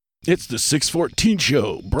It's the 614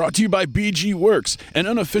 Show, brought to you by BG Works, and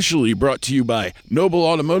unofficially brought to you by Noble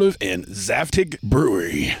Automotive and Zaftig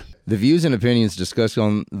Brewery. The views and opinions discussed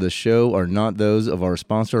on the show are not those of our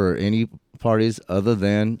sponsor or any parties other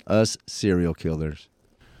than us serial killers.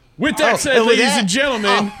 With that said, ladies and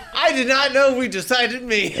gentlemen, I did not know we decided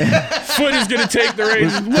me. Foot is going to take the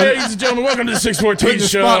reins. Ladies and gentlemen, welcome to the 614 Put the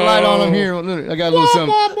Show. spotlight on him here. I got a little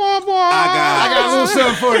something. I got a little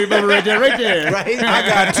something for you, baby, right there. Right? I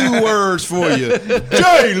got two words for you.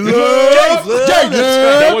 J-Love.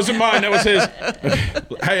 That wasn't mine. That was his.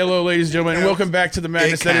 Hi, hello, ladies and gentlemen, and welcome back to the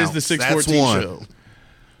madness that is the 614 Show.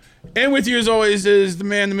 And with you, as always, is the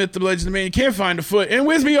man, the myth, the legend, the man you can't find a foot. And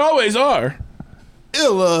with me always are...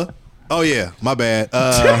 Illa. Oh, yeah. My bad.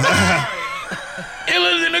 Illa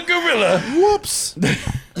than a gorilla. Whoops.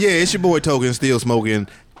 Yeah, it's your boy Toke, still smoking.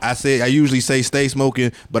 I usually say stay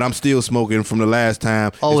smoking, but I'm still smoking from the last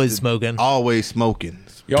time. Always smoking. Always smoking.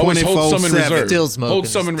 You always hold some in reserve. Still smoking. Hold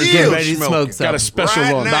some in Still reserve. ready to smoke some. Got a special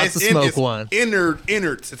one. About to smoke one.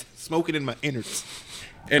 Innards. It's smoking in my innards.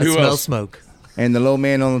 And who smell else? Smoke. And the low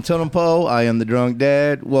man on the totem pole, I am the drunk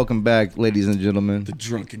dad. Welcome back, ladies and gentlemen. The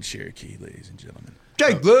drunken Cherokee, ladies and gentlemen.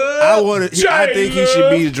 I think he should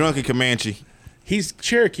be the drunken Comanche. He's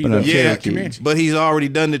Cherokee, though. Yeah, Cherokee. Comanche. But he's already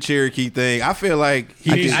done the Cherokee thing. I feel like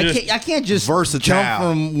I can't just versatile. jump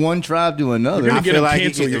from one tribe to another. We're going to get feel him like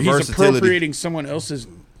canceled. he He's versatility. appropriating someone else's...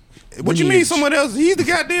 What you mean someone else? He's the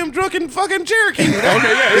goddamn drunken fucking Cherokee. Okay,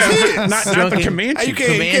 yeah. Not the Drunken- Comanche. You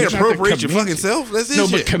can't appropriate your fucking self. That's his No,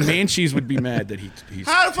 shit. but Comanches would be mad that he's...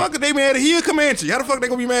 How the fuck are they mad? He a Comanche. How the fuck they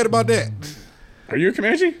gonna be mad about that? Are you a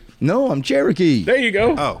Comanche? No, I'm Cherokee. There you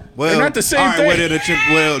go. Oh, well, They're not the same all right, thing.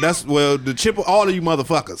 The chip. All of you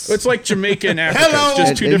motherfuckers. It's like Jamaica and Africa. Hello, It's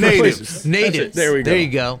just two and different natives. places. Natives. That's it. There we go. There you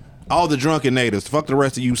go. all the drunken natives. Fuck the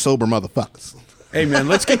rest of you sober motherfuckers. Hey man,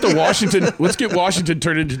 let's get Washington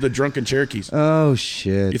turned into the drunken Cherokees. Oh,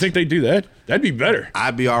 shit. You think they'd do that? That'd be better.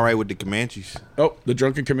 I'd be all right with the Comanches. Oh, the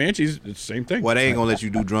drunken Comanches, it's the same thing. Well, they ain't gonna let you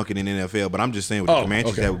do drunken in the NFL, but I'm just saying with the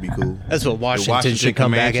Comanches, okay. that would be cool. That's what The Washington should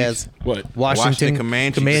come back Comanches. as. What? Washington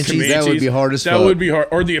Comanches. Comanches. That would be hard as That fuck. would be hard.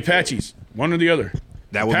 Or the Apaches. One or the other.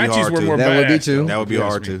 That would be Apaches hard were too. more That would be badass, too. though, That would be if you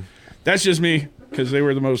hard ask me. too. That's just me, because they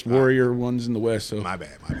were the most warrior ones in the West. So My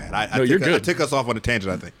bad. No, you're good. I took us off on a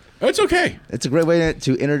tangent, I think. it's okay. It's a great way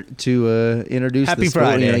to introduce Happy the sport,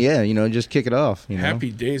 Friday. just kick it off.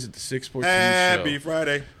 Happy days at the 614 Happy show.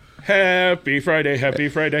 Friday. Happy Friday. Happy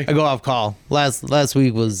Friday. I go off call. Last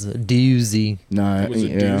week was doozy. No, Was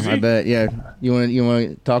it yeah, doozy? I bet. Yeah, you want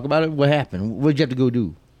to talk about it? What happened? What'd you have to go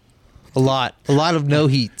do? A lot of no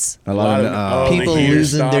heats. A lot of Oh, People the heater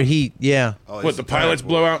losing stopped. their heat. Yeah. Oh, What, the pilots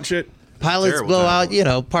blow out and shit? Pilots terrible blow time.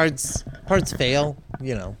 out. Parts fail.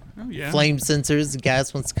 Oh, yeah. Flame sensors. The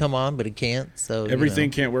gas wants to come on, but it can't. So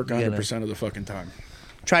Everything can't work you 100% of the fucking time.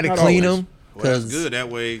 Try to Not clean always. them Well, that's because good. That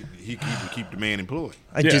way he keep the man employed.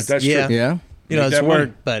 I Yeah, just that's true. Yeah. You know, Make it's that work,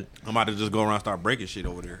 money. but I'm about to just go around and start breaking shit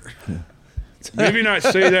over there. Maybe not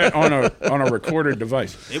say that on a recorded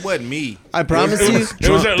device. It wasn't me. I promise It you.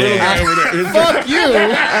 was that little guy over there. Fuck you!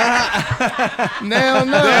 No.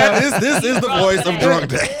 This is the voice of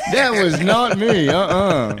drunk dad. That was not me.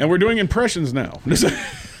 And we're doing impressions now.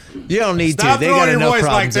 You don't need Stop to. They throwing got your enough voice like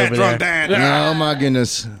problems that, over drunk there. dad. Oh my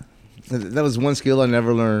goodness. That was one skill I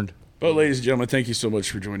never learned. But ladies and gentlemen, thank you so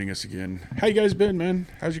much for joining us again. How you guys been, man?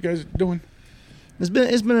 How's you guys doing? It's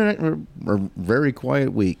been a very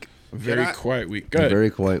quiet week. A very I- quiet week. A Good. very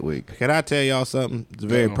quiet week. Can I tell y'all something? It's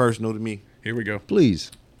very Uh-oh. personal to me. Here we go.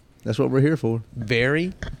 Please. That's what we're here for.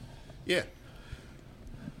 Very. Yeah.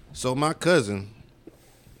 So my cousin,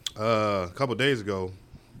 a couple days ago,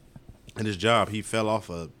 in his job, he fell off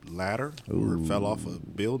a ladder or fell off a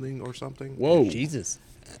building or something Whoa. Jesus.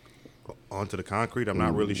 onto the concrete. I'm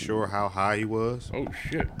not really sure how high he was, Oh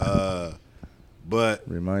shit. but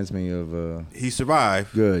Reminds me of he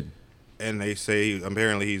survived. good. And they say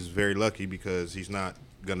apparently he's very lucky because he's not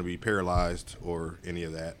going to be paralyzed or any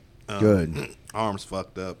of that. Good. Arms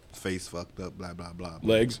fucked up, face fucked up, blah, blah, blah.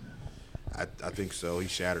 Legs. I think so. He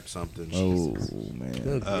shattered something. Oh man.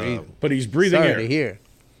 Good grief. But he's breathing Sorry air. to hear.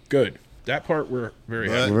 Good. That part we're very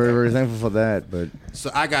But- happy. We're very, very thankful for that, but So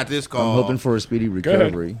I got this call. I'm hoping for a speedy ahead.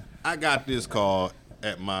 recovery. I got this call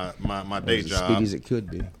at my day As job, speedy as it could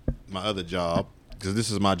be. my other job, because this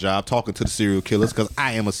is my job, talking to the serial killers, because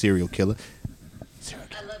I am a serial killer.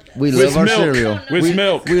 We With love our milk. cereal. With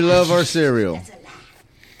milk. We love our cereal.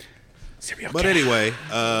 But anyway,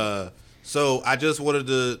 so I just wanted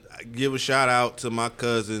to give a shout out to my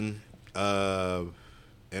cousin and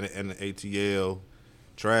the ATL,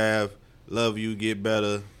 Trav. Love you, get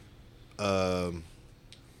better.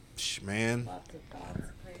 Man,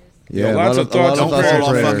 Yeah, lots of thoughts Don't and fall off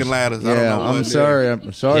prayers. fucking ladders. I Yeah, don't know I'm what sorry.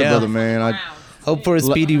 I'm sorry, Yeah. brother, man. Hope for a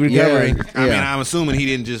speedy recovery. I mean, Yeah. I'm assuming he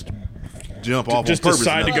didn't just jump off Just on purpose.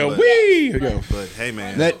 decide to or nothing, go, but- wee! Go. But hey,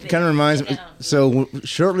 man. That kind of reminds me. So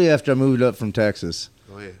shortly after I moved up from Texas,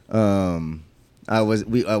 Go ahead. I was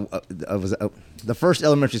the first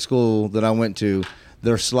elementary school that I went to.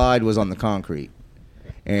 Their slide was on the concrete,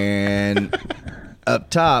 and up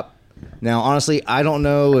top. Now, honestly, I don't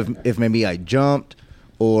know if maybe I jumped,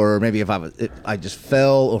 or maybe if I just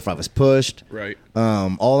fell, or if I was pushed. Right.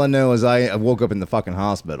 All I know is I woke up in the fucking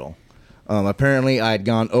hospital. Apparently, I had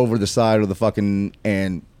gone over the side of the fucking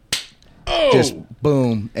and just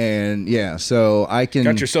boom, and yeah. So I can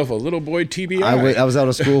Got yourself a little boy TBI. I was out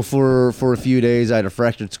of school for a few days. I had a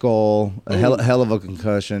fractured skull, a hell of a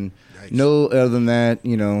concussion. Yikes. No other than that,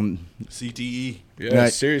 CTE. Yeah,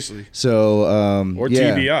 Right. seriously. So Or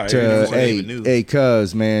yeah, TBI, To, you know, it's not even news. hey,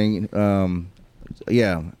 cuz man,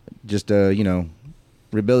 yeah, just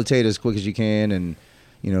rehabilitate as quick as you can and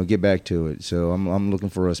get back to it. So I'm looking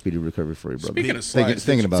for a speedy recovery for you, brother. Speaking of slides,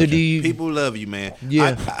 thinking about So you. do you? People love you, man.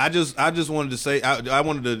 Yeah. I just wanted to say I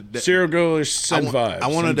wanted to. Serial killers send vibes. I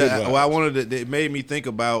wanted send to. good vibes. Well, I wanted to. It made me think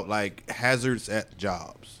about like hazards at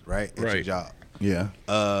jobs, right? At your Right. job. Yeah.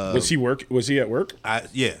 Was he at work?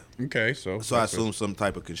 Yeah. Okay, so So I assume some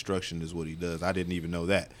type of construction is what he does. I didn't even know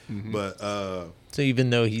that. Mm-hmm. But So even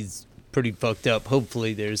though he's pretty fucked up,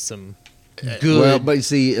 hopefully there's some good. Well, but you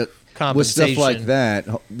see, with stuff like compensation.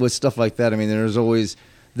 that, I mean,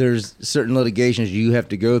 there's certain litigations you have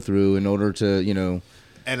to go through in order to,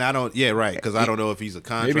 and I don't. Yeah, right. Because I don't know if he's a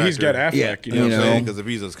contractor. maybe he's got Affleck. Yeah, you You know know what I'm saying? Because if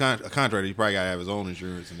he's a contractor, he probably got to have his own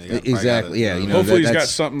insurance. And they probably Exactly, yeah, you know, Hopefully he's got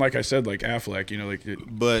that's- something like I said, like Affleck.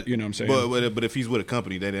 But you know what I'm saying. But if he's with a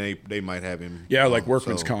company, they might have him. Yeah, like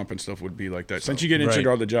workman's so, comp and stuff would be like that. Since you get injured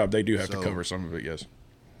Right. on the job, they do have to So- cover some of it. Yes.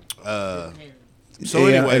 So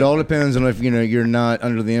yeah, anyway, it all depends on if you're not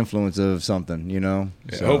under the influence of something. Yeah,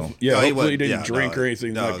 So No, hopefully he wasn't- didn't drink or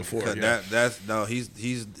anything the no, night before. 'cause Yeah. That's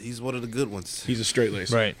he's one of the good ones. He's a straight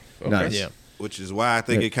lace. Right. Okay. Nice. Yeah. Which is why I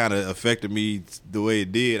think it kind of affected me the way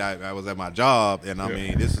it did. I was at my job, and I Yeah.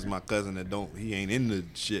 mean, this is my cousin that he ain't into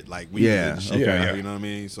shit like we Yeah, into shit. okay. Yeah. You know what I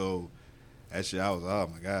mean? So that shit, I was, oh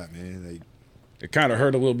my god, man. It kind of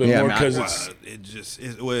hurt a little bit Yeah, more I mean, because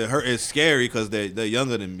It hurt. It's scary because they're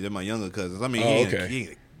younger than me. They're my younger cousins. I mean, he ain't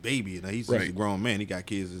a baby. He's a Right. grown man. He got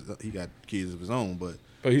kids. He got kids of his own, but.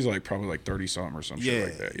 he's like probably like 30 something or some Yeah,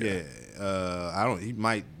 shit like that. yeah. I don't. He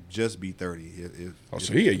might just be 30. If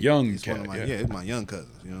So he a young he's one cat. of my, Yeah. it's my young cousins.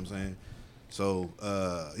 You know what I'm saying? So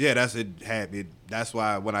that's it. That's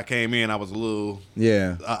why when I came in, I was a little.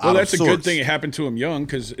 yeah. Well, that's a good thing. It happened to him young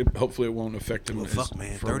because hopefully it won't affect him. Well, fuck,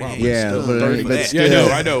 man, for a 30 while. ain't Yeah, still but- 30 but for that.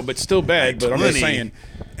 still- I know, but still bad. But I'm just 20. saying.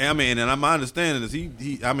 I mean, and my understanding is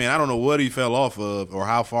he. I mean, I don't know what he fell off of or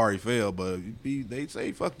how far he fell, but they say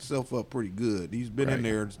he fucked himself up pretty good. He's been in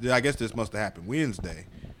there. I guess this must have happened Wednesday,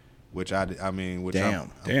 which Damn.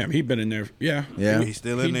 Damn, he'd been in there. Yeah. Yeah. He's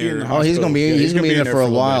still in He'd be there. the Oh, he's gonna be hospital. Yeah, he's gonna be in there for a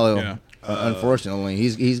little while. bit, yeah. Unfortunately,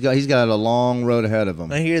 he's got a long road ahead of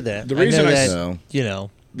him. I hear that. The reason know I that, so- The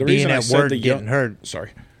being reason I at said work the getting hurt.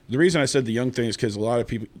 Sorry. The reason I said the young thing is because a lot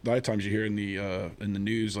of times you hear in the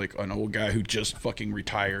news like an old guy who just fucking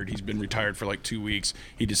retired. He's been retired for like 2 weeks.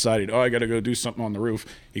 He decided, I got to go do something on the roof.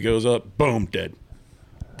 He goes up, boom, dead.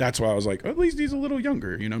 That's why I was like, at least he's a little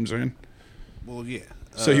younger. You know what I'm saying? Well, yeah.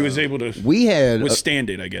 So he was able to We had withstand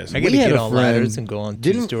it, I guess. I got to We had get a on friend- ladders and go on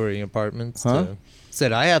Didn't- two-story apartments. Huh?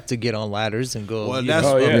 Said I have to get on ladders and go. Well, you that's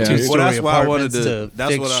know, Oh, yeah, dude. two-story well, that's why I wanted apartments to.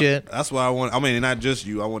 That's fix what shit. That's why I want. I mean, not just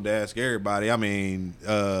you. I wanted to ask everybody. I mean,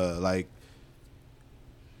 like,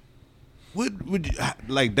 what would you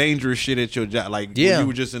like dangerous shit at your job? Like, when Yeah. you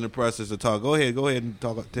were just in the process of talk. Go ahead and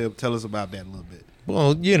talk. Tell us about that a little bit.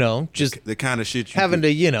 Well, just The kind of shit you having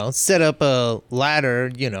to, set up a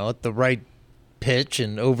ladder, at the right pitch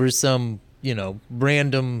and over some,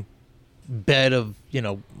 random bed of,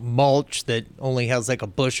 mulch that only has like a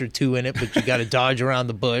bush or two in it, but you got to dodge around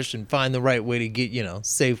the bush and find the right way to get,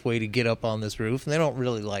 safe way to get up on this roof. And they don't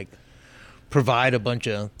really like provide a bunch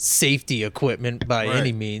of safety equipment by Right.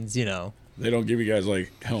 any means, They don't give you guys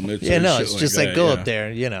like helmets. Yeah, or no, shit it's just that, like go yeah. up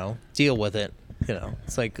there, deal with it.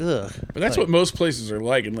 It's like, ugh. But that's Like, what most places are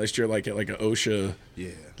like, unless you're like at like an OSHA, Yeah.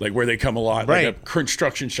 like where they come a lot, Right. like a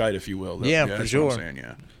construction site, if you will. Yeah, for that's what sure. I'm saying,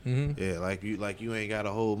 yeah. Yeah, like you ain't got a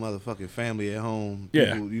whole motherfucking family at home.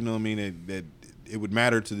 Yeah. People, you know what I mean? That it would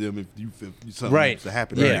matter to them if something Right. was to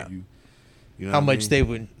happen Yeah. to you. You know how what I much mean? they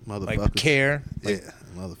would like Motherfuckers. care. Yeah,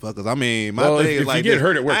 Motherfuckers. I mean, my thing is if like, you get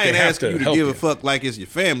hurt at work, I they ain't have asking to you to help give you. a fuck like it's your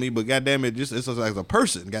family, but goddamn it, just it's like a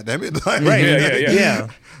person. Goddamn it, like, Right. Yeah.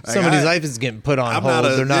 Somebody's life is getting put on I'm hold. not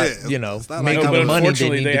a- They're not, yeah, you know, it's not making like the I'm- money they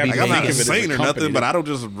unfortunately, need they to have be to Like, I'm not think of it as a insane or company nothing, but that- I don't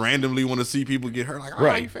just randomly want to see people get hurt. Like,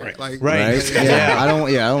 Right. like, Right?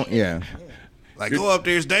 Yeah. like go up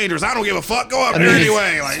there, it's dangerous. I don't give a fuck. Go up there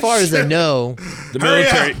anyway. Like, As far as I know, The Hurry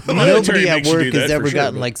military, up. the military nobody at makes you work do that has for ever sure,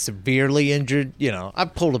 gotten but- like severely injured. You know,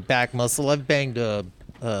 I've pulled a back muscle. I've banged a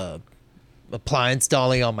appliance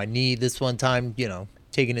dolly on my knee this one time. You know,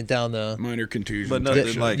 taking it down the. minor contusion. But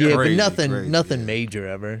nothing like Yeah, crazy, but crazy, nothing yeah. major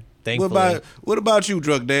ever. What Thankfully. about you,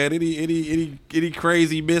 Drunk Dad? Any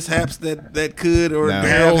crazy mishaps that could or No. have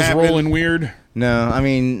barrels happened? rolling weird. No, I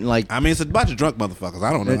mean, like, I mean, it's a bunch of drunk motherfuckers.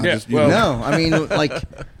 I don't know. Yeah, I just, well- no, I mean, like,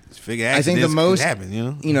 just figure I think the accidents most, could happen.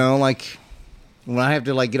 You know, like, when I have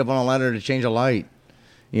to like get up on a ladder to change a light,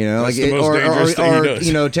 you know, That's like, the most dangerous thing he does.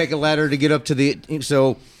 you know, take a ladder to get up to the.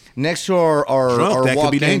 So next to our drunk that could be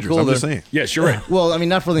walk-in dangerous. I'm cooler. just saying. Yes, you're right. Well, I mean,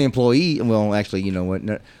 not for the employee. Well, actually, you know what?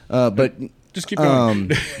 No, but Just keep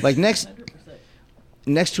going. like next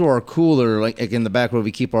to our cooler, like in the back where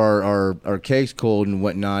we keep our cakes cold and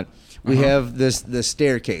whatnot, we have this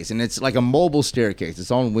staircase, and it's like a mobile staircase. It's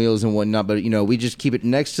on wheels and whatnot, but you know, we just keep it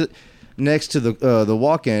next to the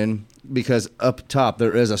walk-in because up top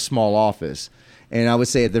there is a small office. And I would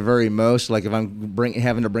say at the very most, like if I'm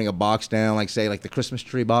having to bring a box down, like say like the Christmas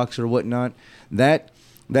tree box or whatnot, that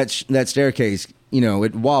staircase, you know,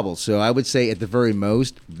 it wobbles. So I would say at the very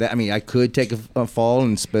most, that I mean, I could take a fall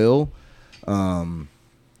and spill,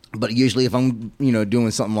 but usually if I'm, you know,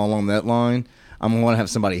 doing something along that line, I'm gonna have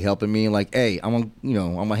somebody helping me. Like, hey, I'm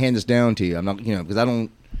gonna hand this down to you. I'm not, you know, because I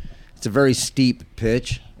don't. It's a very steep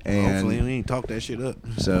pitch, Hopefully, and we ain't talk that shit up.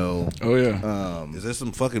 so. Oh yeah, Is there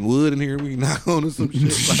some fucking wood in here we can knock on or some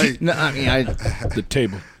shit? Like, No, I mean, the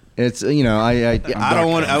table. it's you know, I I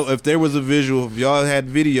don't want. If there was a visual, if y'all had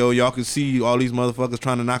video, y'all could see all these motherfuckers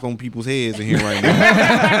trying to knock on people's heads in here right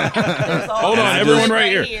now. Hold on, everyone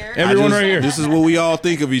right here. Everyone right here. This is what we all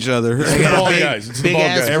think of each other. It's the ball guys. It's the big ball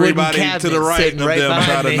ass guys. wood- Everybody wooden to the cabinet right sitting of right them try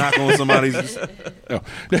behind to me. knock on somebody's. Oh.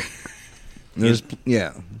 There's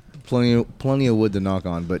plenty of wood to knock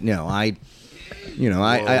on, but no, I've been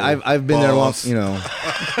there long, Pause. you know.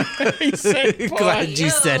 He said, Glad you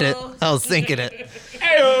said it. I was thinking it.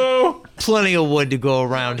 "Ayo." Plenty of wood to go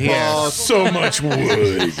around here. Oh, so much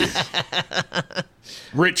wood.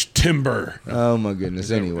 Rich timber. Oh my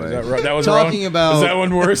goodness. Anyway, Is that right? That was talking wrong. about Is that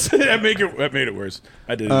one worse? that made it worse.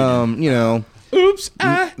 I did it again. you know, Oops,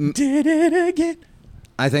 I did it again.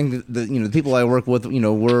 I think that the people I work with, you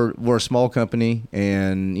know, we're a small company,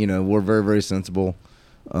 and you know, we're very, very sensible.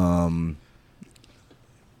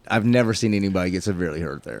 I've never seen anybody get severely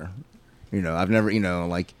hurt there. You know, I've never, you know,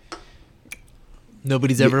 like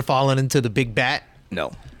Nobody's ever fallen into the big bat.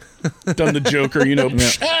 no. Done the Joker, you know.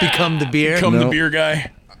 Become the beer. Become the Nope. beer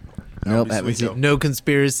guy. Nope, be haven't sweet, seen. No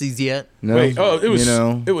conspiracies yet. No, Wait, it was you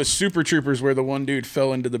know, it was Super Troopers where the one dude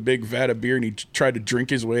fell into the big vat of beer and he tried to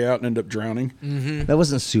drink his way out and ended up drowning. that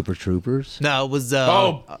wasn't Super Troopers. No, it was.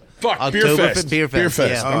 Fuck, Oktoberfest, Beer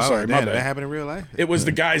Fest. yeah. I'm sorry, my That bad. happened in real life. It was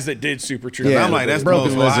the guys that did Super Troopers. Yeah, I'm like, that's the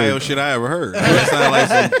Broken most Ohio Lizard. shit I ever heard. That sound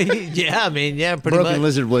like some, Yeah, I mean, yeah, pretty Broken much.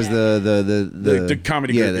 Lizard was the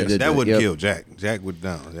comedy yeah, group, yes. that wouldn't yep. kill Jack. Jack would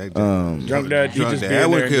no. Jack, Drunk Dad, he Drunk just Dad. be in That there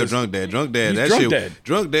would and kill just- Drunk Dad. Drunk Dad. He's That Drunk shit. Dad.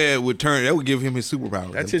 Drunk Dad would turn. That would give him his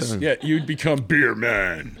superpower. That's his. Yeah, you'd become Beer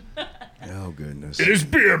Man. Oh goodness. It is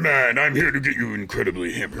Beer Man. I'm here to get you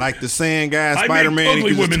incredibly hammered. Like the sand guy, I Spider make Man. He ugly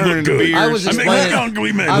could just women turn look into good. beer. I was I make explaining-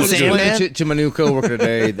 ugly men I was look good. explaining to my new coworker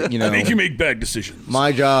today that, you know, Make you make bad decisions.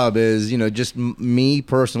 my job is, you know, just me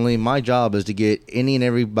personally, my job is to get any and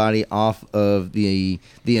everybody off of the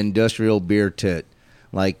industrial beer tit.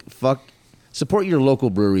 Like, support your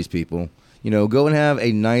local breweries, people. You know, go and have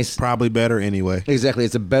a nice. Probably better anyway. Exactly,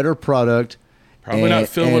 it's a better product. Probably not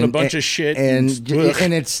filled with a bunch of shit. And Ugh.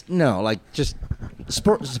 it's just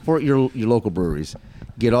support your local breweries.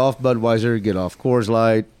 Get off Budweiser, get off Coors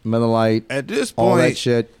Light, Miller Lite, At this all point, that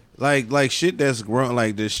shit. like shit that's grown,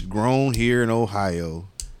 like this grown here in Ohio,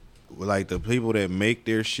 like the people that make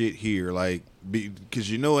their shit here, like because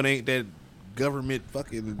you know it ain't that government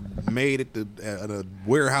fucking made at a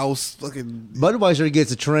warehouse fucking. Budweiser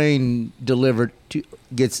gets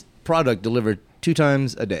gets product delivered 2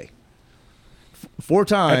 times a day. 4 At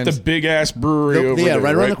times. the big ass brewery over yeah, there,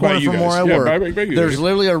 right around the by corner you from guys. where I Yeah, work. by you There's guys.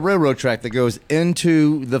 literally a railroad track that goes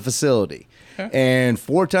into the facility, and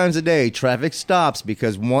 4 times a day, traffic stops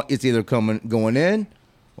because it's either going in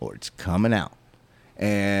or it's coming out,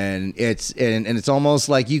 and it's almost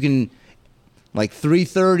like you can, like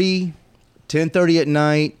 3:30, 10:30 at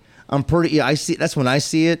night. I see. That's when I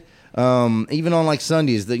see it. Even on like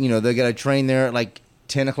Sundays, that they got a train there at like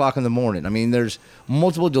 10 o'clock in the morning. I mean, there's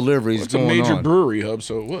multiple deliveries It's a going major on. brewery hub,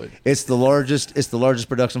 so it would. It's the largest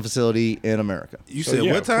production facility in America. You So, said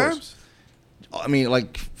yeah, what of course. times? I mean,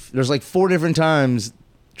 like there's like 4 different times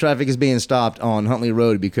traffic is being stopped on Huntley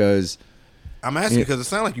Road because I'm asking because it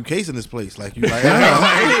sounds like you casing this place. Like you like.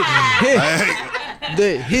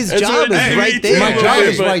 His That's job what- is hey, right me there. too. my job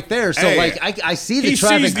is but- right there. So hey, like I see the He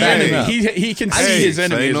traffic sees the backing enemy. up. He can see his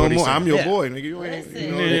enemy. Say Is no what he's more. saying. I'm your Yeah. boy, nigga. You ain't.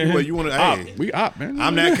 Yeah. You want to? Op. Hey, We op, man.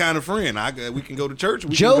 I'm that kind of friend. We can go to church.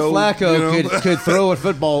 We Joe can go, Flacco could throw a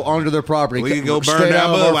football onto their property. We could go burn straight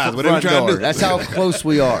down out of our Budweiser, whatever front you trying to door. do. That's how close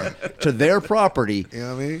we are to their property. You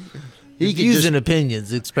know what I mean? He could Views just, and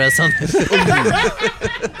opinions expressed on this.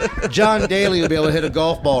 John Daly will be able to hit a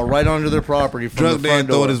golf ball right onto their property from Drunk the Dan front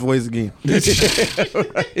door. throwing his voice again.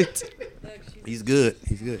 Right. He's good.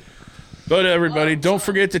 He's good. But everybody, don't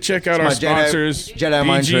forget to check out our my Jedi- sponsors, Jedi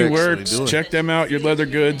mind BG tricks. Works. doing. Check them out. Your leather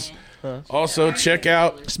goods. Also, check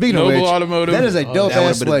out Speaking Noble of which, Automotive. that is a dope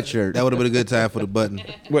ass That would've sweatshirt. That would have been a good time for the button.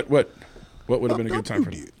 what would have been a good time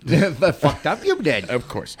for you? Fucked up, you dead. Of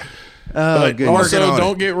course. Oh, But good. also, Working on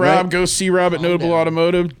don't it. get robbed. Right. Go see Rob at Noble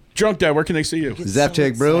Automotive. Drunk Dad, where can they see you?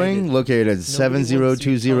 Zaptec Brewing, located at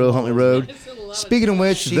 7020 Huntley Road. Speaking of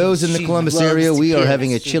which, those in the she Columbus loves area, to we are kill.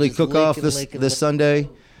 having a She chili just cook-off licking this Sunday.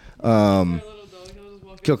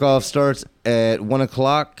 Cook-off starts at 1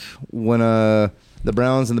 o'clock when the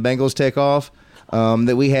Browns and the Bengals take off.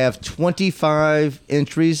 That we have 25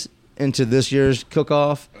 entries into this year's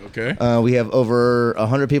cook-off. Okay. We have over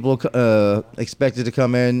 100 people expected to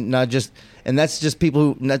come in. That's just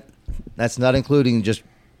people who. That's not including just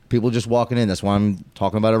people just walking in. That's why I'm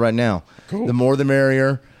talking about it right now. Cool. The more, the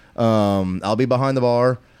merrier. I'll be behind the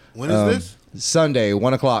bar. When is this? Sunday,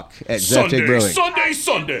 1 o'clock at Zaptec Brewing.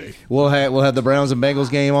 Sunday. We'll have the Browns and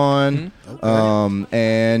Bengals game on.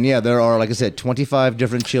 And yeah, there are, like I said, 25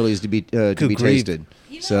 different chilies to be grief. tasted.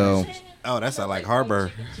 So. Oh, that's not like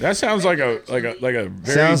Harbor. That sounds like a very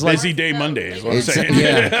Sounds like- busy day Monday. Is what I'm It's, saying.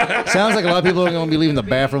 yeah, sounds like a lot of people are going to be leaving the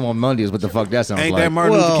bathroom on Mondays. What the fuck that sounds Ain't like? that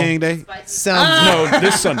Martin Well- Luther King Day? Sounds No,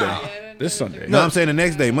 this Sunday. This Sunday. No, I'm saying the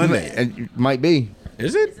next day, Monday. It might be.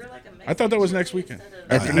 Is it? I thought that was next weekend.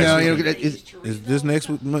 No, it's- Is this next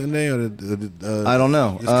week Monday or the I don't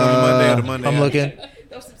know. This coming Monday or the Monday? I'm after? looking.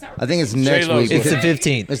 I think it's next J-Lo's week. It's the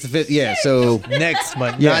looking. 15th. It's the 5th. Yeah. So Next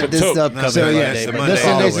month. Yeah, Not this Toke. upcoming So, yeah, Monday. the but Monday this the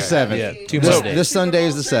Sunday's the following. 7th. Yeah, 2 This, Mondays. this Sunday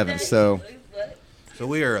is the 7th. So So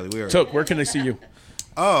we early. We early. Toke, where can they see you?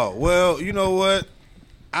 Oh well, you know what?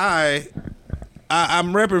 I'm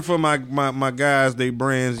repping for my guys. They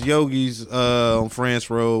brands Yogi's on France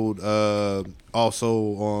Road. Also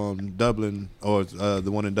on Dublin, or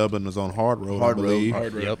the one in Dublin is on Hard Road. Hard I Road. believe.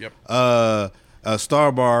 Hard Road. Yep.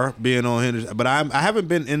 Star Bar being on Henderson, but I haven't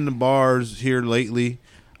been in the bars here lately.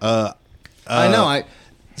 I know.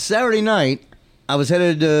 Saturday night I was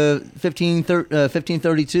headed to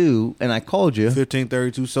 1532, and I called you.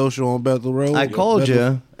 1532 Social on Bethel Road. I called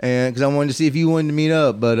you, and because I wanted to see if you wanted to meet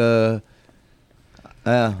up, but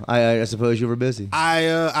I suppose you were busy.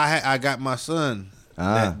 I got my son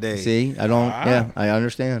that day. See, I don't. Yeah, I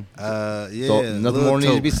understand. Yeah. So nothing more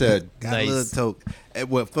needs to be said. Got Nice. Lil Toke.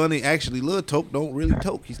 What funny? Actually, Lil Toke don't really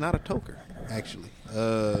toke. He's not a toker, actually.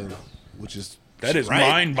 Which is That is right.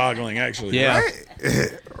 mind-boggling, actually. Yeah.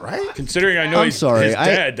 Right? Considering I know I'm he's sorry, his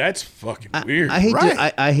dad, that's fucking weird. I hate Right.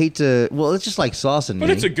 to. I hate to. Well, it's just like saucing but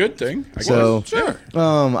me. it's a good thing. I So- guess. Sure.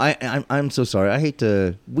 I'm so sorry. I hate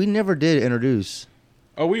to. We never did introduce.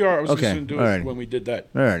 Oh, we are. I was Okay, just going to do it alright. when we did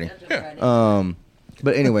that. Alrighty. Yeah.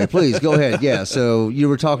 But anyway, please go ahead. Yeah. So you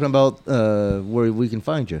were talking about where we can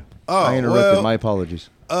find you. Oh, I interrupted. well- My apologies.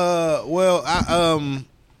 Well,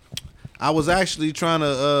 I was actually trying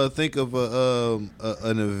to think of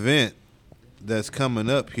an event that's coming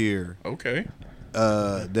up here Okay.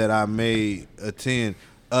 that I may attend.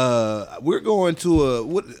 We're going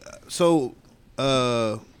to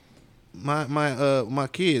my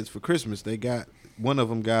kids for Christmas. One of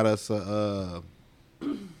them got us a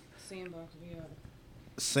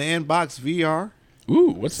Sandbox VR.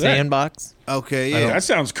 Ooh, what's that? Sandbox. Okay, Yeah, yeah. that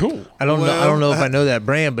sounds cool. I don't know. I Well, don't know if I know that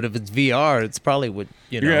brand, but if it's VR, it's probably what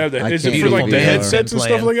you know. You're gonna have I the, is it can't for like do the VR. headsets and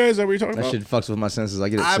stuff Plan. like that? Is that what you're talking That about? shit fucks with my senses. I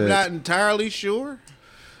get it I'm sick. not entirely sure.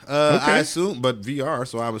 I assume, but VR,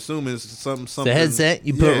 so I'm assuming it's something. The headset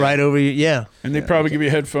you put yeah. right over your And they probably give you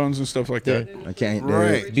headphones and stuff like that. I can't do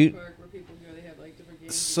Right. it. Dude,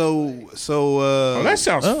 So Oh, that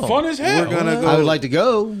sounds Oh. fun as hell. We're gonna go. I would like to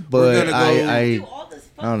go, but gonna go- I do all this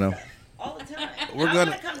fun I don't know. stuff all the time. We're I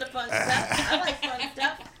gonna- wanna come to fun stuff. I like fun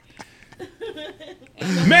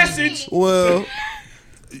stuff. Message. Well,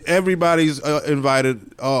 everybody's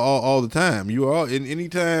invited all the time. You are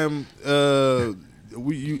anytime.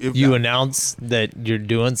 If You announce that you're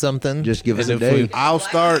doing something. Just give us and a if we- date. I'll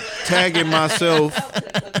start tagging myself.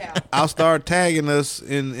 I'll start tagging us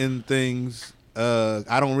in things.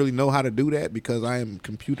 I don't really know how to do that because I am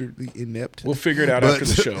computerly inept. We'll figure it out after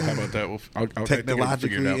the show. How about that? I'll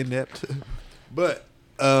Technologically figure it out. inept. But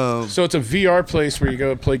So it's a VR place where you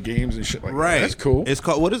go play games and shit like right, that. That's cool. It's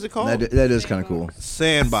called, what is it called? That is kind of cool.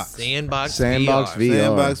 Sandbox. Sandbox Sandbox VR. VR.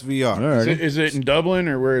 Sandbox VR. Alrighty. Is it in Dublin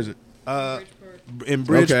or where is it? In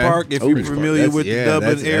Bridge Okay. Park, if Oh, you're Bridge Park. familiar with the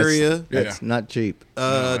Dublin area. That's not cheap.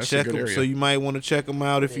 that's a Check good them. area. So you might want to check them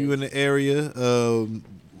out if you're in the area.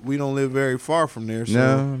 We don't live very far from there. So.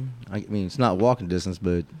 No, I mean it's not walking distance,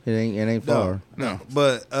 but it ain't far. No.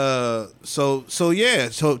 But so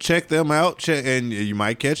check them out. And you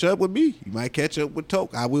might catch up with me. You might catch up with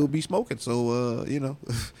Toke. I will be smoking. So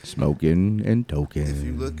Smoking and token. if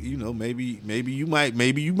you look, maybe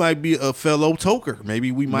you might be a fellow toker.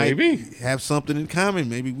 Maybe we might have something in common.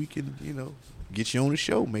 Maybe we can get you on the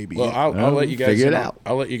show. Maybe. Well, I'll let you guys figure it in out.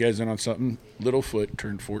 I'll let you guys in on something. Littlefoot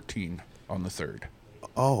turned 14 on the 3rd.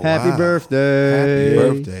 oh, Happy wow. birthday! Happy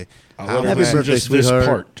birthday! I'll let her Happy listen birthday, just this sweetheart.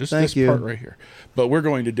 part. Just Thank this you. part right here. But we're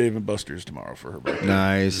going to Dave & Buster's tomorrow for her birthday.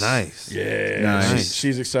 Nice. Nice. Yeah. Nice.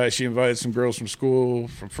 She's excited. She invited some girls from school,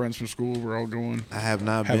 from friends from school. We're all going. I have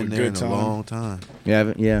not Have been a there good in a time. long time.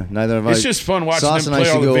 Yeah. Neither have I. It's just fun watching Sauce them and I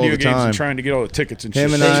play all used to the go video all the games and time. trying to get all the tickets and Him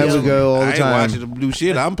shit. and I They would go all I the ain't time. watching the blue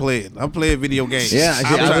shit. I'm playing video games. Yeah, I'm I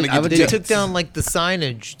trying would- to I get would the do- They took down like the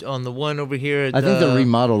signage on the one over here. At I think they're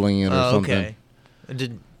remodeling it or Oh, something. okay. I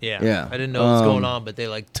didn't. Yeah. Yeah. I didn't know what was going on, but they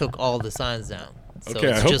like took all the signs down. So Okay,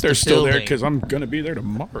 I it's hope just they're a still there building. because I'm going to be there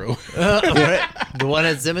tomorrow. Right. The one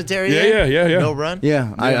at Cemetery. Yeah, there? yeah. No run.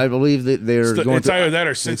 Yeah, I believe that they're going It's through. either that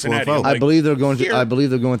or Cincinnati. 615. I believe they're going here. to. I believe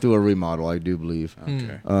they're going through a remodel. I do believe.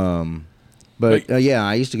 Okay. But yeah,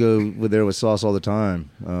 I used to go there with Sauce all the time.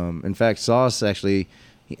 In fact, Sauce actually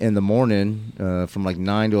in the morning from like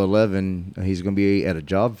 9 to 11, he's going to be at a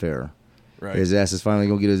job fair. Right. His ass is finally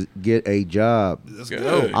going to get a job.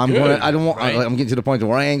 Good. I'm good. going. I don't want. Right. I'm getting to the point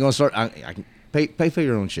where I ain't going to start. I can pay for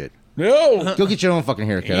your own shit. No. Go get your own fucking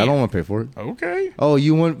haircut. I don't want to pay for it. Okay. Oh,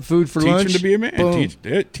 you want food for Teach him lunch? to be a man. Boom.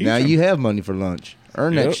 Teach now him. you have money for lunch.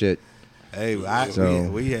 Earn Yep. that shit. Hey, So-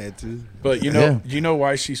 we had to. But you know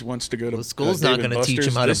why she wants to go to Well, school's Dave not & going to teach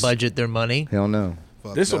Buster's? them how to budget their money. Hell no.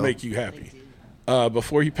 Fuck This will no. make you happy.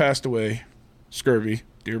 Before he passed away, Scurvy,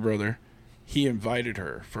 dear brother, he invited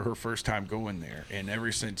her for her first time going there, and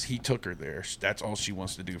ever since he took her there, that's all she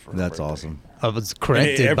wants to do for her That's birthday. awesome. I was And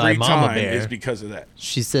corrected by every Mama time Bear. is because of that.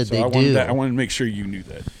 She said So they I wanted do. I wanted to make sure you knew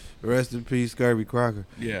that. Rest in peace, Kirby Crocker.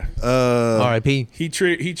 Yeah. R.I.P. He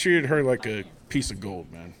treated her like a piece of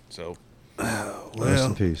gold, man. So Rest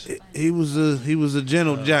in peace. He was a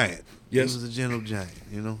gentle giant. yes. He was a gentle giant.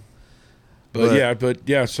 But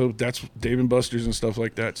yeah, so that's Dave & Buster's and stuff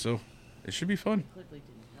like that. So it should be fun.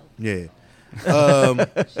 Yeah.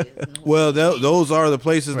 Well, those are the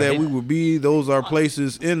places that Right. we would be. Those are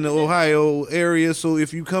places in the Ohio area. So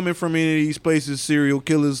if you coming from any of these places, Cereal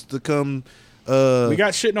Killers, to come, We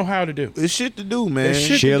got shit know how to do. it's shit to do, man. It's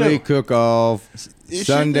shit to Chili do. cook-off to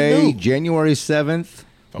Sunday, do. January 7th.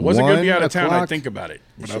 If I wasn't going to be 1 out of town, I'd o'clock think about it.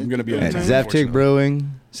 But I'm going to be out at of town. Zaptic unfortunately.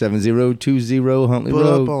 Brewing, 7020 Huntley Pull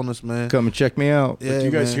Road. up on us, man. Come and check me out. Yeah, Do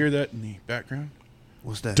you guys man. hear that in the background?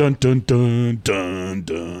 What's that? Dun dun dun dun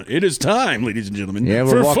dun. It is time, ladies and gentlemen. Yeah,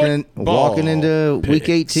 for we're walking into week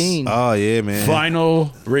picks. 18. Oh yeah, man.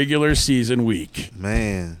 Final regular season week.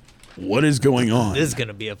 Man. What is going on? This is going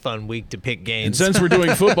to be a fun week to pick And games. since we're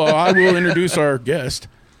doing football, I will introduce our guest.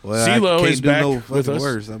 Well, CeeLo I can't is do back no with fucking us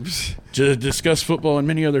worse. I'm just, to discuss football and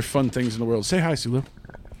many other fun things in the world. Say hi, CeeLo.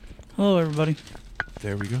 Hello, everybody.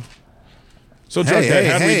 There we go. So, Jughead,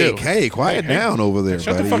 how'd we do? hey, quiet Hey, down over there,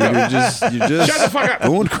 Shut the buddy. fuck up. You're just Shut the fuck up.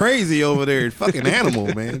 going crazy over there. Fucking animal,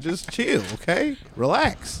 man. Just chill, okay?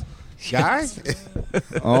 Relax, guy.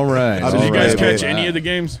 All right. Did all you guys right, catch all any right. of the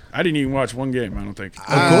games? I didn't even watch one game, I don't think. Of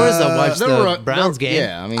course, I watched There the were- Browns game.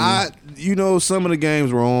 Yeah, I mean, Some of the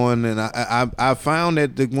games were on, and I found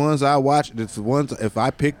that the ones I watched, it's the ones if I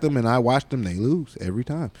pick them and I watch them, they lose every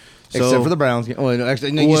time. So, except for the Browns game. Well, no,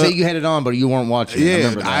 actually, no, you Well, say you had it on, but you weren't watching it. I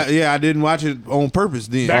remember that. I didn't watch it on purpose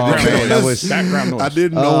then. Background man, noise. that was- background noise. I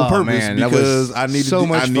didn't Oh, on purpose man, that was because I needed so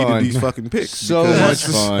much fun. these fucking picks. So because-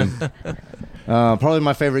 much fun. Probably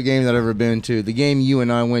my favorite game that I've ever been to. The game you and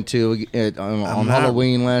I went to on not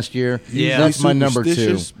Halloween last year. Yeah. That's my number 2.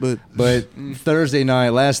 Superstitious, But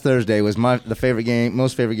last Thursday was the favorite game,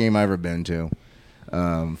 most favorite game I ever been to,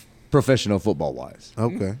 professional football wise.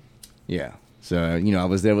 Okay. Yeah. So, I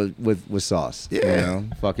was there with Sauce. Yeah.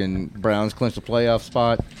 Fucking Browns clinched the playoff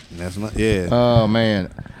spot. That's not. Yeah. Oh,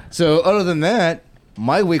 man. So, other than that,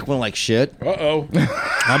 my week went like shit. Uh-oh.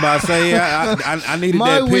 I'm about to say, I needed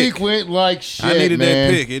My that pick. week went like shit, I needed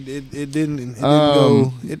man. that pick. It didn't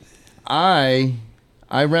go. I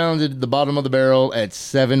rounded the bottom of the barrel at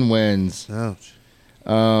 7 wins. Ouch.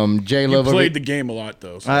 J You Love played the game a lot,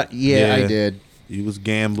 though. So. yeah, I did. You was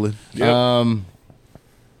gambling. Yep.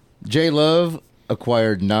 J Love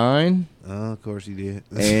acquired 9, Of course he did.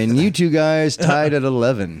 and you two guys tied at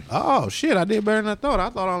 11. Oh shit! I did better than I thought. I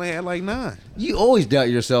thought I only had like 9. You always doubt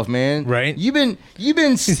yourself, man. Right. You've been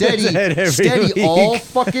steady, that every steady week. all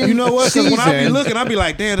fucking. You know what? 'Cause when I be season. looking, I be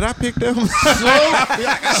like, damn, did I pick them?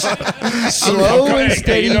 Slow and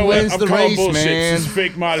steady you know what? wins I'm the calling race, bullshit. man. This is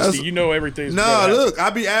fake modesty. You know everything's No, gonna happen. look, I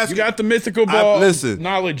be asking. You got the mythical ball knowledge.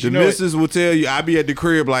 The You know it. missus will tell you. I be at the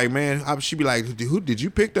crib like, man. She be like, who did you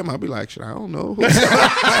pick them? I be like, shit, I don't know.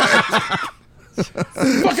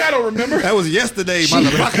 Fuck, I don't remember. That was yesterday,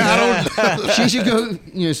 motherfucker. I don't know. She should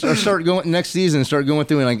go. Start going next season. Start going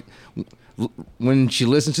through and when she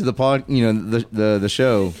listens to the pod, the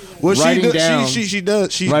show. Well, writing down, she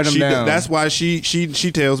does. She Write 'em down. That's why she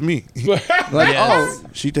tells me. Yes.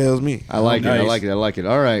 She tells me. I like it. I Nice. like it. I like it.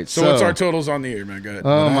 All right. So what's our totals on the air, man? Go ahead.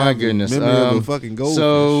 Oh I my have the goodness. memory of a fucking goldfish.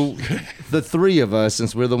 So the 3 of us,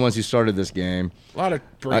 since we're the ones who started this game, A lot of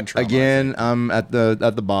brain trauma. again, I'm at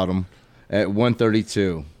the bottom at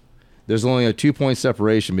 132. There's only a 2-point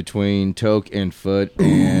separation between Toke and Foot,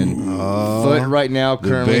 and Foot right now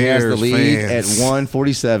currently has the Bears lead fans. at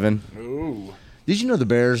 147. Ooh. Did you know the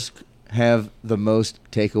Bears have the most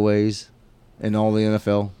takeaways in all the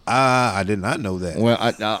NFL? I did not know that. Well,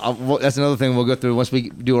 well, that's another thing we'll go through once we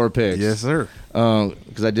do our picks. Yes, sir.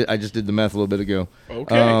 Because I just did the math a little bit ago.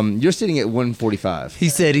 Okay. You're sitting at 145. He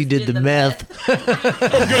said he did the math. I'm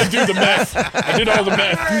gonna do the math. I did all the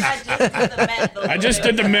math. I just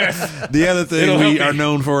did the math. The other thing It'll help we me. are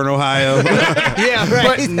known for in Ohio. Yeah,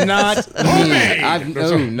 But right. not me.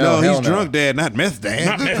 Homemade. No, he's hell drunk dad, not meth dad.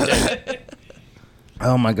 Not meth.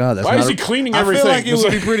 Oh my God, that's Why not is he cleaning I everything? feel like it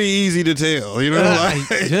would be pretty easy to tell. You know,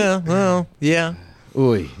 like, Yeah, well, yeah.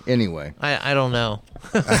 Ooh, anyway. I don't know.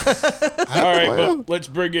 All right, but let's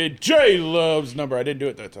bring in J Love's number. I didn't do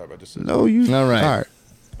it that time. I just said no, you. All right. All right.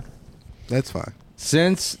 That's fine.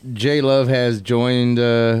 Since J Love has joined,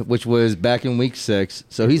 which was back in week 6,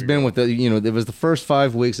 so he's been with it was the first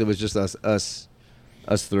 5 weeks. It was just us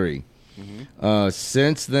 3.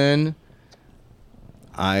 Since then,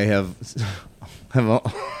 I have.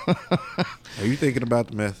 Are you thinking about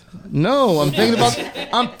the meth? No, I'm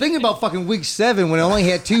thinking about fucking week 7 when I only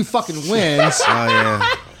had 2 fucking wins. Oh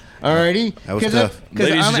yeah. Alrighty, That was tough.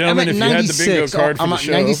 Ladies and gentlemen, if you had the bingo card for I'm the at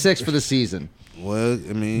show. 96 for the season. Well,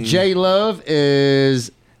 I mean, J Love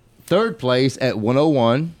is 3rd place at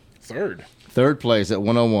 101. Third place at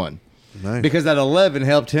 101. nice. Because that 11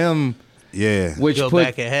 helped him, Yeah. which Go put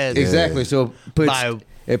back ahead. exactly. So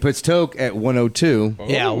it puts Toke at 102,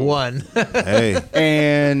 Yeah, one. Hey,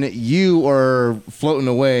 and you are floating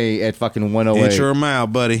away at fucking 108. inch or a mile,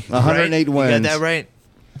 buddy. 108 You wins. got that right?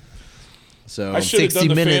 So I should have 60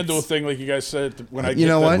 done the minutes. FanDuel thing like you guys said when I You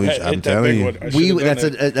know what? I'm telling you.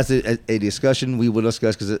 that's a discussion we will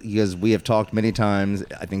discuss because we have talked many times.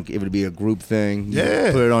 I think it would be a group thing. You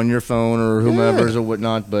Yeah. put it on your phone or whomever's or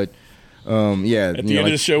whatnot. But yeah, At the end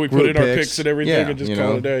of the show, we put in our picks and everything Yeah, and just you call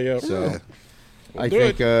know, it a day. Yep. So I do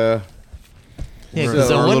think Yeah, because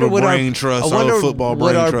So I our wonder little what brain our trust, I wonder our football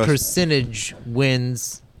what brain our trust. percentage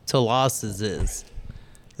wins to losses is,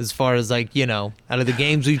 as far as out of the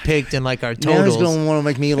games we picked and like our now he's totals. gonna want to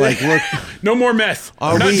make me like look. No more meth.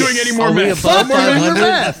 Are We're not we- doing any more are we meth. above Fuck more than your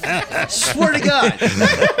 500? math. Swear to God,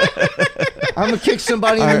 I'm gonna kick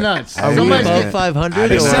somebody in the nuts. Are we Somebody's above getting-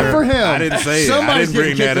 500? Except or- for him. I didn't say it. I Somebody's didn't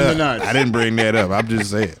bring getting that kicked in the up. nuts. I didn't bring that up. I'm just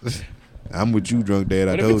saying. I'm with you, drunk dad.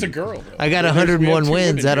 I What if told it's a you. girl? Though? I got What if we have 101 two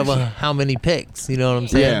wins women out of here? how many picks? You know what I'm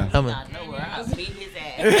saying? Yeah. How many? I'll beat his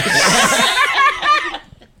ass.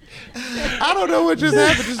 I don't know what just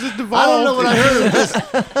happened. This just devolved. I don't know what I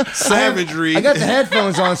heard. Savagery. I got the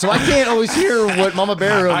headphones on, so I can't always hear what Mama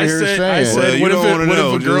Bear over I here is said, I saying. said, Well, you what don't wanna if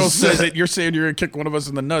know, a girl just- says that you're saying you're gonna kick one of us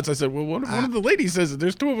in the nuts? I said, well, one of the ladies says that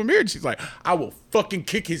there's 2 of them here, and she's like, I will fucking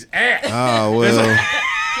kick his ass. Oh well.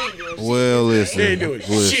 Can't do it. Well, listen. Can't do it.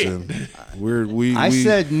 Listen. We I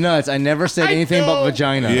said nuts. I never said anything about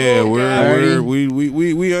vagina. Yeah, Alrighty.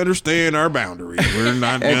 we understand our boundaries. We're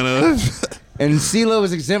not gonna. And CeeLo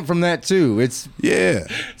is exempt from that too. It's Yeah.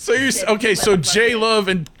 So you're okay. So J Love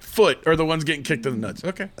and foot are the ones getting kicked in the nuts.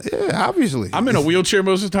 Okay. Yeah, obviously. I'm in a wheelchair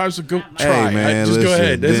most of the time, so go try. Hey, man, Just go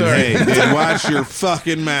ahead. That's all right. Then watch your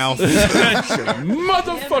fucking mouth.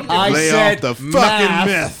 Motherfucker. Lay off the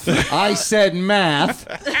fucking meth. I said math,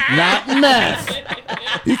 not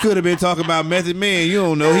meth. You could have been talking about Method Man. You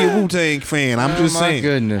don't know. He a Wu-Tang fan. I'm just My saying.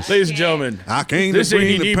 goodness. Ladies and gentlemen, I came this to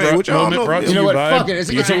bring ADD the pain. Which y'all know. brought to You know what? by Fuck it.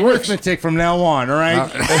 It's arithmetic from now on, all right?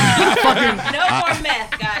 No more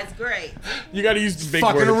meth, guys. Great. You got to use the big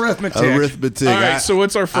Fucking words. arithmetic. Arithmetic. All right, so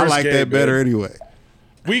what's our first I like game, that better man? anyway.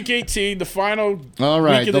 Week 18, the final All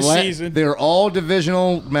right. week of the season. They're all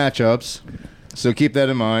divisional matchups, so keep that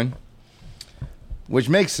in mind. Which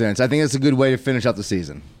makes sense. I think it's a good way to finish out the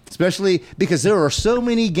season. Especially because there are so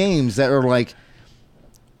many games that are like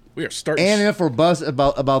We are starting. and if or bust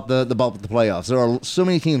about the playoffs. There are so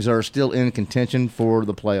many teams that are still in contention for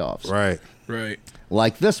the playoffs. Right. Right.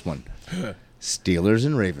 Like this one. Steelers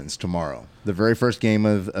and Ravens tomorrow. The very first game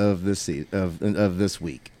of this of this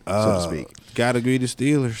week, so to speak. Gotta be the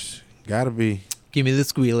Steelers. Gotta be. Give me the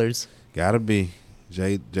squealers. Gotta be.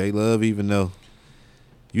 J Love, even though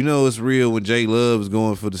you know it's real when J Love is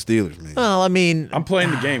going for the Steelers, man. Well, I mean, I'm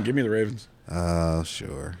playing the game. Give me the Ravens. Oh,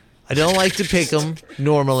 sure. I don't like to pick them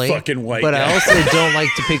normally, Fucking white but guy. I also don't like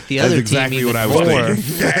to pick the That's other exactly team what even I was more.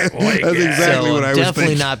 thinking. That white That's guy. exactly So what I I'm was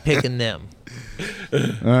definitely thinking. not picking them.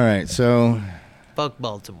 All right, so Fuck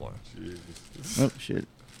Baltimore. oh shit.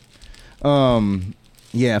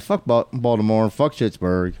 Yeah, fuck Baltimore, fuck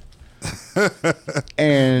Pittsburgh.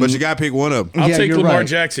 And But you gotta pick one of them. I'll Yeah, take you're Lamar right.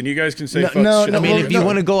 Jackson. You guys can say No, fuck no, shit. no, I mean, well, if you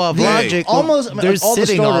want to go off Yeah. logic, almost they're all the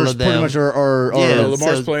sitting all starters of them. pretty much are Yeah. Lamar's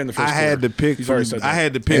so- playing the first I had quarter. to pick. He's already said that. I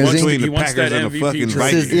had to pick Is he- between he the wants Packers that and the MVP fucking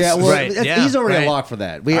trophy. Vikings. Yeah, well, Right, yeah, he's already right. locked for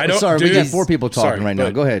that. I don't- Sorry, we dude, got four people talking sorry, right now.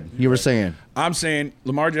 but- Go ahead. You were saying. I'm saying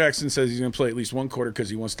Lamar Jackson says he's going to play at least one quarter because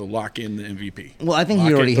he wants to lock in the MVP. Well, I think Lock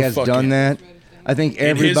he it already the has fuck done in. that. I think In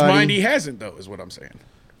everybody. his mind, he hasn't, though, is what I'm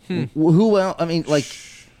saying. Who else? I mean, like,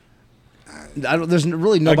 there's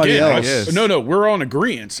really nobody Again, else. Yes. No, we're on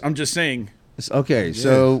agreement. I'm just saying, Okay,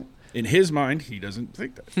 so in his mind, he doesn't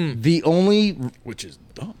think that, the only which is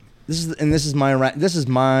dumb. this is my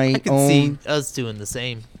I could own see us doing the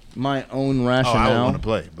same. my own Oh, I would rationale. want to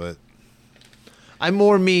play, but I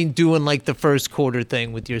more mean doing like the first quarter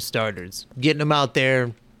thing with your starters, getting them out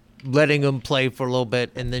there, letting them play for a little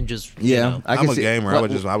bit, and then just you Yeah, know. I I'm can a see, gamer.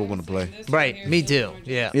 well, I would want to play. Right, me too.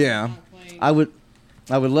 Yeah. Yeah, I would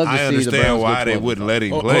love to I see the understand Browns why go they 12. wouldn't let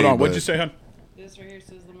him Oh, play. hold on. but What'd you say, hon? This right here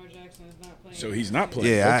says Lamar Jackson is not playing. So he's not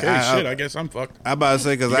playing. Yeah, Okay, I- shit. I guess I'm fucked. I'm about to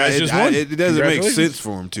say because You guys just won. it doesn't make Congratulations. sense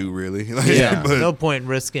for him to really. Like, Yeah. but, No point in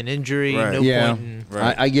risking injury. Right. No Yeah, point in.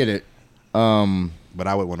 Right. I get it. but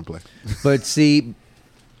I would want to play. But see,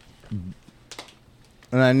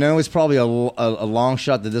 and I know it's probably a long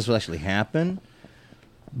shot that this will actually happen.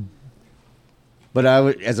 But I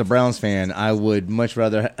would, as a Browns fan, I would much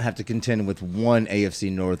rather have to contend with one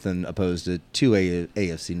AFC North than opposed to two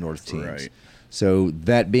AFC North teams. Right. So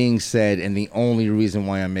that being said, and the only reason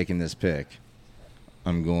why I'm making this pick,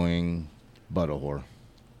 I'm going Buttlehor.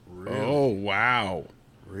 Oh, wow.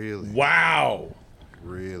 Really, Wow.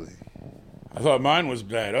 really. I thought mine was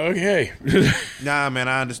bad. Okay. Nah, man,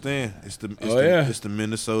 I understand. It's the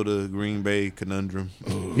Minnesota Green Bay conundrum.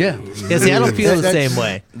 Yeah. Yeah, see, I don't feel the That's- same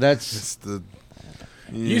way. That's It's the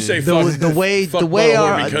You say The, fuck, the way fuck the way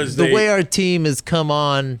Baltimore our because the they way our team has come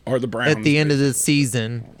on are the Browns. at the end of the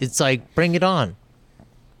season, it's like bring it on,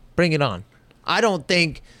 bring it on. I don't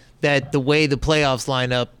think that the way the playoffs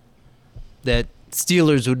line up, that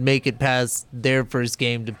Steelers would make it past their first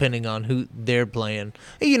game, depending on who they're playing.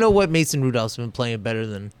 Hey, you know what? Mason Rudolph's been playing better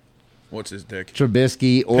than What's his dick?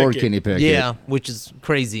 Trubisky or Pickett. Kenny Pickett. yeah, which is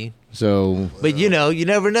crazy. So But you know, you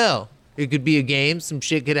never know. It could be a game, some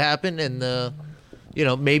shit could happen, and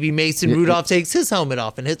maybe Mason Rudolph takes his helmet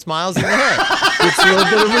off and hits Miles in the head. Gets a little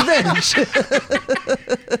bit of revenge.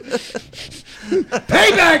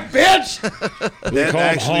 payback, bitch. that call him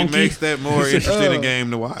actually honky? makes that more interesting a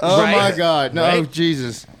game to watch. Oh Right. my God! No, Right.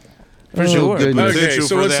 Jesus. For Oh, sure. goodness. Okay, Potential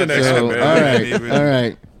so for what's the that next to one, So, man? happen. all I right, didn't even- all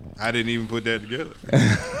right. I didn't even put that together.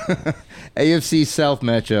 AFC South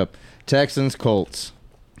matchup: Texans Colts.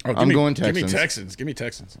 Oh, I'm going Give me Texans. Texans. Give me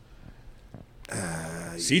Texans.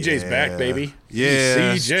 CJ's back, baby.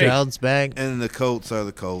 Yeah. CJ. Stroud's back. And the Colts are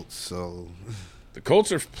the Colts, so The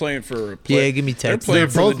Colts are playing for a play. Yeah, give me They're Texans. playing They're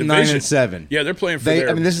for both the 9 division. and 7. Yeah, they're playing for They, their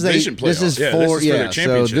I mean, this is division this playoff. is Yeah, for this is for yeah. their So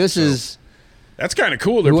championship. this so is that's kind of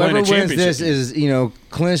cool. They're whoever playing a wins championship. this is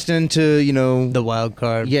clinched into The wild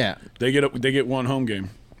card. yeah. They get one home game.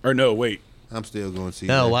 Or no, wait. I'm still going to see.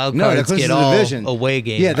 No, that. wild No, that cards clinches get the all division. away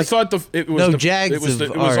games. Yeah, I thought it was no, the Jags it was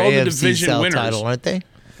of all our the AFC division South winners. title, aren't they?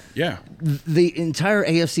 Yeah. The entire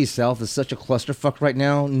AFC South is such a clusterfuck right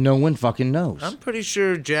now. No one fucking knows. I'm pretty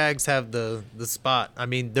sure Jags have the spot. I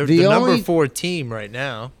mean, they're The the only- number 4 team right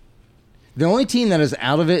now. The only team that is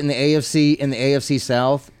out of it in the AFC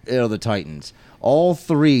South are the Titans. All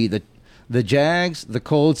three, the Jags, the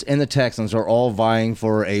Colts, and the Texans are all vying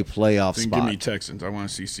for a playoff Then spot. give me Texans. I want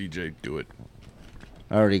to see CJ do it.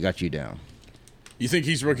 I already got you down. You think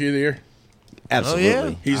he's rookie of the year? Absolutely.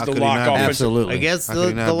 yeah. He's How the could he lock not be? offensive. Absolutely. I guess How could he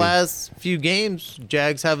the not be? last few games,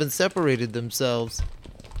 Jags haven't separated themselves.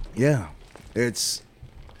 Yeah. It's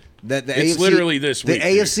that the It's AFC, literally this the week,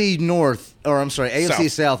 AFC North, or I'm sorry, AFC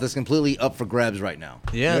South. South is completely up for grabs right now.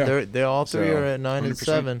 Yeah, they're all three So, are at 9 and 100%.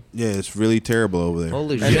 7. Yeah, it's really terrible over there.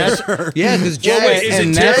 Holy And shit! that's- Yeah, because Well, Jags wait, is it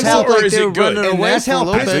and that's terrible how- or is they're it good? running And away that's for a how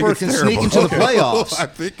little bit. Pittsburgh can sneak into the playoffs. I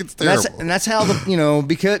think it's And terrible. that's how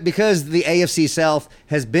because the AFC South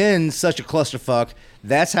has been such a clusterfuck.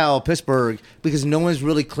 That's how Pittsburgh, because no one's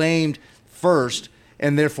really claimed first,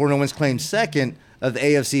 and therefore no one's claimed second of the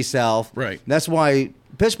AFC South. Right. That's why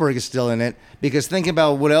Pittsburgh is still in it. Because think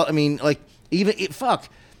about what else. I mean, like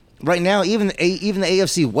right now, even the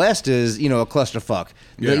AFC West is a clusterfuck.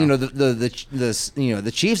 Yeah.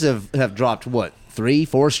 The Chiefs have dropped what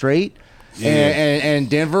 3-4 straight. Yeah. And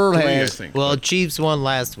Denver 3, I has think. Well, Chiefs won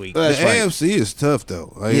last week. The That's right. AFC is tough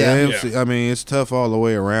though. Like, Yeah. the AFC, I mean, it's tough all the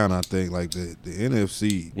way around. I think like the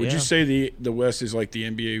NFC. Would Yeah. you say the West is like the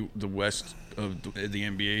NBA, the West of the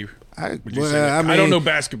NBA? Would you well, say that? I mean, I don't know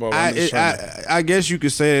basketball. I'm just trying to- I guess you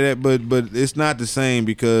could say that, but it's not the same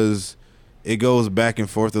because it goes back and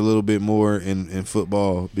forth a little bit more in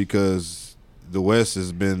football because the West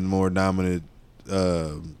has been more dominant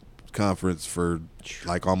conference for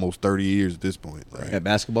like almost 30 years at this point. Like, at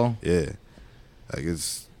basketball. yeah, like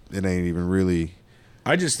it ain't even really.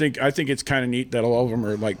 I think it's kind of neat that all of them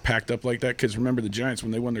are like packed up like that. Because remember the Giants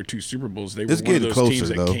when they won their 2 Super Bowls, they were It's one of getting those teams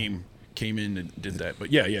closer, that though. came in and did that.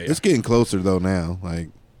 But yeah. It's getting closer though now. Like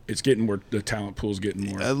It's getting more. The talent pool's getting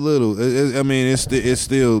more. a little. I mean, it's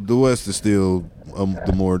still the West is still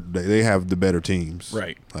the more they have the better teams.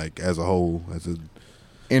 Right. Like as a whole, as a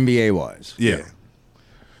NBA wise. yeah.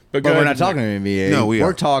 But go we're ahead. not talking NBA. No, we we're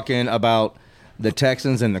are. talking about the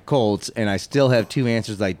Texans and the Colts, and I still have 2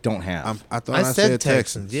 answers I don't have. I thought I I said said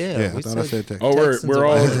Texans, Texans. yeah, I we thought I said- said Texans. Oh, Texans we're a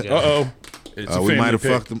all. while ago. It's a we family might have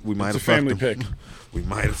pick. fucked them. We might It's have a family fucked pick. them. We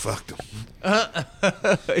might have fucked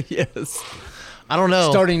them. Yes. I don't know.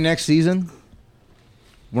 Starting next season,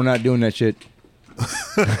 we're not doing that shit.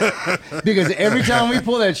 Because every time we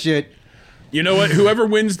pull that shit, You know what? Whoever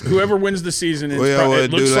wins the season, it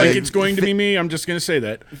looks like it's going to be me. I'm just going to say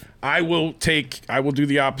that. I will do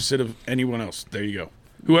the opposite of anyone else. There you go.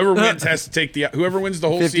 Whoever wins has to take whoever wins the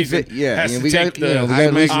whole 50, season yeah, has yeah, to we take got- you know, the. we I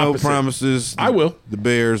gotta make lose no opposite. promises. I will. The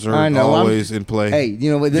Bears are I know, always in play. hey,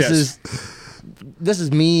 you know what? This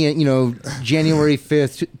is me, January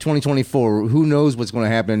 5th, 2024. Who knows what's going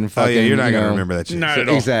to happen? Oh Fucking, yeah, you're not you gonna know, remember that shit. Not at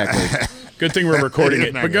all. Exactly. Good thing we're recording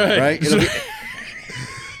it. But go ahead. Right? It'll be-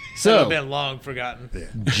 That would so, have been long forgotten.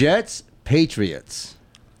 Jets, Patriots.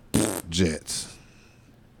 Jets.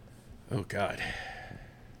 Oh God.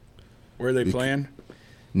 Where are they playing?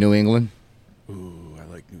 New England, Ooh, I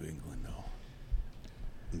like New England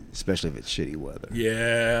though. especially if it's shitty weather.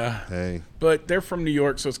 Yeah, Hey, but they're from New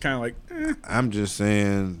York, so it's kind of like. I'm just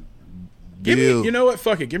saying. Give Bill, me. You know what?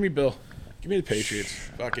 Fuck it. Give me Bill. Give me the Patriots.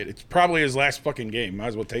 Fuck it. It's probably his last fucking game. Might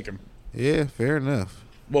as well take him. Yeah, fair enough.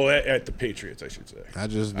 Well, at the Patriots, I should say. I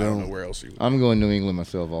just I don't know don't. where else he would. I'm going New England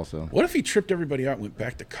myself also. What if he tripped everybody out and went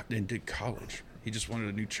back to and did college? He just wanted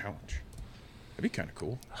a new challenge. That'd be kind of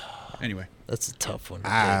cool. Anyway, That's a tough one.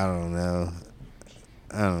 I don't know.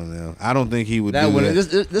 I don't think he would That do one,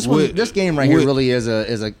 that. this game right here really is a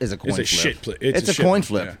coin it's flip. a shit play. It's a shit coin one,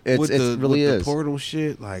 flip. yeah. It really with is. the portal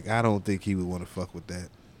shit. Like, I don't think he would want to fuck with that.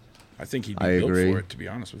 I think he'd be I built agree. for it. To be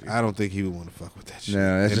honest with you, I don't think he would want to fuck with that shit.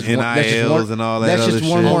 No, that's and just one- that's just NILs one- and all that that's other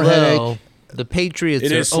just one shit. more Although, headache. the Patriots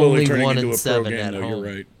it are is slowly only turning 1 into and a pro 7 game. at Though home,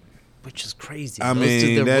 you're right. which is crazy. I Most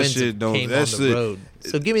mean, of their that wins shit don't. came That's on the it. road.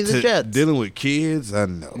 So give me the Jets. Dealing with kids, I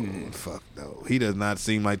know. Fuck no. He does not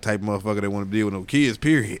seem like type of motherfucker that want to deal with no kids.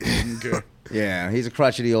 Period. Okay. Yeah, he's a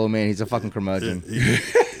crotchety old man. He's a fucking curmudgeon.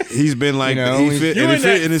 He's been like You know, he he's- fit, You and, and it,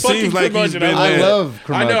 fit- that and it fucking seems like he's curmudgeon, been. I I that- love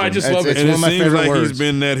curmudgeon. I know, I just love it. It's and one it of my seems favorite like words. he's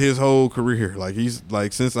been that his whole career. Like he's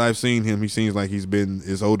like since I've seen him, he seems like he's been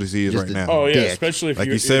as old as he is Just right a- now. Oh yeah, Dick. especially if Like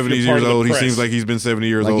you're, he's if you're 70 part years of the old. He press. seems like he's been 70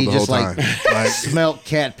 years Like old he the whole just time. like smelt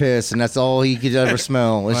cat piss, and that's all he could ever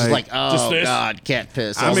smell. It's just Like- like, oh Just this? god, cat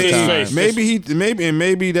piss. I All the mean, time. face.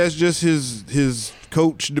 maybe that's just his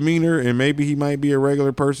coach demeanor, and maybe he might be a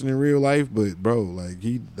regular person in real life. But bro, like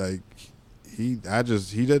he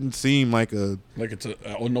doesn't seem like it's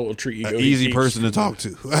an old treat you an go easy person to talk to.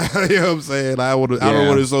 You know what I'm saying? I don't want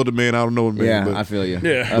to insult the man. I don't know him, man. Yeah, but, I feel you.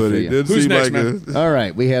 Yeah. I feel you. Who's next, man? All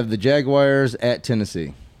right, we have the Jaguars at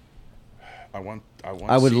Tennessee. I would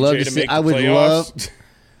CJ love to to see. make I the would playoffs. love.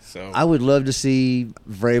 So I would love to see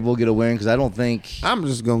Vrabel get a win because I don't think I'm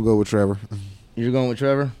just gonna go with Trevor. you're going with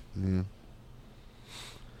Trevor. Yeah.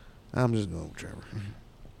 I'm just going with Trevor.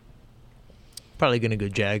 Probably gonna go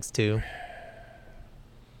Jags too.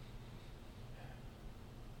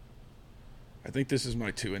 I think this is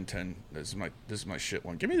my 2-10. This is my shit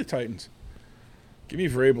one. Give me the Titans. Give me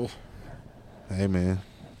Vrabel. Hey man,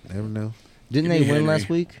 never know. Didn't Give they me win Henry. last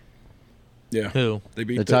week? Who? They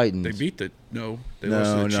beat The Titans. They beat They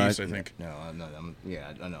lost to the Chiefs, I think. No, I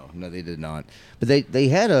know. No, they did not. But they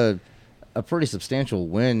had a pretty substantial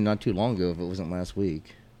win not too long ago. If it wasn't last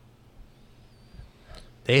week.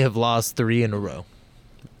 They have lost 3 in a row.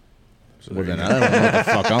 So Well, there then you I don't know what the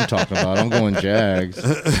fuck I'm talking about. I'm going Jags.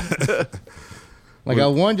 I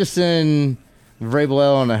wanted to send Vrabel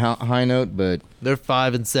out on a high note, but They're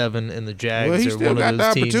 5-7, and the Jags Well, he are still one got of the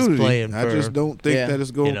those teams opportunity. playing I for. just don't think Yeah. that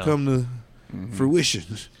it's going to come to fruition.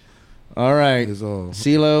 all right, Is all.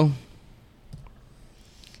 CeeLo,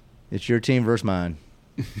 it's your team versus mine.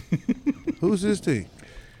 Who's this team?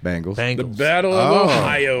 Bengals. The Bengals. Battle of Oh.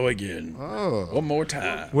 Ohio again. Oh, One more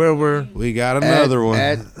time. Where were we got another one.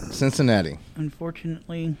 At Cincinnati.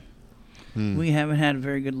 Unfortunately, we haven't had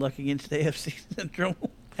very good luck against the AFC Central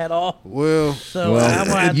at all. Well, So I'm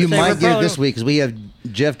gonna have you to say might we're get it probably- this week because we have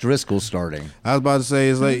Jeff Driscoll starting. I was about to say,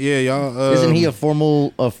 it's like, yeah, y'all. Isn't he a former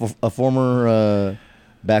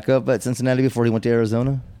backup at Cincinnati before he went to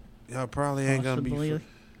Arizona? Y'all probably ain't gonna be Possibly.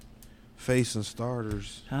 facing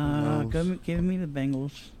starters. Who knows? Give me the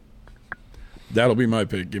Bengals. That'll be my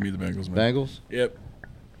pick. Give me the Bengals, man. Bengals. Yep.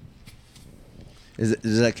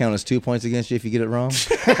 Does that count as 2 points against you if you get it wrong?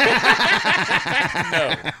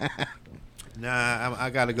 Nah, I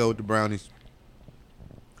got to go with the Brownies.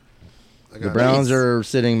 The Browns are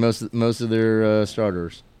sitting most of their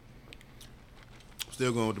starters,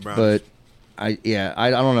 Still going with the Brownies. but I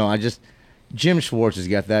don't know. Jim Schwartz has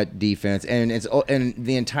got that defense, and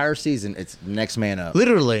the entire season it's next man up.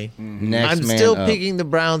 literally? Next I'm man still up. picking the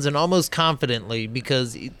Browns, and almost confidently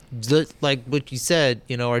because, like what you said,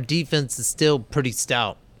 our defense is still pretty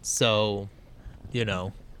stout. So,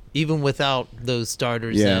 even without those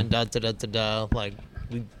starters Yeah. and like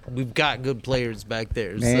we've got good players back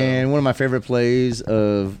there. And So. one of my favorite plays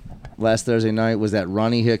of last Thursday night was that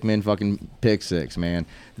Ronnie Hickman fucking pick six, man.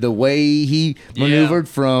 The way he maneuvered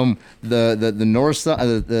from the north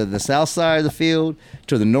side, the south side of the field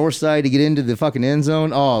to the north side to get into the fucking end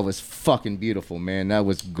zone. Oh, it was fucking beautiful, man. That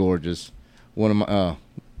was gorgeous. One of my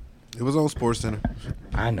It was on SportsCenter.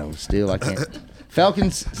 I know. Still, I can't.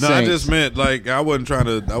 Falcons. No, Saints. I just meant like I wasn't trying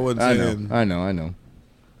to. I wasn't saying. I know.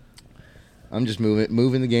 I'm just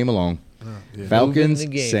moving the game along. Yeah. Falcons, Moving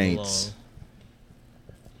the game Saints.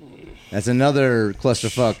 That's another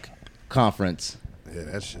clusterfuck conference. Yeah,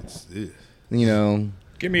 that shit's. Yeah.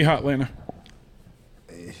 Give me Hotlanta.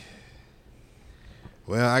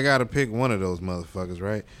 Well, I gotta pick one of those motherfuckers,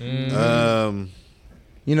 right?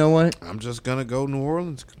 You know what? I'm just gonna go New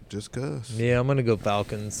Orleans, just cause. Yeah, I'm gonna go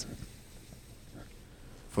Falcons.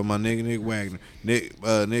 For my nigga Nick Wagner.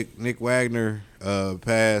 Nick Wagner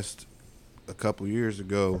passed a couple years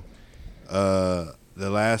ago. The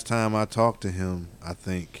last time I talked to him, I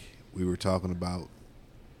think we were talking about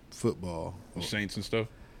football. The Saints and stuff.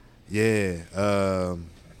 Yeah.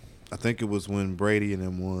 I think it was when Brady and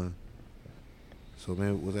them won. So,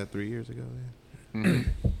 man, was that 3 years ago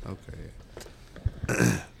then?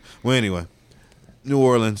 Okay. Well, anyway. New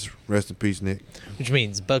Orleans. Rest in peace, Nick. Which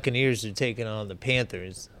means Buccaneers are taking on the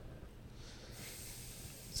Panthers.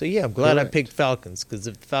 So, yeah, I'm glad I picked Falcons, because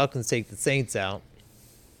if the Falcons take the Saints out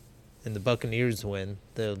and the Buccaneers win,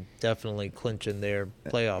 they'll definitely clinch in their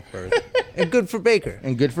playoff berth. And good for Baker.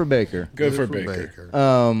 Good for Baker. Good for Baker.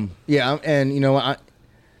 Yeah, and you know what?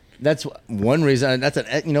 That's one reason. That's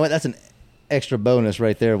an extra bonus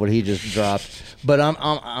right there. What he just dropped. But I'm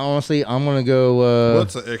honestly gonna go.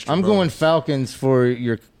 What's an extra I'm going bonus? Falcons for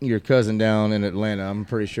your cousin down in Atlanta. I'm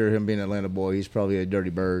pretty sure him being an Atlanta boy, he's probably a dirty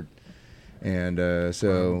bird. And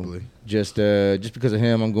so Probably. just because of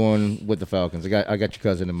him, I'm going with the Falcons. I got your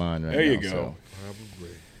cousin in mind right now. There you go.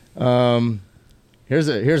 Probably.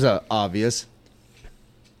 Here's a obvious.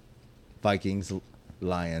 Vikings,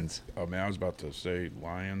 Lions. Oh man, I was about to say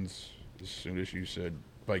Lions as soon as you said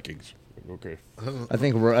Vikings. Okay. I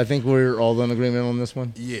think we're all in agreement on this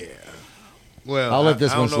one. Yeah. Well, I'll let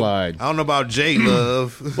this I one don't know- slide. I don't know about J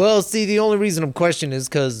Love. Well, see, the only reason I'm questioning is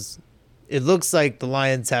because it looks like the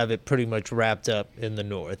Lions have it pretty much wrapped up in the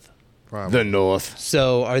North. Probably. The North.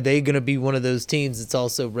 So are they going to be one of those teams that's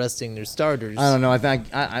also resting their starters? I don't know. I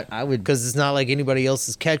think I would, because it's not like anybody else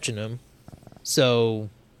is catching them. So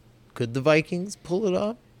could the Vikings pull it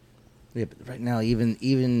off? Yeah, but right now,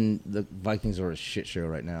 even the Vikings are a shit show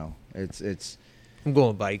right now. It's. I'm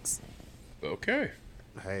going Vikes. Okay.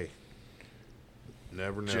 Hey.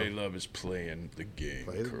 Never know. J Love is playing the game.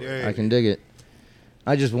 Play the correct. game. I can dig it.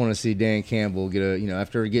 I just want to see Dan Campbell get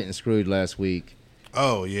after getting screwed last week.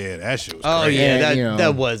 Oh yeah, that shit was Oh crazy. yeah, And,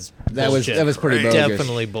 that was bullshit. that was pretty Crazy. bogus.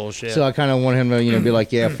 Definitely bullshit. So I kind of want him to be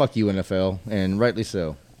like, yeah, fuck you NFL, and rightly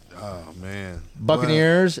so. Oh man.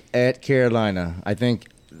 Buccaneers at Carolina. I think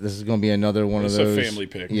this is going to be another one It's of those. a family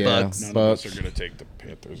pick. Yeah, Bucks. None Bucks. of us are going to take the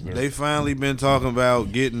Panthers there. They finally been talking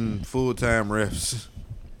about getting full-time refs.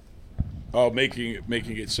 Oh, making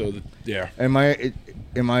it so that, yeah. Am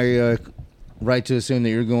I right to assume that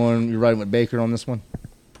you're riding with Baker on this one?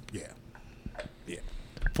 Yeah. Yeah.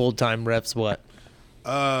 Full-time refs, what?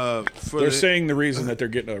 They're saying the reason that they're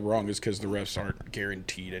getting it wrong is because the refs aren't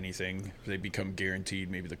guaranteed anything. If they become guaranteed,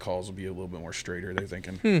 maybe the calls will be a little bit more straighter, they're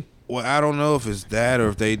thinking. Well, I don't know if it's that or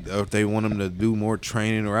if they want them to do more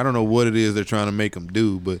training, or I don't know what it is they're trying to make them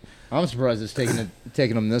do, but I'm surprised it's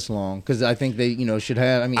taking them this long, because I think they should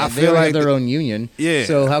have. I mean, I they feel already like have their own union. Yeah.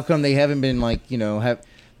 So how come they haven't been like you're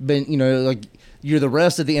the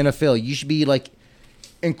rest of the NFL? You should be like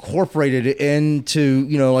incorporated into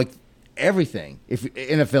everything. If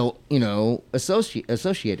NFL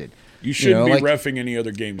associated. You shouldn't be like, reffing any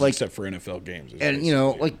other games like- except for NFL games. and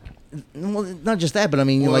well, not just that, but I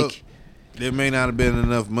mean well, there may not have been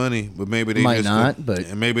enough money, but maybe they Might just not, but-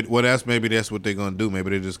 and maybe that's what they're gonna do. Maybe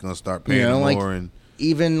they're just gonna start paying them like, more and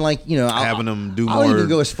even having them do I'll more. even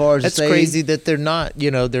go as far as That's to say crazy that they're not.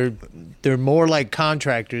 They're more like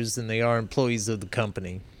contractors than they are employees of the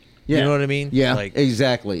company. Yeah. You know what I mean? Yeah, Like,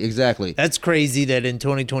 exactly. that's crazy that in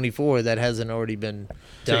 2024 that hasn't already been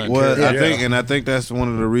done. Well, Yeah. I think that's one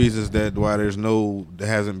of the reasons that why there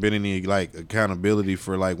hasn't been any like accountability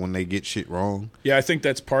for like when they get shit wrong. Yeah, I think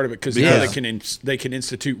that's part of it because they can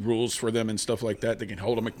institute rules for them and stuff like that. They can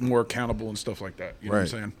hold them more accountable and stuff like that. You know what I'm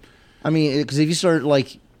saying? I mean, because if you start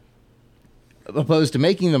opposed to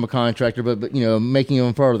making them a contractor, but making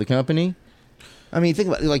them part of the company. I mean, think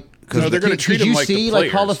about it, No, they're going to treat them like the see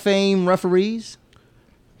players. Hall of Fame referees?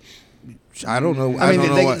 I don't know. I mean,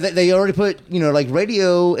 don't know why. they already put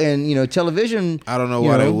radio and television. I don't know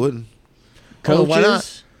why they wouldn't. Coaches. why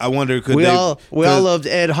not? I wonder we all loved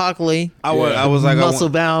Ed Hockley. I was like, muscle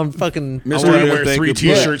bound fucking. Mr. wonder I if wear they 3 could put-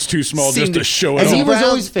 T-shirts too small just to show it As off. a He was Browns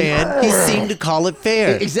always- fan, he seemed to call it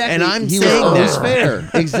fair. Exactly, and I'm he saying was that. fair.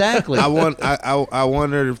 Exactly. I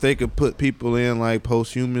wondered if they could put people in like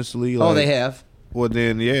posthumously. Like, they have. Well,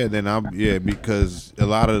 because a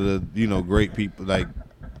lot of the great people like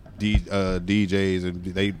DJs and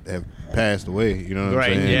they have passed away. You know what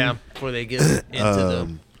I'm saying? Yeah, before they get into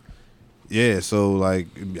them. Yeah, so like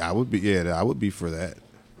I would be for that.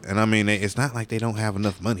 And I mean, it's not like they don't have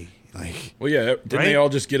enough money. Like, Well, yeah, didn't they all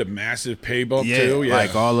just get a massive pay bump too? Yeah,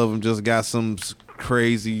 like all of them just got some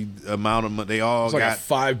crazy amount of money. They all it's like got a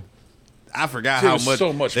 5. I forgot It how was much.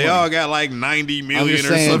 so much they money. all got like 90 million just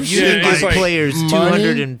or saying, some you You shit. can give like- players money-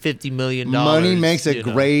 $250 million. Money makes a you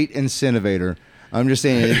know. great incentivator. I'm just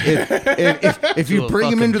saying, if you To a bring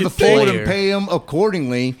them into the fucking fold player. and pay them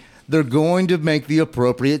accordingly, they're going to make the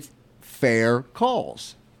appropriate, fair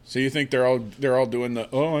calls. So you think they're all doing the?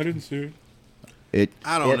 Oh, I didn't see it.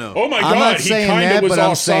 I don't know. Oh my I'm God, not he saying kind that, of was but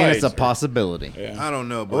I'm saying it's a offsides. possibility. Yeah. I don't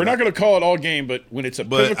know. But We're not going to call it all game, but when it's a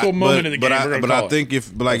pivotal moment in the game, we're going to call I it. think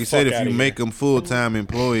like you said, fuck if outta you here. make them full-time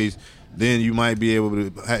employees, then you might be able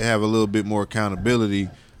to have a little bit more accountability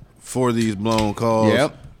for these blown calls.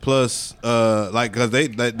 Yep. Plus, because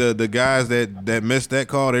the guys that missed that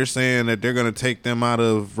call, they're saying that they're going to take them out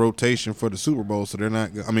of rotation for the Super Bowl. So they're not.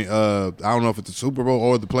 I mean, I don't know if it's the Super Bowl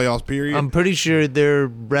or the playoffs. Period. I'm pretty sure they're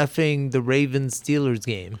reffing the Ravens Steelers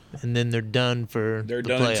game, and then they're done for. They're the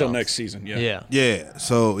done until playoffs. next season. Yeah. Yeah. yeah.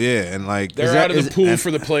 So yeah, and like They're that- out of is the it- pool and-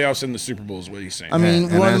 for the playoffs and the Super Bowl is what he's saying. I mean,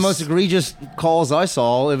 and one of the that's- most egregious calls I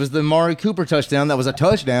saw, it was the Amari Cooper touchdown. That was a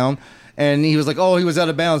touchdown. And he was like, "Oh, he was out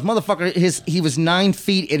of bounds, motherfucker." He was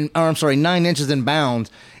 9 inches in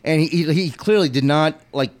bounds, and he clearly did not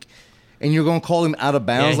like. And you're going to call him out of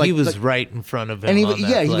bounds? Yeah, he was like, right in front of him. and he on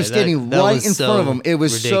that he play. was standing That right was in front of so him. It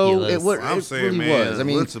was ridiculous. it I'm saying, really man, was. I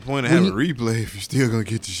mean, what's the point of when having a replay if you're still going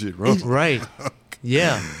to get your shit wrong? Right.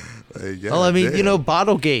 Yeah. Hey, Well, I mean, goddamn.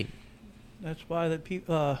 Bottlegate. That's why the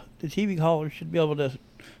TV callers should be able to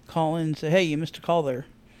call in and say, "Hey, you missed a call there."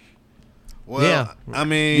 Well, Yeah. I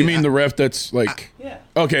mean, You mean the ref that's like? Yeah.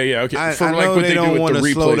 Okay, yeah, okay. I For like know what they they do don't with want the to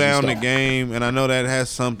replays slow and down the stuff. game, and I know that has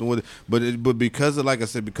something with it. But because of, like I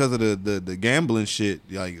said, because of the gambling shit,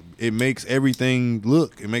 like it makes everything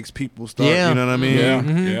look. It makes people start. Yeah. You know what I mean? Yeah,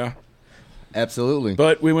 Mm-hmm. yeah. Absolutely.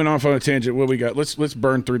 But we went off on a tangent. What we got? Let's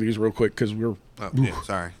burn through these real quick because we're Oh, yeah,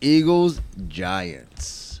 sorry. Eagles,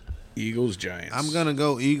 Giants. Eagles, Giants. I'm gonna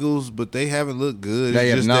go Eagles, but they haven't looked good. They it's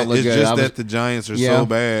have just not that, looked it's good. just I was- that the Giants are Yeah. so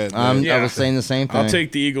bad. I Yeah. was saying the same thing. I'll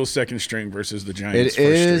take the Eagles second string versus the Giants It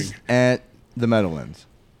is first string. at the Meadowlands.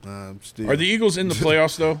 Still. Are the Eagles in the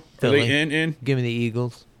playoffs though? Are Philly. they in? Give me the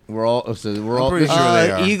Eagles. We're all I'm pretty sure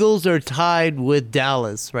they are. Eagles are tied with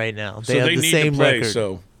Dallas right now. They So have they the need same to play. record.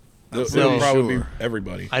 So I'm they'll pretty probably sure. be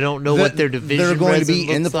everybody. I don't know what their division. They're going to record be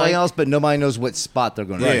in the looks like. playoffs, but nobody knows what spot they're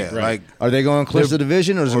going to Yeah, be. right. like Are they going to clinch the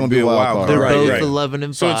division, or is it or going to be a wild card? They're Right, both right. 11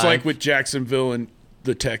 and 5. So it's like with Jacksonville and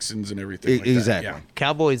the Texans and everything. Like Exactly. That.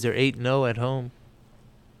 Cowboys are 8-0 at home.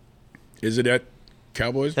 Yeah. Is it at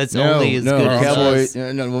Cowboys? That's No, only as no, good as Cowboys.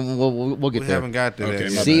 us. No, we'll get we there. haven't got to Okay, that. my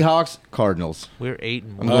yet. bad. Seahawks, Cardinals. We're 8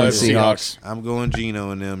 and I'm 1. going Seahawks. I'm going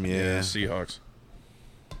Geno and them. Yeah, Yeah. Seahawks.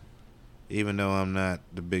 Even though I'm not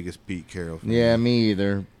the biggest Pete Carroll fan. Yeah, me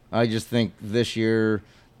either. I just think this year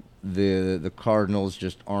the Cardinals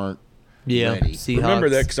just aren't Yeah, ready. Seahawks. Remember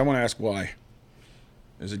that because I want to ask why.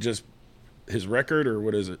 Is it just his record or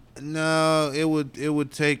what is it? No, it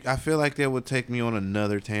would take. I feel like that would take me on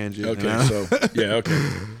another tangent. Okay, so yeah, okay.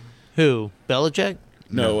 Who? Belichick?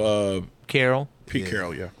 No, Carroll? Pete Yeah.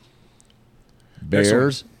 Carroll, yeah.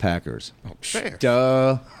 Bears, Packers. Oh, Bears.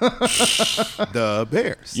 Duh. The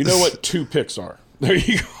Bears. You know what two picks are? There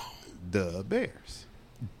you go. The Bears.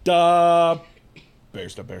 The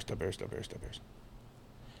Bears, the Bears, the Bears, the Bears, the Bears.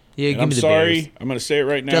 Yeah, And give I'm me the sorry, Bears. I'm going to say it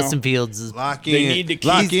right now. Justin Fields is Lock They in. need to keep-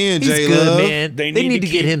 Lock in, he's J good, Love. man. They need to get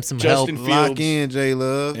keep him some Justin help. Fields Lock in, J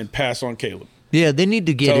Love. and pass on Caleb. Yeah, they need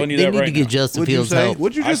to get Telling it. you They that need right to get now. Justin What'd you Fields say? help.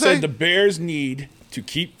 What'd you I just say? said the Bears need to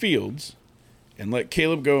keep Fields and let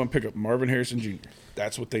Caleb go and pick up Marvin Harrison Jr.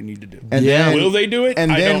 That's what they need to do. And Yeah. then, Will they do it?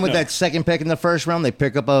 And I then don't with know. that second pick in the first round, they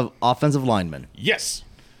pick up a offensive lineman. Yes.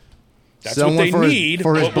 That's Someone what they for his- need.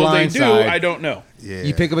 for his What will they blind do? side. I don't know. Yeah.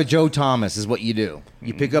 You pick up a Joe Thomas is what you do.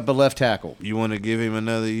 You pick up a left tackle. You want to give him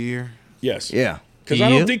another year? Yes. Yeah. Because Do I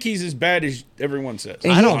you? don't think he's as bad as everyone says.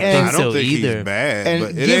 And I don't he- think and- I don't so think either. he's bad, And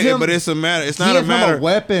but give it ain't. him- But it's a matter. It's not give a him a matter.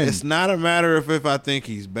 weapon. It's not a matter of if I think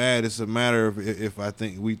he's bad. It's a matter of if I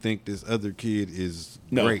think we think this other kid is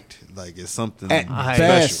No. great. Like it's something At I-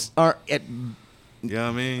 best, or at, You know what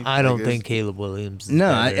I mean? I don't Like, think Caleb Williams is no,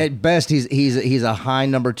 better. at best he's a high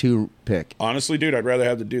number 2 pick. Honestly, dude, I'd rather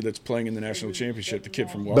have the dude that's playing in the national championship, the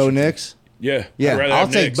kid from Bo Washington. Nix. Yeah. Yeah, I'd rather I'll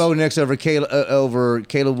have take Nix. Bo Nix over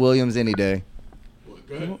Caleb Williams any day.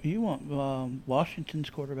 Go ahead. You want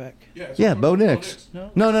Washington's quarterback? Yeah, Bo Nix.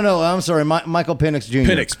 No? No. I'm sorry, Michael Penix Jr.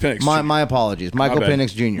 Penix My, Jr. my apologies, Michael My bad.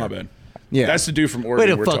 Penix Jr. My bad. Yeah, That's the dude from Oregon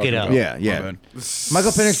to we're fuck talking it up. about. Yeah, yeah. My bad.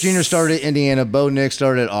 Michael Penix Jr. started at Indiana. Bo Nix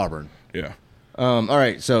started at Auburn. Yeah. All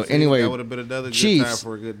right. So anyway, that would have been another good time Chiefs,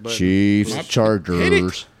 for a good button. Chiefs,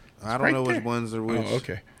 Chargers, I don't Right know there. which ones are which. Oh,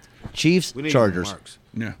 okay. Chiefs, We need Chargers. marks.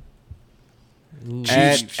 Yeah.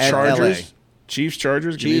 At Chiefs, LA. Chargers. Chiefs,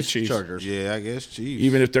 Chargers. Give me the Chiefs, Chiefs. Chargers. Yeah, I guess Chiefs.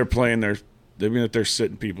 Even if they're playing even if they're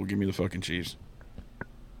sitting people, give me the fucking Chiefs.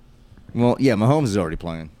 Well, yeah, Mahomes is already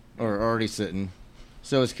playing or already sitting.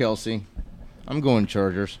 So is Kelsey. I'm going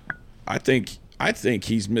Chargers I think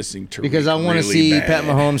he's missing Tariq because I want to really see bad. Pat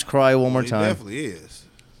Mahomes cry one more he time. definitely is.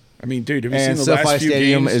 I mean, dude, have you And seen the SoFi last few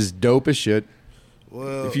Stadium games? is dope as shit.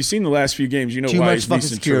 Well, If you've seen the last few games, you know Too why much he's fucking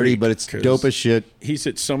missing security, Tariq, but it's 'cause dope as shit. He's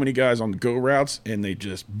hit so many guys on the go routes, and they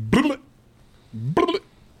just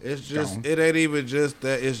it's just Gone. it ain't even just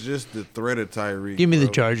that. It's just the threat of Tyreek. Give me the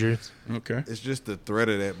bro. Chargers. okay. It's just the threat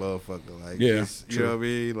of that motherfucker. Like, Yeah, it's- you true. know what I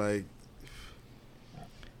mean? Like,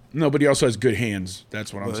 No, but he also has good hands.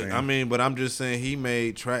 That's what I'm saying. but I'm just saying he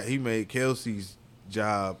made Kelsey's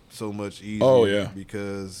job so much easier. Oh, yeah.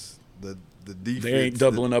 because the defense they ain't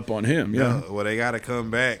doubling up on him. Yeah. Well, they got to come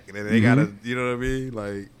back, and then they got to, you know what I mean?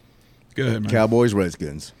 Like, Go ahead, man. Cowboys,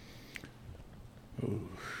 Redskins.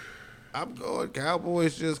 I'm going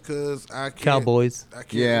Cowboys just because I can't. Cowboys. I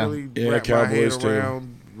can't Yeah. really Yeah, wrap Cowboys, my too. head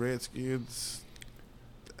around Redskins.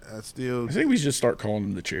 I still I think we should start calling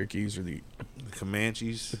them the Cherokees or the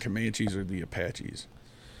Comanches. Comanches or the Apaches.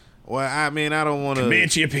 Well, I mean, I don't want to.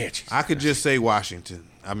 Comanche Apaches. I could just say Washington.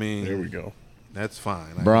 I mean, There we go. that's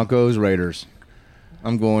fine. Broncos, Raiders.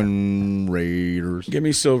 I'm going Raiders. Give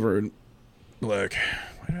me silver and black.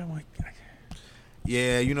 Why do I like?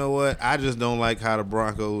 Yeah, you know what? I just don't like how the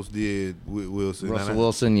Broncos did with Wilson. Russell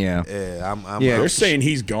Wilson, yeah. Yeah, They're saying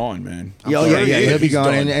he's gone, man. Yeah, he'll be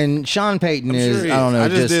gone. And Sean Payton is, I don't know. I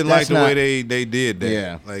just didn't like the way they did that.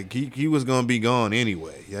 Yeah. Like, he was going to be gone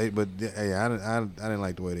anyway. Yeah, but, hey, I didn't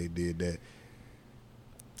like the way they did that.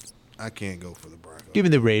 I can't go for the Broncos. Give me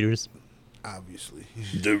the Raiders. Obviously.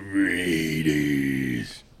 The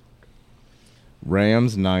Raiders.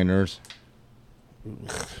 Rams, Niners.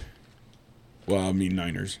 Well, I mean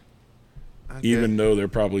Niners. Even though they're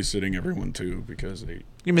probably sitting everyone too because they.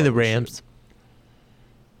 Give me the Rams.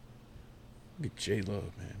 Look at J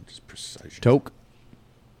Love, man, just precision. Toke.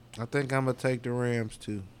 I think I'm gonna take the Rams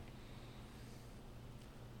too.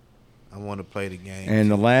 I want to play the game. And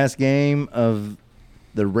the last game of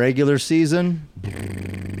the regular season,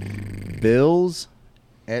 Bills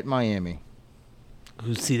at Miami.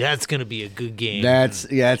 Ooh, see, that's gonna be a good game. That's.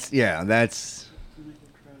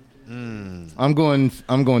 I'm going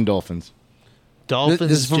Dolphins. Dolphins.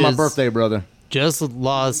 This is for my birthday, brother. Just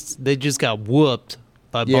lost. They just got whooped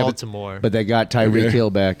by Baltimore. But they got Tyreek Hill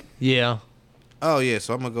back. Yeah. Oh yeah,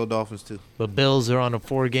 so I'm gonna go Dolphins too. But Bills are on a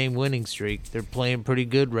 4-game winning streak. They're playing pretty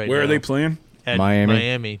good right now. Where are they playing? At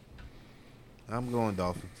Miami. I'm going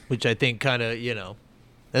Dolphins. Which I think kind of,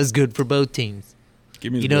 that's good for both teams.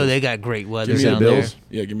 Give me the Bills. They got great weather Give me down the Bills.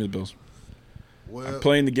 there. Yeah, give me the Bills. Well, I'm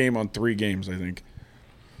playing the game on 3 games, I think.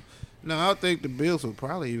 No, I think the Bills will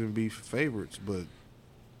probably even be favorites, but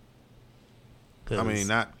I mean,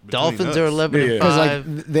 not Dolphins are 11-5. Because like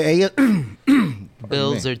the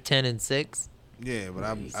Bills are 10-6. Yeah, but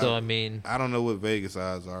I don't know what Vegas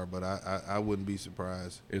odds are, but I wouldn't be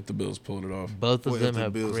surprised if the Bills pulled it off. Both of them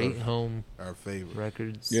have great home favorite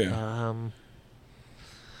records. Yeah.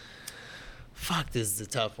 Fuck, this is a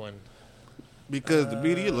tough one. Because the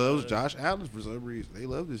media loves Josh Allen for some reason. They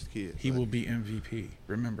love this kid. He will be MVP.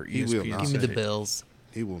 Remember, he will not. Give me the Bills.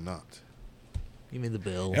 He will not. Give me the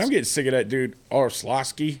Bills. Yeah, I'm getting sick of that dude,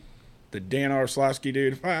 Orslowski. The Dan Orslowski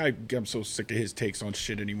dude. I'm so sick of his takes on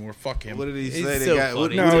shit anymore. Fuck him. What did he say? It's so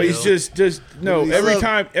funny. No, he's just no.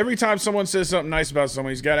 Every time someone says something nice about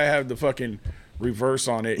someone, he's got to have the fucking reverse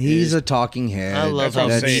on it. He's a talking head. I love how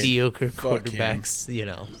That's mediocre Fuck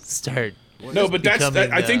quarterbacks, start. No, but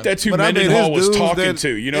I think that's who But Mendenhall was talking to.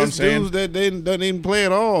 You know what I'm saying? Dudes that they doesn't even play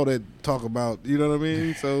at all that talk about. You know what I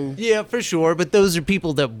mean? So Yeah, for sure. But those are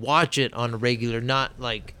people that watch it on a regular, not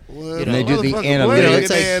like they do the motherfucker analytics.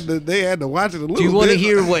 played, they had to watch it a little bit. Do you want to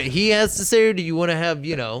hear what he has to say, or do you want to have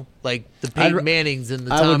like the Peyton Mannings and the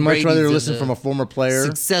Tom I would much Brady's rather and listen the from a former player,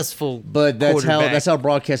 successful. But that's quarterback? how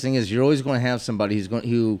broadcasting is. You're always going to have somebody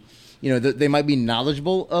who they might be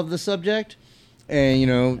knowledgeable of the subject,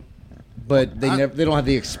 and but they don't have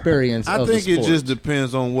the experience. I of think the it sport. just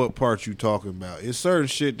depends on what part you're talking about. It's certain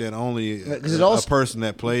shit that only a person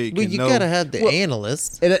that played Well, can you know. gotta have the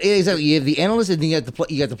analyst. Exactly. You have the analyst, and then you have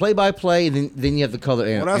the play-by-play, and then you have the color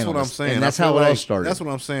Well, that's what I'm saying. And that's how it all started. That's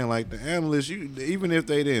what I'm saying. Like the analysts, even if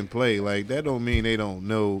they didn't play, like that don't mean they don't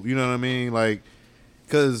know. You know what I mean? Like,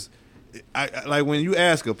 because like when you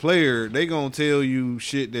ask a player, they gonna tell you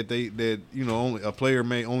shit that only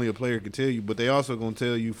a player can tell you, but they also gonna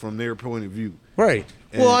tell you from their point of view. Right.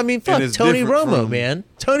 And- Well, I mean, fuck and it's Tony different Romo, from- man.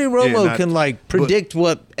 Tony Romo can predict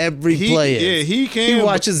what every play is. Yeah, he can. He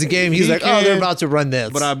watches the game. He's like, oh, they're about to run this.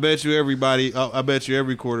 But I bet you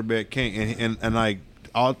every quarterback can't. And like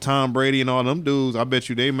all Tom Brady and all them dudes, I bet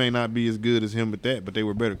you they may not be as good as him at that, but they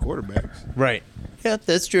were better quarterbacks. Right. Yeah,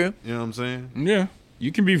 that's true. You know what I'm saying? Yeah,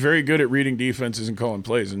 you can be very good at reading defenses and calling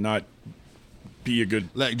plays, and not be a good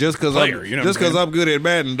Like just because I'm good at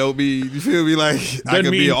Madden, don't be you feel me like I could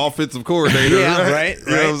be an offensive coordinator. Yeah, right. You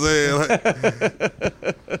know what I'm saying?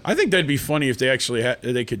 Like, I think that'd be funny if they actually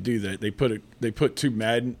they could do that. They put two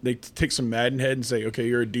Madden. They take some Madden head and say, okay,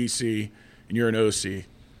 you're a DC and you're an OC.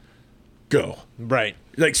 Go. Right.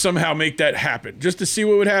 Like somehow make that happen just to see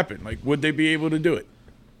what would happen. Like, would they be able to do it?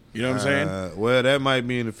 You know what I'm saying? Well, that might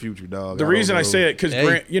be in the future, dog. The reason I say it because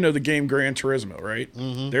the game Gran Turismo, right?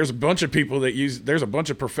 Mm-hmm. There's a bunch of people that there's a bunch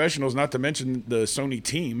of professionals, not to mention the Sony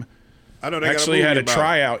team. I know they actually had a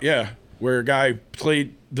tryout, where a guy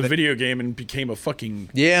played the video game and became a fucking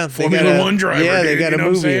Formula One driver. Yeah, they got a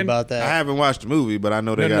movie about that. I haven't watched the movie, but I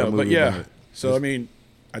know they got a movie about it. So I mean,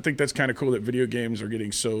 I think that's kind of cool that video games are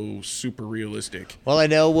getting so super realistic. Well, I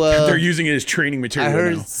know they're using it as training material. I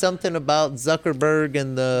heard now. something about Zuckerberg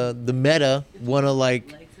and the Meta want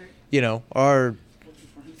to are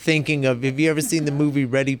thinking of. Have you ever seen the movie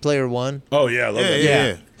Ready Player One? Oh yeah, I love that.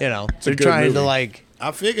 Yeah. They're trying to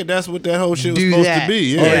I figured that's what that whole shit was supposed to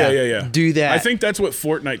be. Yeah. Yeah. Do that. I think that's what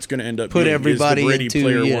Fortnite's going to end up Put being, everybody is the Ready into,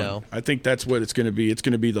 Player One. I think that's what it's going to be. It's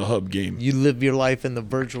going to be the hub game. You live your life in the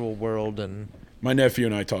virtual world and My nephew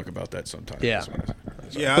and I talk about that sometimes. Yeah.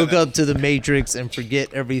 Yeah, Hook up to the Matrix and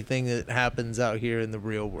forget everything that happens out here in the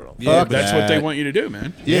real world. Yeah, That's what they want you to do,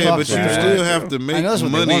 man. Yeah, Fuck but you that. still have to I make know that's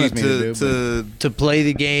what they money want us to do, To play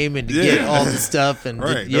the game and to get all the stuff and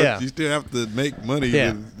right. yeah. You still have to make money.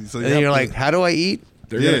 Yeah. So And then you're like, how do I eat?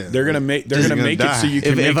 They're gonna make it so you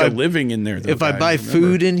can If make I- a living in there. Though, If I guys, buy remember.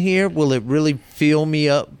 food in here, will it really fill me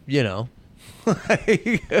up? You know,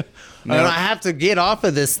 I have to get off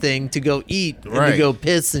of this thing to go eat and Right. to go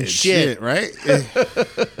piss and shit. right?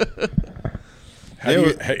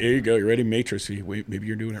 Here you go. You ready, Matrix? Maybe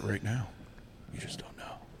you're doing it right now. You just don't know.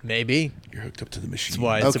 Maybe You're hooked up to the machine. that's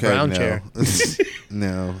why it's a brown chair.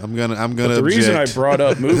 No, I'm gonna. But the reason I object. brought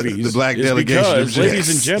up movies The black is delegation because, objects. ladies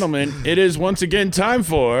and gentlemen, it is once again time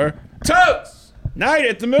for Toke's Night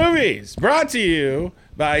at the Movies, brought to you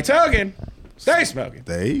by Token. Stay smoking.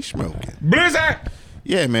 They smoking. Blizzard.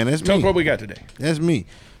 Yeah, man, that's Toke, me. what we got today? That's me.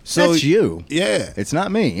 So That's you. Yeah. It's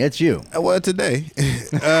not me. It's you. Well, today.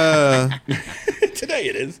 Today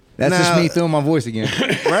it is. That's just Now- me throwing my voice again.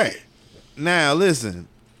 Right. Now, listen.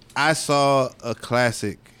 I saw a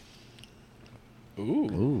classic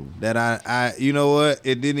Ooh. that I you know what?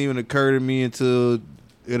 It didn't even occur to me until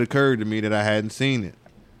it occurred to me that I hadn't seen it.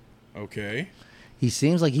 Okay. He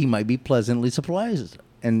seems like he might be pleasantly surprised.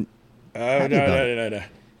 And No.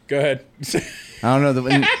 Go ahead. I don't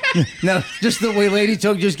know. No, just the way Lady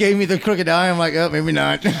Toke just gave me the crooked eye. I'm like, oh, maybe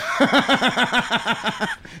not.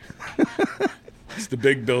 It's the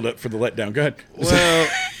big build-up for the letdown. Go ahead.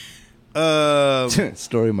 Well,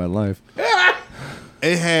 Story of my life.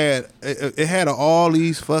 it had all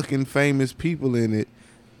these fucking famous people in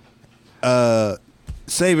it.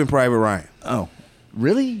 Saving Private Ryan. Oh,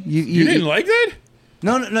 really? You didn't like that?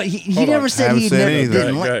 No. He Hold never on. said Haven't he said never anything.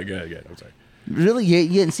 didn't Go like. ahead. I'm sorry. Really?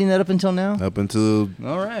 You hadn't seen that up until now? Up until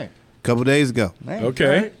All right. a couple days ago. Hey, Okay.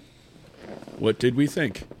 all right. What did we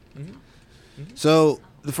think? So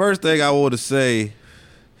the first thing I want to say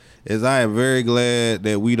is I am very glad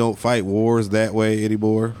that we don't fight wars that way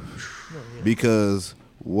anymore. Because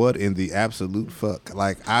what in the absolute fuck?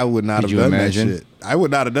 Like, I would not Could have you done imagine? that shit. I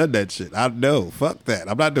would not have done that shit. No, fuck that.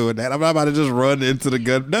 I'm not doing that. I'm not about to just run into the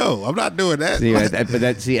gun. No, I'm not doing that.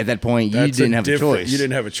 See, at that point, you That's didn't have a different- choice. You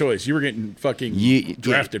didn't have a choice. You were getting fucking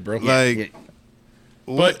drafted, bro. Like,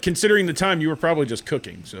 But considering the time, you were probably just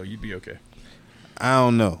cooking, so you'd be okay. I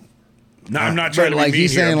don't know. No, I'm not trying to like, be mean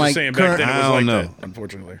he's here. I'm saying, just like, saying back then it I was don't like know. that,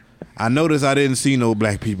 unfortunately. I noticed I didn't see no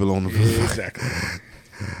black people on the Exactly.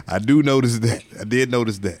 I do notice that. I did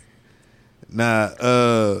notice that. Now,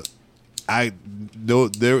 I know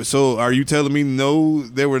there. So, are you telling me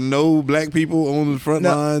there were no black people on the front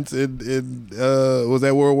lines in was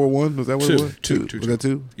that World War One? Was that what it was? Two. Was that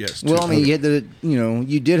two? Yes. Well, I mean, you had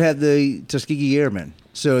you did have the Tuskegee Airmen,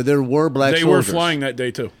 so there were black they soldiers. were flying that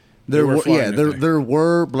day too. There were, flying that day. there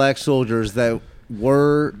were black soldiers that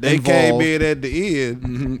were They involved. came in at the end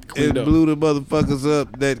and Cleaned up. blew the motherfuckers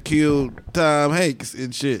up that killed Tom Hanks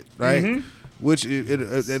and shit, right? Which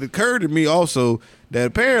it occurred to me also that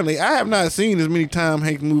apparently I have not seen as many Tom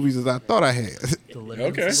Hanks movies as I thought I had.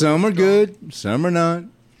 Okay. Some are good, some are not.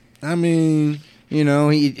 I mean, I don't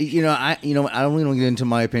really want to get into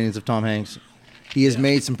my opinions of Tom Hanks. He has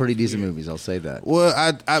made some pretty decent movies. I'll say that, well,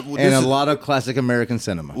 and a lot of classic American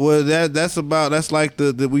cinema. Well, that's like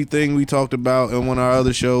the thing we talked about in one of our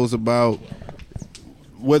other shows about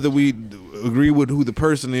whether we agree with who the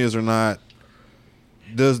person is or not.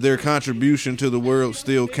 Does their contribution to the world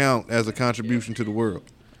still count as a contribution to the world?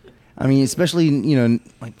 I mean, especially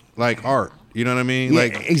Like art, you know what I mean? yeah,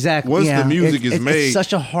 Like exactly. once yeah. the music is made, it's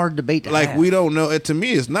such a hard debate. To like have. we don't know. To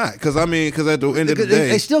me, it's not because at the end of the They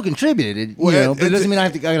day, still contributed, Well, but it doesn't mean I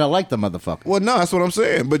gotta like the motherfucker. well, no, that's what I'm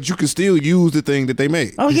saying. But you can still use the thing that they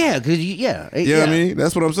made. Oh yeah, because You know what I mean?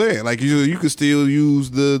 That's what I'm saying. Like you can still use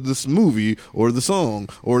this movie or the song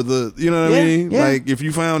or you know what I mean? Yeah. Like if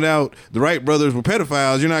you found out the Wright brothers were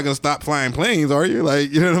pedophiles, you're not gonna stop flying planes, are you?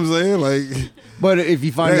 Like, you know what I'm saying? Like, But if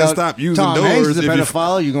you find They gotta out stop using Tom Hanks doors is a if you-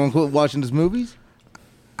 pedophile, you gonna quit watching his movies?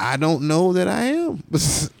 I don't know that I am.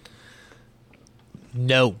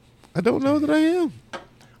 No, I don't know that I am.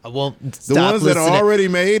 I won't The stop ones that listening. are already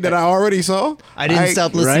made that I already saw. I didn't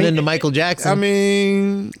stop listening right? to Michael Jackson. I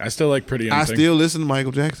mean, I still like Pretty Young I Thing. still listen to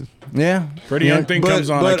Michael Jackson. Yeah, Pretty Young Thing comes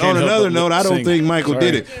on. I But can't on help another but note, I don't sing. think Michael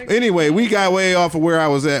Sorry. did it. Anyway, we got way off of where I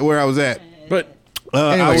was at. But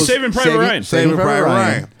Anyway, I was Saving Private Ryan. Saving Private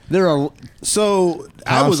Ryan. There are So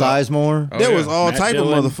I Tom was Sizemore. Oh, there yeah. was all Matt type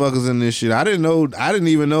Dillon. of motherfuckers in this shit. I didn't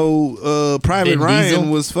even know Private Vin Ryan Diesel?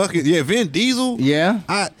 was fucking Vin Diesel. Yeah,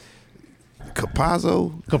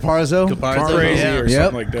 Capazzo. Caparzo. Crazy yeah. or Yep.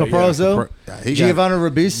 something like that. Caparzo. He got, Giovanni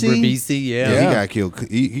Ribisi. Ribisi, yeah, yeah. he got killed.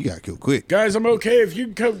 He got killed quick. Guys, I'm okay. If you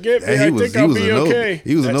can come get me, Yeah, I think I'll be okay.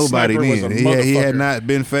 He was a That nobody sniper was a then. He had motherfucker. not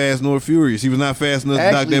been fast nor furious. He was not fast enough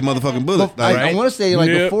to knock that motherfucking bullet. But I want to say like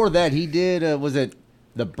Yep. before that he did was it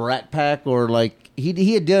the Brat Pack or like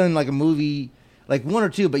he had done like a movie like one or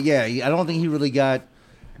two, but yeah, I don't think he really got.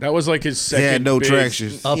 That was like his second. had no big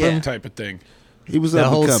traction. Up yeah. him. type of thing. He was That up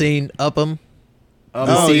whole and coming. scene, up him.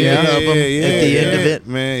 Oh scene yeah, with Up 'em at the end of it.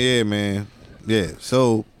 man. Yeah.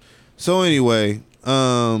 So anyway,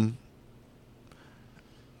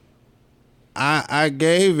 I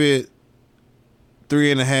gave it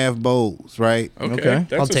 3.5 bowls, right? Okay.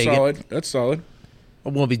 That's I'll take it. solid. That's solid. I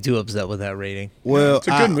won't be too upset with that rating. Well, it's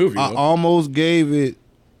a good movie, I though. almost gave it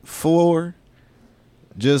 4,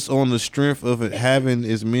 just on the strength of it having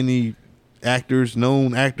as many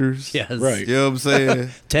known actors. Yes. Right. You know what I'm saying?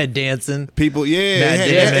 Ted Danson. People, yeah, Matt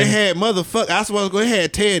it Damon. had motherfucker. I swear it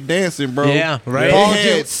had Ted Danson, bro. Yeah, right. It Paul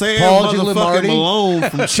had Sam Paul motherfucking Giamatti. Malone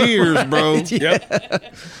from Cheers, bro.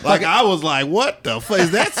 Yep. Like I was like, what the fuck is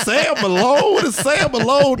that? Sam Malone? What is Sam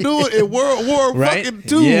Malone doing in World War Right? fucking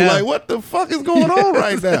 2? Yeah. Like what the fuck is going on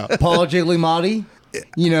right now? Paul Giamatti.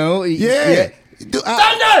 You know. Yeah.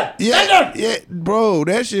 Thunder! Yeah, bro,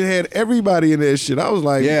 that shit had everybody in that shit. I was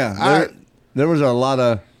like, Yeah. There was a lot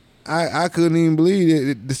of. I couldn't even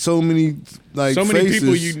believe it. So many like So many faces.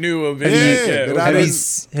 people you knew of. Yeah, it. that I Have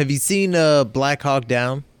didn't- you seen Black Hawk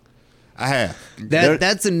Down? I have. That's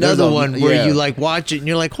there's another one where yeah. you like watch it and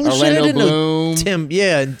you're like, holy shit, I Orlando didn't Bloom. know Tim.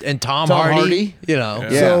 Yeah, and Tom Hardy. Hardy. You know,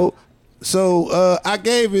 Yeah. So I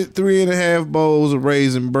gave it 3.5 bowls of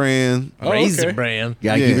Raisin Bran. Oh, Raisin okay. Bran,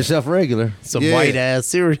 Gotta Yeah. keep yourself regular. some Yeah. white ass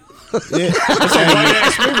cereal. Yeah. It's a white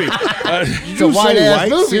ass movie. It's a white ass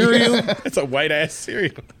movie. cereal. It's a white ass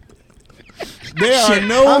cereal. There are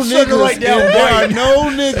no I'm starting to niggas. write down There are white. no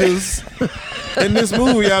niggas in this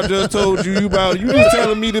movie I just told you about. You just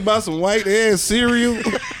telling me about some white ass cereal?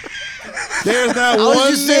 There's not I one was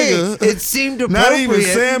just saying, nigga. it seemed Not appropriate even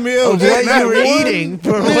Samuel of Jackson, what you were not one eating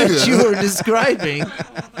for what nigga. you were describing.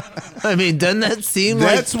 I mean, doesn't that seem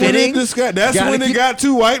That's like when fitting? That's Gotta when it keep- got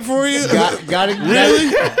too white for you. Gotta Really?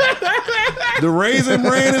 The Raisin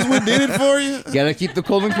Bran is what did it for you? gotta keep the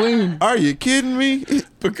colon clean. Are you kidding me?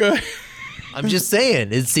 Because I'm just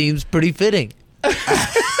saying, it seems pretty fitting.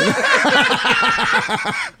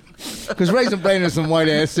 Because Raisin Bran is some white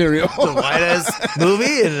ass cereal. The white ass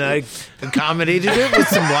movie, and I accommodated it with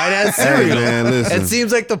some white ass cereal. man, listen. That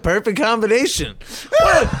seems like the perfect combination.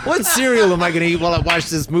 What cereal am I going to eat while I watch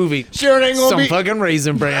this movie? Sure, it ain't gonna Some be. fucking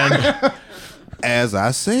Raisin Bran. As I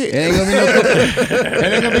It said. ain't gonna be no. It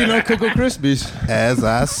ain't gonna be no Cocoa Krispies. As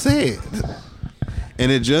I said.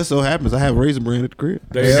 And it just so happens I have Raisin Bran at the crib.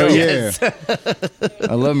 there you Hell go. yeah.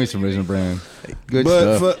 I love me some Raisin Bran. Good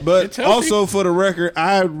But stuff. It's healthy. also for the record,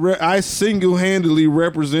 I single-handedly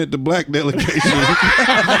represent the black delegation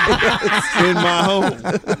in my home.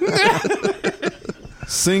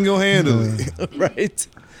 Single-handedly. Right?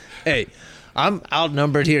 Hey, I'm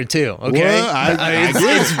outnumbered here too. Okay, Well, I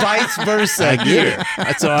get it's vice versa. I get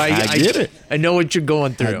it. So I get it. I know what you're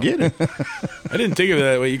going through. I get it. I didn't think of it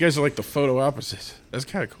that way. You guys are like the photo opposites. That's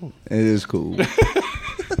kind of cool. It is cool.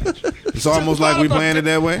 It's almost like we planned it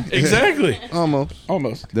that way. Exactly. Almost.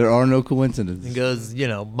 Almost. There are no It coincidences. goes,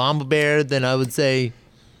 Mama Bear. Then I would say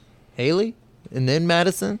Haley, and then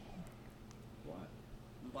Madison.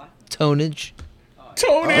 Tonnage.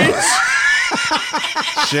 Tony.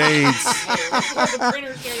 Shades.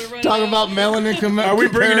 Talking about melanin. Are we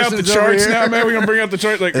bringing out the charts now, man? We're gonna bring out the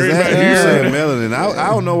charts like Is right that back you here. said melanin? I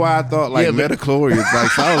don't know why I thought like Yeah, but- metachlorians.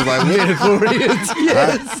 Like so I was like, what?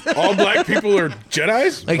 Yes. All black people are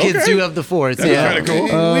Jedis. My kids do have the Force. That's Yeah. kinda cool.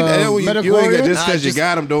 You ain't got, just Nah, because you just-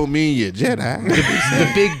 got them don't mean you're a Jedi.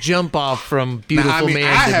 The big jump off from beautiful Now, I mean, man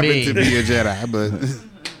I to happen me. to be a Jedi, but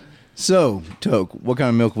So, Toke, what kind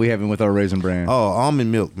of milk we having with our Raisin Bran? oh,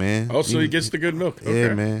 almond milk, man. Also, he gets the good milk. Yeah,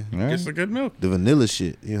 Okay. man. All right. Gets the good milk. The vanilla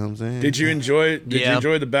shit. You know what I'm saying? Did you enjoy it? Did you Yeah.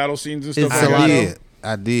 enjoy the battle scenes and stuff It's like a that? lot I of- did.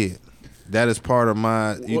 I did. That is part of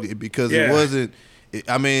my because Yeah. it wasn't.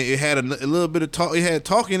 I mean, it had a little bit of talk. It had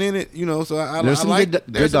talking in it, So I There's some like good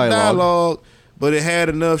there's some dialogue. dialogue, but it had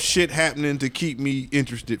enough shit happening to keep me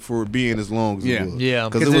interested for it being as long as Yeah. it was. Yeah.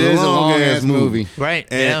 because it 'Cause was it is a long ass movie. Right.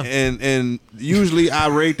 And, yeah. and usually I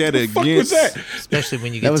rate that Fuck was against that? Especially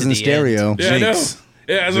when you get That was to in the stereo. End. Yeah, I know. Jinx.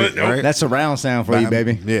 Yeah, that's what, Right? That's surround sound for you,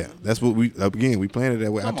 baby. Yeah, that's what we planned it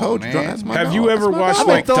that way. Come I told on, you, man. that's my Have dog. you ever That's my watched dog.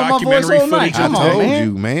 like throwing my voice documentary all night. footage? Come I of on, told man.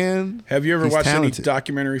 you, man. Have you ever He's watched talented. any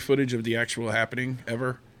documentary footage of the actual happening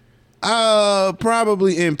ever?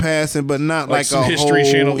 Probably in passing, but not Like like some a History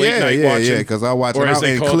whole, Channel late night watching? Yeah, because I watch Or it as out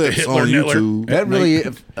they in call it, the clips Hitler on Hitler. YouTube. That really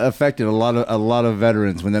affected a lot of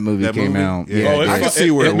veterans when that movie That came movie? out. Yeah. Oh, I can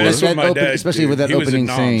see where it messed was. with my That dad, especially dude. with that He was a opening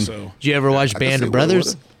nom, scene. so. Did you ever watch I can Band see of where it Brothers?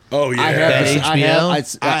 was. Oh yeah, I have, That this- I have,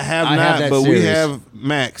 HBO? I have I not, that but we series. have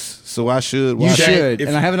Max, so I should You watch it. should, if-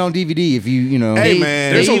 and I have it on DVD. If you know, Hey, They-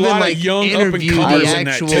 man. There's they a even lot of like young interview up-and-comers the in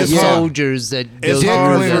that actual too. soldiers that It's go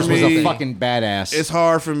hard through for Williams was me. a fucking badass. It's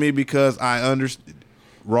hard for me because I understand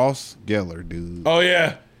Ross Geller, dude. Oh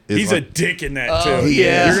yeah. It's He's a like- dick in that Oh, too.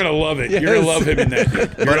 yeah. You're gonna love it. You're gonna love him in that. Dude. You're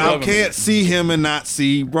But gonna I love him in can't that. see him and not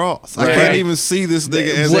see Ross. I Right. can't even see this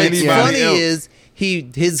nigga as What's anybody funny else. is his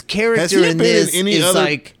Has character he in been this in any is other?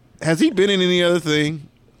 like Has he been in any other thing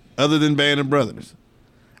other than Band of Brothers?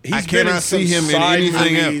 He's I been cannot in some see him in side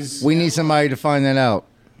anything else. movies. we need somebody to find that out.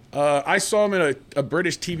 I saw him in a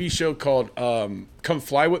British TV show called Come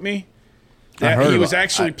Fly With Me. I heard He was about-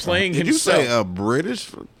 actually playing Did you himself. say a British?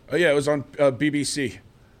 Oh yeah, it was on BBC.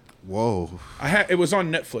 Whoa. It was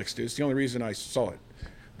on Netflix, dude. It's the only reason I saw it.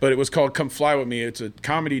 But it was called Come Fly With Me. It's a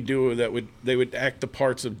comedy duo that they would act the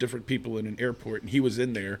parts of different people in an airport, and he was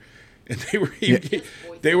in there. And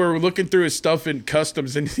they were looking through his stuff in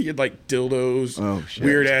customs, and he had like dildos,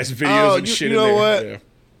 weird ass videos and shit you know in there. what? Yeah.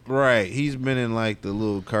 Right, he's been in like the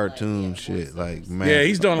little cartoon shit, like man. Yeah,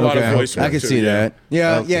 he's done a lot of voice work. I could too, see that.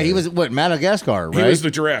 Yeah, Okay. yeah. He was Madagascar, right? He was the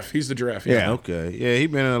giraffe. He's the giraffe. Yeah. Okay, yeah, he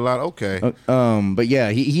been in a lot. Okay, but yeah,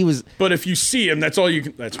 he was. But if you see him, that's all you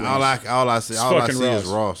can. That's what all I see fucking is Ross.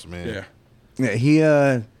 Ross, man. Yeah. Yeah, he.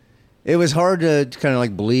 It was hard to kind of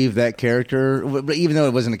like believe that character, but even though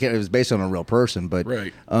it wasn't a character, it was based on a real person. But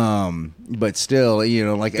Right. but still,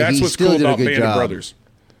 like That's he what's still cool did a about good Band job. of Brothers.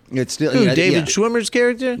 It's still who, yeah, David yeah. Schwimmer's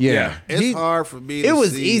character. Yeah. It's He- hard for me. It to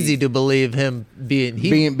was see. easy to believe him being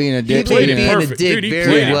Being a dick. He played Yeah. being a Perfect. dick Dude, he very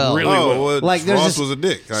played it well. really well. Well, Like there's Ross this, was a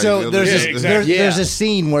dick. So there's Yeah, this, exactly. there's a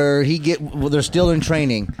scene where they're still in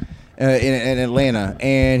training in Atlanta,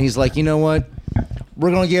 and he's like, you know what,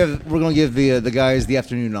 we're gonna give the guys the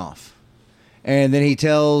afternoon off, and then he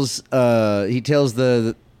tells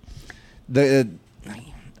the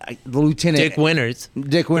lieutenant Dick Winters.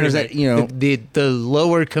 that the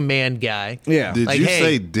lower command guy. yeah. Did Like, you hey,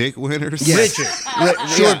 say Dick Winters? Yes. Richard,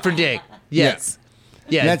 short for Dick. Yes.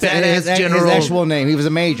 Yeah, That's badass general, his actual name. He was a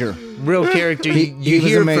major. real character. He You was a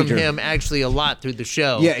hear from major. him actually a lot through the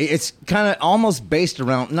show. Yeah, it's kind of almost based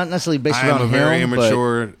around, not necessarily based I around am a very him, but,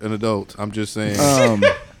 immature an adult. I'm just saying.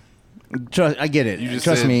 Trust, I get it. just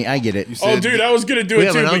Trust said- me, I get it. you Oh, said- dude, I was gonna do We it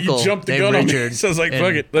have too, an but you uncle jumped the named gun on me. Richard, So I was like, and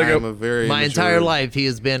fuck it. Let I'm go. a very My immature- entire life, he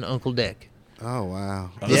has been Uncle Dick. Oh wow.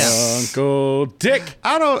 Yeah. Uncle Dick.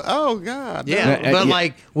 I don't. Oh god. Yeah, Yeah, but yeah.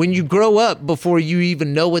 like when you grow up, before you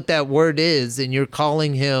even know what that word is, and you're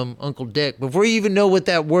calling him Uncle Dick, before you even know what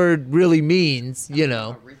that word really means,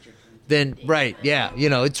 then right, yeah,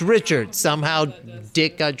 it's Richard. Somehow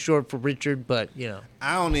Dick got short for Richard, but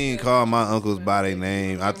I don't even call my uncles by their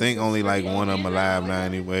name. I think only like one of them alive now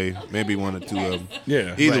anyway. Maybe one or two of them.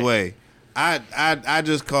 Yeah. Either Right. way, I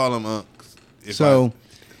just call them unks. If So,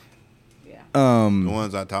 the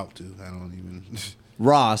ones I talk to, I don't even.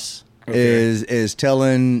 Ross Okay. is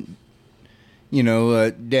telling,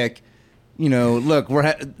 Dick, look,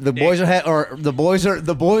 the boys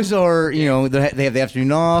are, they have the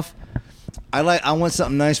afternoon off. I want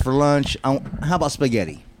something nice for lunch. How about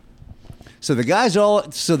spaghetti? So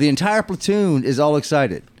the entire platoon is all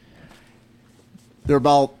excited. They're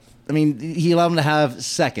about, he allowed them to have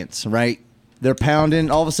seconds, right? They're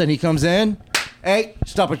pounding. All of a sudden he comes in. Hey,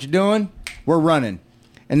 stop what you're doing. We're running.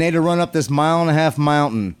 And they had to run up this 1.5 mile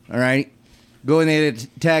mountain, all right? Go and they had to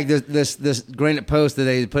tag this granite post that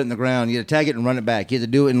they had put in the ground. You had to tag it and run it back. You had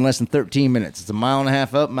to do it in less than 13 minutes. It's 1.5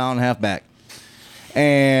 miles up, 1.5 miles back.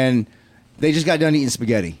 And they just got done eating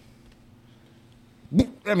spaghetti. They're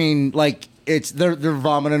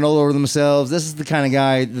vomiting all over themselves. This is the kind of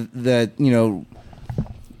guy that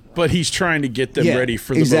But he's trying to get them yeah, ready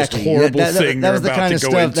for the exactly. most horrible thing that they're was the about kind to of go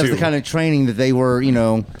stuff. into. That's the kind of training that they were,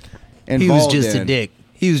 involved he was just in. a dick.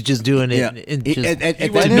 He was just doing it. Yeah. And He- just, at He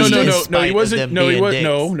that was, instant- no, spite he of wasn't. them No, he being was. dicks.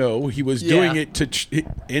 No. He was doing it to.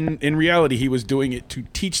 In reality, he was doing it to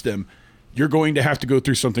teach them. You're going to have to go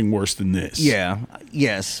through something worse than this. Yeah,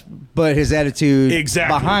 yes, but his attitude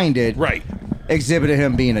Exactly. behind it, Right. exhibited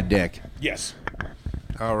him being a dick. Yes.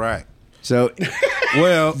 All right. So,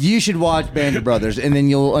 Well, you should watch Band of Brothers, and then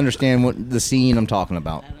you'll understand what the scene I'm talking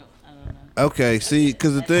about. okay. See,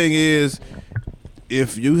 because the thing is,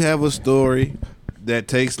 if you have a story that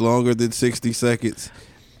takes longer than 60 seconds,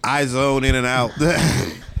 I zone in and out.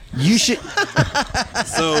 You should,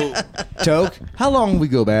 So Toke. How long we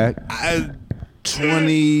go back?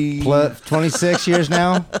 26 years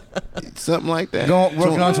now. Something like that.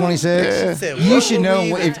 Working on 26. Yeah. You should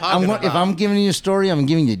know if I'm giving you a story, I'm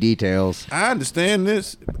giving you details. I understand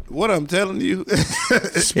this. What I'm telling you.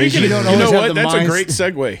 Speaking of, you know what? That's a great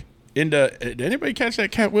segue into. Did anybody catch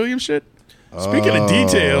that Cat Williams shit? Speaking of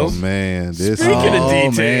details, man, Speaking of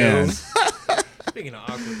details. Speaking of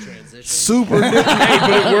awkward transition. Super. Hey, but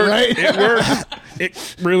it worked. Right? It worked.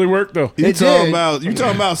 It really worked though. You talking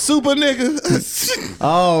about super nigga?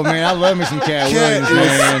 Oh man, I love me some Cat Williams,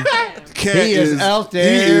 man. He is out there. He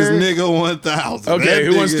is nigga 1000. Okay,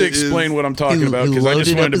 who wants to explain what I'm talking about? Because I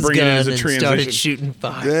just wanted to bring it in as a transition. Started shooting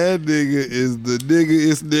fire. That nigga is the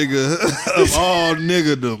nigga-ist nigga of all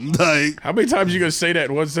niggerdom. Like, how many times you gonna say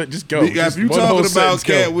that? What's that? Just go. If you talking about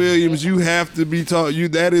Cat Williams, you have to be taught.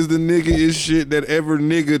 That is the nigga-ist shit that ever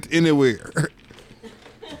niggered anywhere.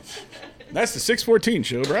 That's the 614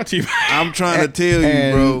 show brought to you. I'm trying to tell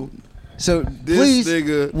you, bro. So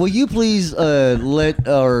will you please let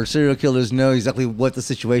our serial killers know exactly what the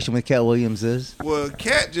situation with Cat Williams is? Well,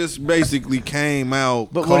 Cat just basically came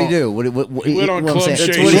out. But what did he do? He went on Club Shay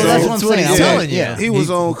Shay. That's what I'm telling you. He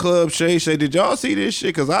was on Club Shay Shay. Did y'all see this shit?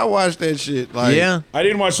 Because I watched that shit. Like, yeah. I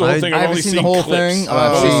didn't watch the whole thing. I've only seen the whole clips. thing.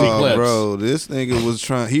 I've only seen clips. Bro, this nigga was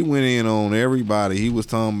trying. He went in on everybody. He was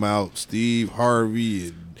talking about Steve Harvey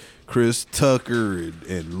and Chris Tucker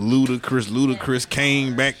and Ludacris. Ludacris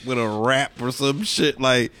came back with a rap or some shit.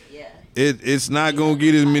 Like, it's not gonna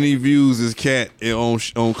get as many views as Cat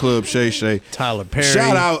on Club Shay Shay. Tyler Perry.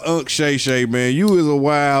 Shout out Unc Shay Shay, man. You is a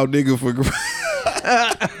wild nigga for.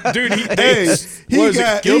 Dude,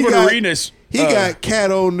 Gilbert Arenas. He got Cat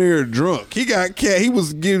on there drunk. He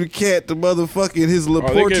was giving Cat the motherfucking his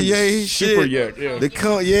Laportier shit. Super yak, yeah.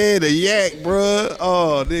 The yak, bruh.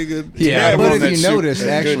 Oh, nigga. Yeah, but if you notice,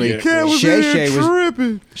 actually, Cat was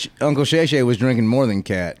tripping. Uncle Shay Shay was drinking more than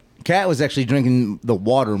Cat. Cat was actually drinking the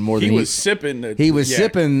water more than he was sipping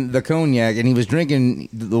sipping the cognac and he was drinking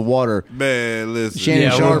the water. Man, listen.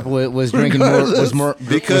 Shannon Sharp was drinking more. Was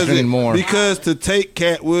drinking more because to take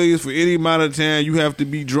Cat Williams for any amount of time, you have to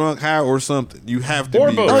be drunk, high, or something. You have to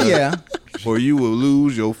be. Both. Oh yeah. Or you will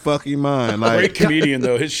lose your fucking mind. Like, great comedian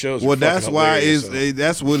though. His shows. Well, that's why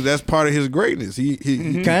that's part of his greatness. He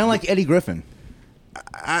kind of like Eddie Griffin.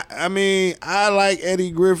 I mean, I like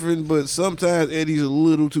Eddie Griffin, but sometimes Eddie's a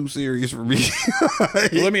little too serious for me.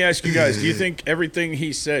 Well, let me ask you guys, do you think everything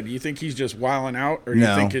he said, do you think he's just wilding out, or do you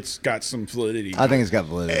think it's got some validity? I think it's got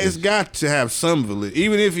validity. It's got to have some validity,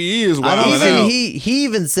 even if he is wilding out. He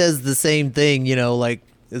even says the same thing, like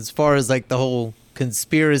as far as like the whole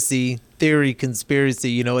conspiracy,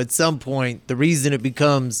 at some point, the reason it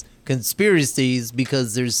becomes conspiracies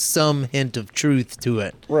because there's some hint of truth to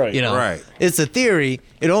it. Right. Right. It's a theory.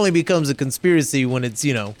 It only becomes a conspiracy when it's,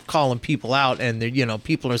 calling people out and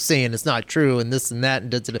people are saying it's not true and this and that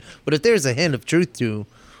and da. But if there's a hint of truth to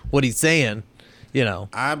what he's saying,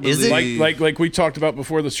 I believe, is it like we talked about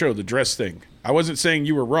before the show, the dress thing. I wasn't saying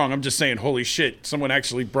you were wrong. I'm just saying, holy shit, someone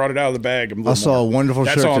actually brought it out of the bag. I saw a wonderful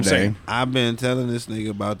That's shirt all I'm today. saying. I've been telling this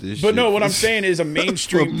nigga about this shit. But no, what I'm saying is a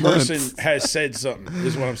mainstream person has said something,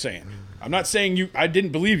 is what I'm saying. I'm not saying I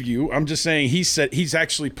didn't believe you. I'm just saying he's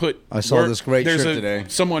actually put. I saw this great shirt today.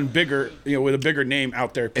 Someone bigger, with a bigger name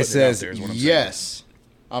out there. It says, is what I'm yes, saying.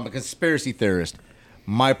 I'm a conspiracy theorist.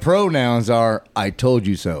 My pronouns are, I told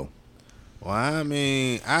you so. Well, I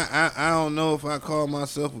mean, I don't know if I call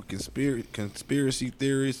myself a conspiracy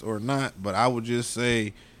theorist or not, but I would just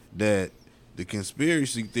say that the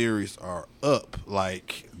conspiracy theorists are up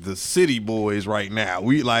like the city boys right now.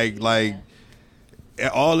 We like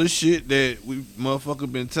all the shit that we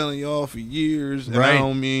motherfucker been telling y'all for years. And right. I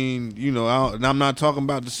don't mean, I'm not talking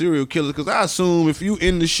about the serial killers, because I assume if you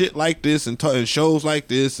into shit like this and shows like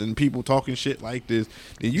this and people talking shit like this,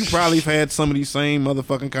 then you probably have had some of these same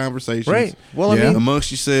motherfucking conversations. Right. Well, I mean, amongst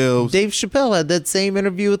yourselves. Dave Chappelle had that same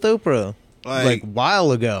interview with Oprah like a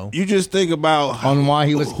while ago. You just think about on why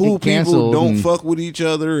he was who canceled people don't fuck with each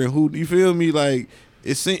other and who, you feel me? Like,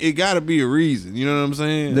 it got to be a reason. You know what I'm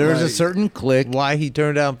saying? There's a certain clique. Why he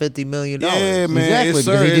turned down $50 million. Yeah, man.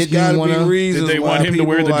 Exactly. It's got to be reasons. Did they want him to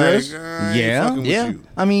wear the dress? Yeah.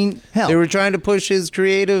 I mean, hell. They were trying to push his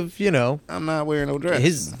creative, I'm not wearing no dress.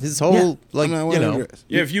 His whole, I'm not wearing no dress.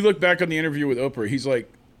 Yeah, if you look back on the interview with Oprah, he's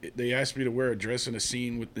like, they asked me to wear a dress in a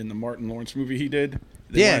scene in the Martin Lawrence movie he did.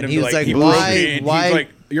 And he was like, why? Why? He's like,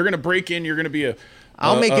 you're going to break in, you're going to be a...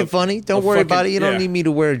 I'll make it funny. Don't worry about it. You don't need me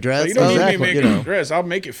to wear a dress. You don't need me to make a dress. I'll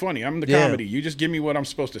make it funny. I'm the comedy. You just give me what I'm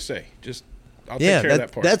supposed to say. I'll take care of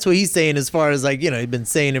that part. That's what he's saying as far as like, he's been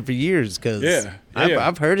saying it for years because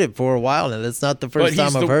I've heard it for a while and that's not the first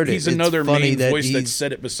time I've heard it. He's another main voice that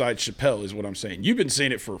said it besides Chappelle is what I'm saying. You've been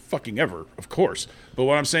saying it for fucking ever, of course. But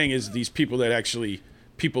what I'm saying is these people that actually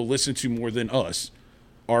people listen to more than us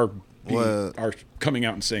are coming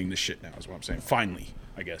out and saying this shit now is what I'm saying. Finally,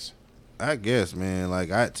 I guess. I guess, man.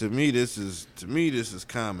 Like, to me, this is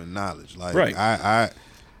common knowledge. Like, right.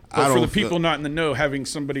 But for the people not in the know, having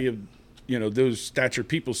somebody of, those stature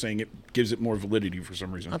people saying it gives it more validity for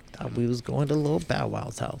some reason. I thought we was going to Lil Bow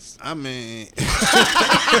Wow's house. I mean,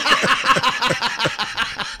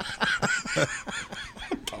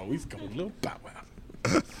 oh, he's going to Lil Bow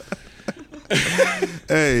Wow.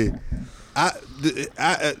 Hey, I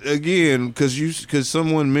again, because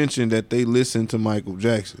someone mentioned that they listen to Michael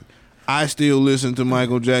Jackson. I still listen to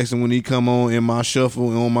Michael Jackson when he come on in my shuffle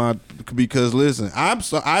because listen,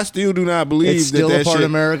 I still do not believe it's still that a part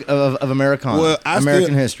shit, of Americana,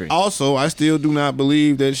 American history. Also, I still do not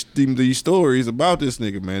believe that these stories about this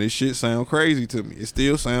nigga, man. This shit sound crazy to me. It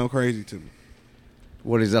still sound crazy to me.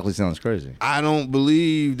 What exactly sounds crazy? I don't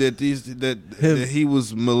believe that that he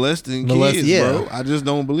was molesting kids, bro. I just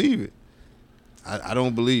don't believe it. I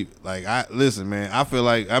don't believe it. Like, listen, man, I feel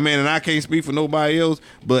like, and I can't speak for nobody else,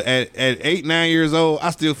 but at 8, 9 years old, I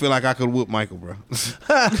still feel like I could whoop Michael, bro. Yes.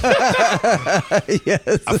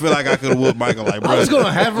 I feel like I could whoop Michael, like, bro. I was going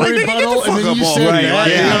to have a rebuttal, and then you said that.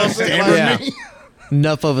 You know what I'm saying?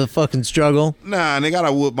 Enough of a fucking struggle. Nah, they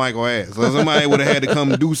gotta whoop Michael ass. So somebody would have had to come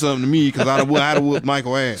and do something to me because I'd have whooped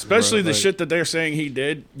Michael ass. Especially the shit that they're saying he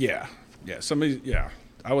did. Yeah.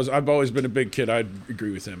 I've always been a big kid. I'd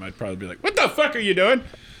agree with him. I'd probably be like, "What the fuck are you doing?"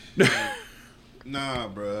 Nah,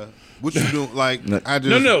 bro. What you doing? Like,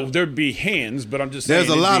 no. There'd be hands, but I'm just saying.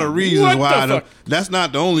 There's a lot of reasons why I don't. That's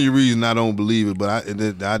not the only reason I don't believe it, but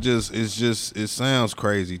it sounds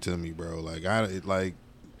crazy to me, bro. Like,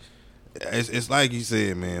 it's like you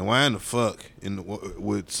said, man. Why in the fuck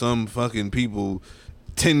with some fucking people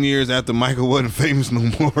 10 years after Michael wasn't famous no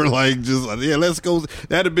more? Like, just let's go.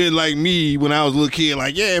 That'd have been like me when I was a little kid.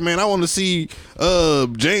 Like, yeah, man, I want to see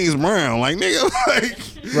James Brown. Like, nigga,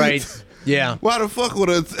 like, right. Yeah. Why the fuck would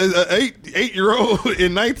a 8-year-old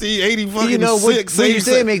in 1980 fucking what you're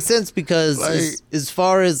saying makes sense because like, as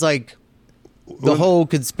far as like the whole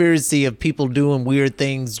conspiracy of people doing weird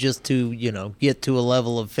things just to, get to a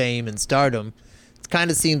level of fame and stardom, it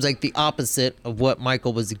kind of seems like the opposite of what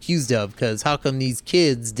Michael was accused of. Because how come these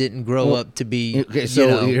kids didn't grow up to be,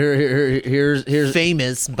 here's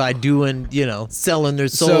famous by doing, selling their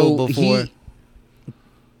soul before? He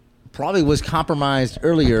probably was compromised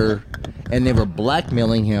earlier, and they were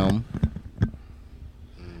blackmailing him,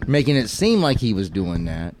 making it seem like he was doing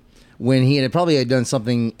that when he had probably done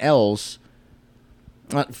something else.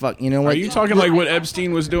 You know what? Are you talking like what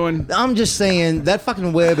Epstein was doing? I'm just saying that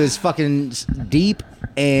fucking web is fucking deep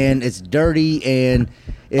and it's dirty and.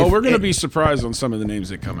 We're gonna be surprised on some of the names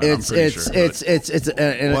that come out. I'm pretty sure.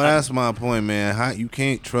 Well, that's my point, man. You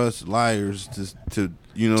can't trust liars to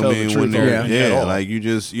you know what I mean when they're like you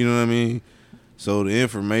just you know what I mean. So the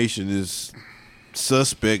information is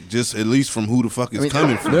suspect, just at least from who the fuck is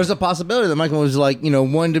coming from. There's a possibility that Michael was like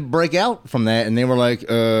wanted to break out from that, and they were like,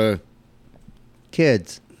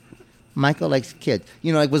 kids. Michael likes kids.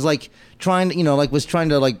 Was trying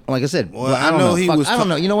to like I said. Well, I know he was. I don't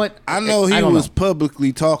know. You know what? I know he was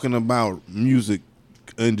publicly talking about music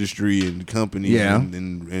industry and companies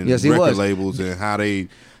and yes, record labels and how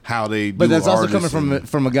they. But that's also coming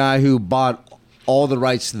from a guy who bought all the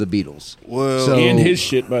rights to the Beatles. Well, and his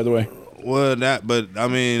shit, by the way. Well,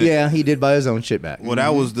 yeah, he did buy his own shit back. Well,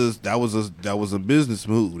 that was a business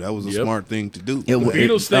move. That was a smart thing to do. The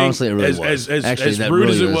Beatles thing, honestly, it really was. As rude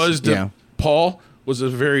as it was to Paul, was a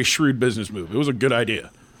very shrewd business move. It was a good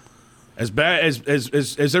idea. As bad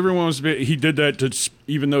as everyone was, he did that to,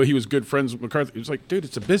 even though he was good friends with McCarthy. It was like, dude,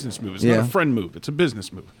 it's a business move. It's not a friend move. It's a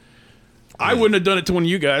business move. I wouldn't have done it to one of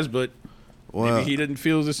you guys, but. Well, maybe he didn't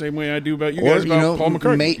feel the same way I do about you guys about Paul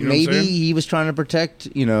McCartney. Maybe he was trying to protect,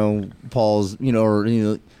 Paul's,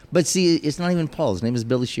 But see, it's not even Paul. His name is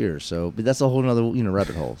Billy Shears. So, but that's a whole other,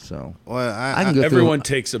 rabbit hole. So, everyone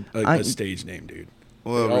takes a stage name, dude.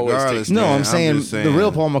 Well, regardless, no, I'm saying the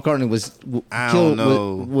real Paul McCartney was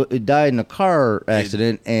killed. Died in a car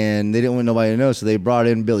accident, and they didn't want nobody to know, so they brought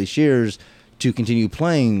in Billy Shears to continue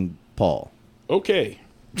playing Paul. Okay,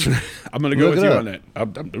 I'm gonna go with you on that.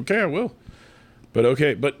 Okay, I will.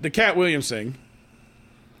 But the Cat Williams thing.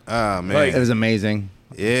 Ah, man. It was amazing.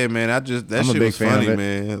 Yeah, man. That shit was funny,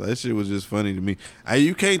 man. That shit was just funny to me.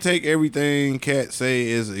 You can't take everything Cat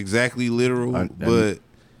say as exactly literal, but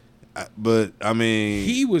But I mean,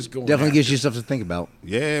 He was going Definitely gives after you stuff to think about.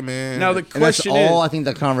 yeah, man. Now the And that's question all is, I think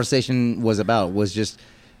the conversation was about. Was just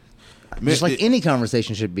like any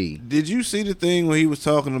conversation should be. Did you see the thing where he was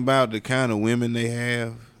talking about the kind of women they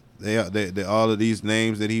have? They all of these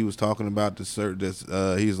names that he was talking about.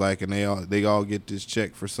 He's like, and they all get this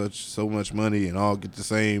check for so much money, and all get the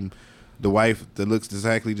same. The wife that looks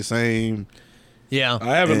exactly the same. Yeah.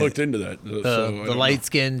 I haven't looked into that. So I The don't know. light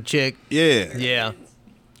skinned chick. Yeah. Yeah.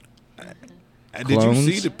 Did you Clones?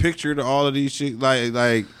 see the picture of all of these shit?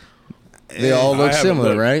 Like They all look I haven't similar,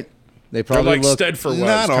 looked. right? They They're probably like look Stedford wives.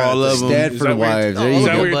 Not kinda all of thing. them. Is Stedford that what you're- wives. There Is you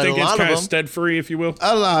that go. what you're But a thinking? It's lot of kind of them- Stead-free, if you will.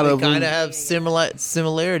 a lot of Kind them. of have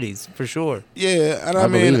similarities for sure. Yeah, and I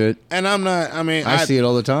mean, believe it. and I'm not. I mean, I see it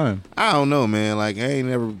all the time. I don't know, man. Like I ain't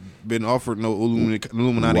never been offered no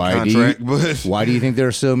Illuminati Why do contract, you, but why do you think there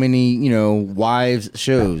are so many, wives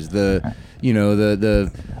shows? The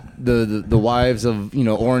wives of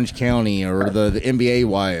Orange County, or the NBA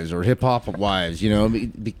wives, or hip hop wives.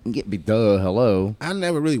 Hello. I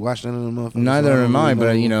never really watched none of them. Motherfuckers, Neither so I don't am I,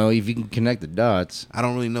 really but know. if you can connect the dots, I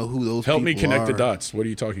don't really know who those. Help me people connect the are. dots. What are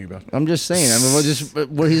you talking about? I'm just saying. I mean, just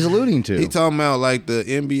what he's alluding to. He talking about like the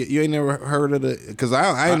NBA. You ain't never heard of the? Because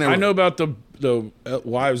I ain't never. I know about the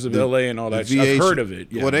wives of L.A. and all that. VH I've heard of it.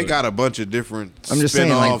 Yeah, well, they but- got a bunch of different I'm just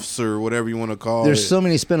saying, like, spin-offs or whatever you want to call There's it. so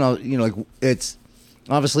many spin-offs. Like it's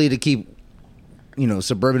obviously to keep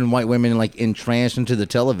suburban white women like entranced into the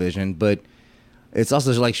television, but it's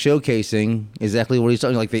also like showcasing exactly what he's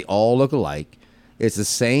talking. Like they all look alike. It's the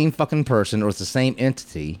same fucking person, or it's the same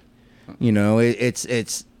entity.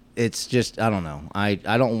 It's just I don't know. I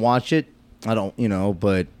don't watch it. I don't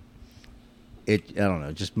but I don't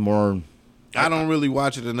know. Just more. I don't really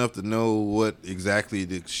watch it enough to know what exactly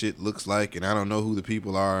the shit looks like, and I don't know who the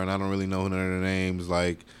people are, and I don't really know none of their names.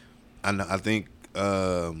 Like, I think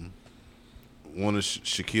one of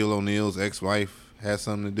Shaquille O'Neal's ex-wife has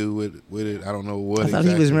something to do with it. I don't know what. I thought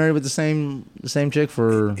exactly. he was married with the same chick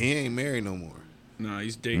for. He ain't married no more. No,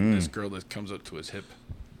 he's dating this girl that comes up to his hip.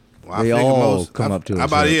 Well, They I all come up to his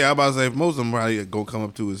hip. I about to say if most of them probably gonna come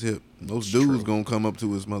up to his hip. Most dudes gonna come up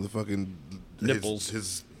to his motherfucking Nipples.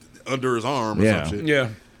 his under his arm or Yeah. some shit. Yeah.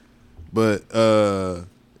 But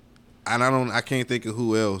and I can't think of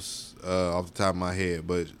who else off the top of my head.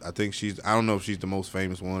 But I think I don't know if she's the most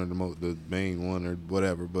famous one or the main one or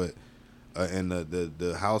whatever. But and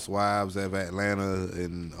the housewives of Atlanta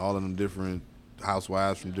and all of them different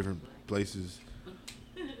housewives from different places.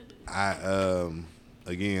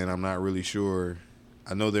 Again, I'm not really sure.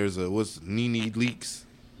 I know there's what's Nene Leakes.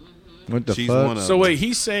 What the She's fuck? one of So wait,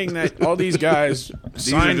 he's saying that all these guys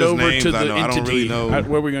signed just over names to I the know. I don't entity. really know. What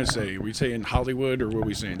are we gonna say? Are we saying Hollywood, or what are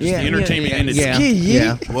we saying? Just Yeah, the entertainment industry.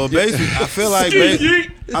 Yeah. Well, basically, I feel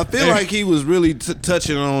like he was really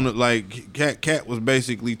touching on it. Like Cat was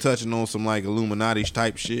basically touching on some like Illuminati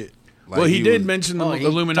type shit. Like, Well, he did was- mention the he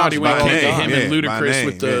Illuminati talks when it about came it to all the him time. and Yeah, by Ludacris name,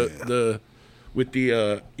 with the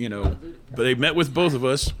but they met with both of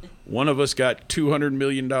us. One of us got $200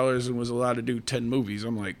 million and was allowed to do 10 movies.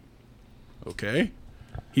 I'm like, okay.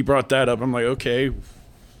 He brought that up. I'm like, okay.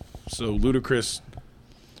 So Ludacris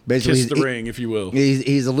Basically, kissed the ring, if you will.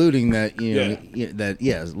 He's alluding that Yeah. that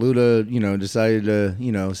yes, Luda decided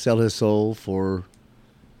to sell his soul for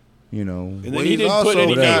And then Well, he he's didn't put also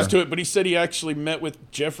any the- names to it, but he said he actually met with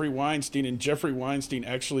Jeffrey Weinstein, and Jeffrey Weinstein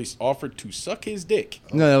actually offered to suck his dick.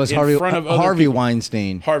 no, that was in Harvey front of other Harvey people.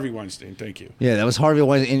 Weinstein. Harvey Weinstein, thank you. Yeah, that was Harvey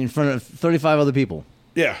Weinstein in front of 35 other people.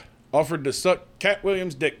 Yeah, offered to suck Cat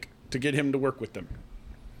Williams' dick to get him to work with them.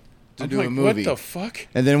 To I'm do like, a movie. what the fuck?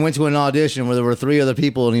 And then went to an audition where there were 3 other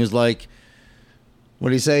people, and he was like,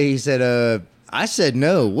 "What did he say?" He said, "I said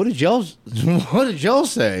no. What did y'all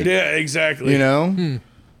say?" Yeah, exactly.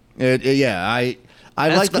 I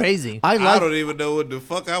That's like crazy. I I like don't even know what the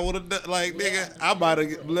fuck I would have done. Like, nigga, I might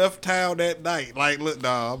have left town that night. Like, look,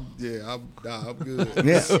 I'm good.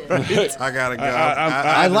 yeah. I gotta go. I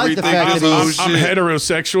had to like the rethink fact this that whole he's- I'm shit.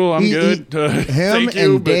 heterosexual. I'm good. Him Thank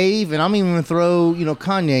you, and but Dave, and I'm even gonna throw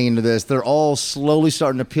Kanye into this. They're all slowly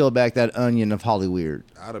starting to peel back that onion of Hollyweird.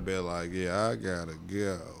 I'd have been like, yeah, I gotta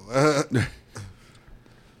go.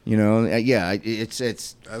 It's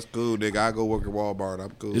That's cool, nigga. I go work at Walmart. I'm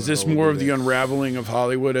cool. is I this don't more do of the that. unraveling of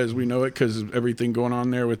Hollywood as we know it because of everything going on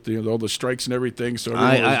there with all the strikes and everything? So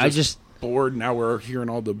everyone I was just bored. Now we're hearing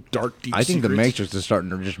all the dark, deep I think the secrets. Matrix is starting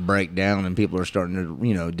to just break down, and people are starting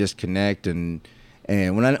to disconnect. And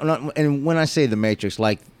when I say the Matrix,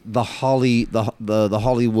 like the Hollywood,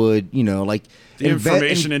 like The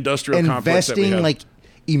information industrial complex that we investing have. like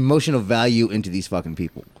emotional value into these fucking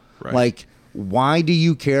people. Right. Like, why do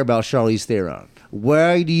you care about Charlize Theron?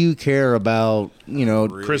 why do you care about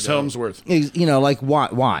Chris Helmsworth? Like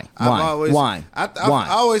why? I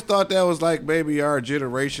always thought that was like maybe our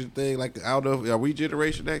generation thing. Like I don't know, are we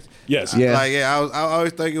Generation X? Yes. Yeah. I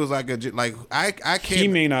always think it was like I can't. He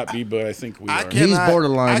may not be, but I think we are. He's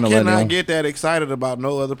borderline I millennial. cannot get that excited about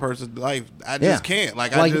no other person's life. I just can't.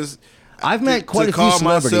 I've met quite a few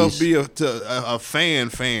celebrities. To call myself a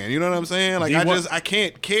fan. You know what I'm saying? Like I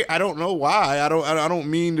can't care. I don't know why. I don't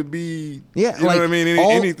mean to be. Yeah, you know what I mean.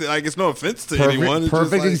 Anything like it's no offense to anyone. It's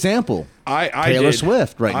Perfect just example. I Taylor did.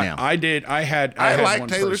 Swift now. I did. I like one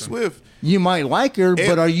Taylor person. Swift. You might like her,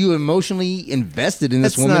 but are you emotionally invested in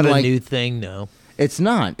this That's woman? not a new thing, no. It's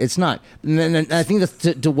not. And I think that's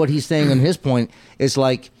to what he's saying on his point. It's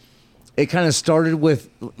like it kind of started with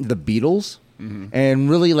the Beatles and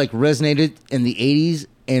really like resonated in the 80s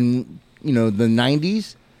and the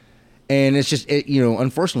 90s. And it's just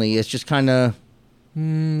unfortunately it's just kind of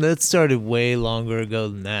That started way longer ago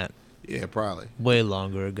than that. Yeah, probably. Way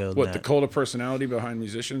longer ago than What, that. the cult of personality behind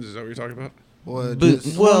musicians? Is that what you're talking about? Well,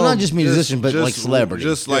 well, not just musicians, but like celebrities.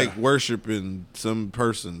 Just like worshiping some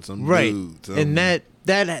person, some right. dude. And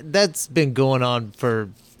that's been going on for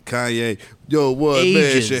Kanye. Yo, what man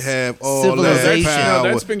ages. should have all Civilization. that power? No,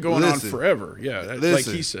 that's been going on Listen, forever. Yeah, like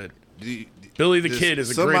listen. he said. Billy the Kid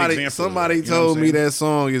is a great example. Somebody of that, you know told what me I'm saying? that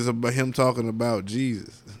song is about him talking about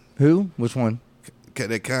Jesus. Who? Which one?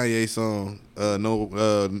 That Kanye song,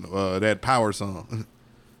 that Power song.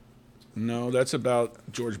 No, that's about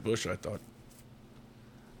George Bush, I thought.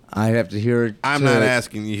 I'd have to hear it. I'm not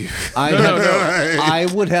asking you. I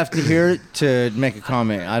would have to hear it to make a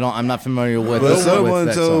comment. I'm not familiar with. But with someone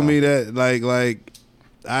that told song. me that it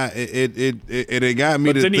got me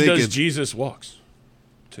But to then thinking. he does Jesus Walks,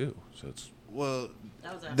 too. So it's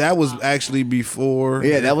That was actually before.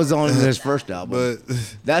 Yeah, that was on his first album.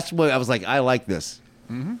 But that's what I was like. I like this.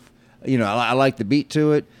 I like the beat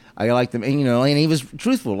to it. I like them, and and he was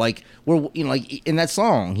truthful. Like like in that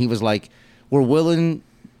song, he was like, "We're willing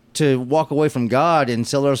to walk away from God and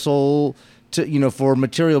sell our soul to for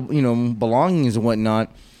material belongings and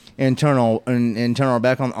whatnot, and turn our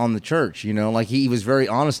back on the church." Like he was very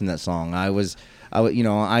honest in that song.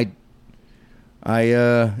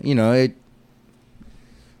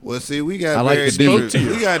 Well, see, we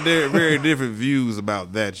got very different views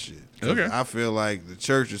about that shit. Okay. I feel like the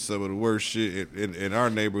church is some of the worst shit in our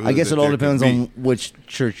neighborhood. I guess it all depends on which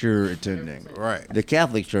church you're attending. Right. The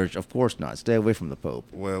Catholic Church, of course not. Stay away from the Pope.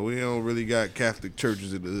 Well, we don't really got Catholic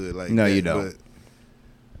churches in the hood like that. No, you don't.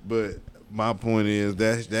 But my point is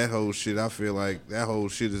that whole shit, I feel like that whole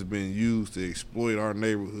shit has been used to exploit our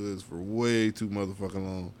neighborhoods for way too motherfucking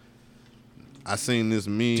long. I seen this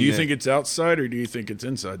meme. Do you think it's outside or do you think it's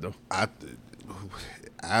inside, though? I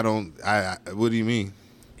don't. What do you mean?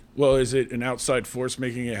 Well, is it an outside force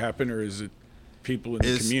making it happen, or is it people in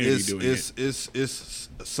the community doing it? It's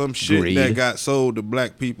some shit Greed. that got sold to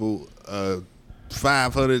black people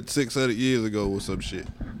 500, 600 years ago or some shit.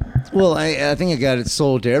 Well, I think it got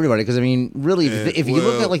sold to everybody because really, if you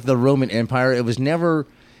look at like the Roman Empire, it was never,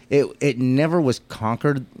 it never was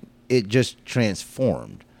conquered. It just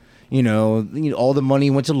transformed. All the money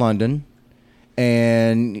went to London,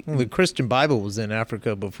 and the Christian Bible was in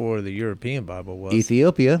Africa before the European Bible was.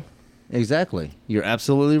 Ethiopia, exactly. You're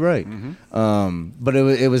absolutely right. But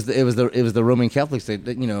it was the Roman Catholics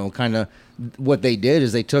that kind of what they did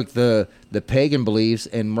is they took the pagan beliefs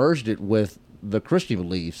and merged it with the Christian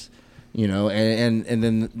beliefs, and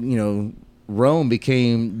then Rome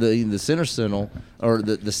became the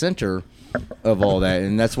center of all that,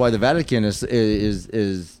 and that's why the Vatican is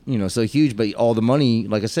so huge. But all the money,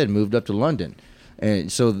 like I said, moved up to London, and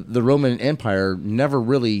so the Roman Empire never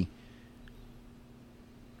really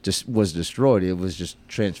just was destroyed. It was just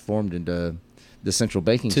transformed into the central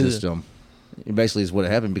banking system. It basically is what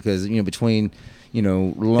happened because between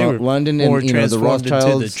London and the Rothschilds,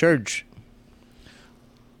 into the church.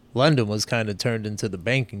 London was kind of turned into the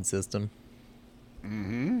banking system.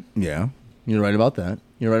 Yeah, you're right about that.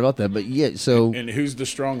 But yeah, so And who's the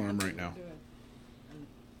strong arm right now?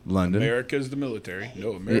 London. America's the military.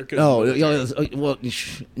 No, America's Oh, the military. well,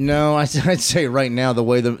 no. I'd say right now the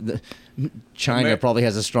way the China probably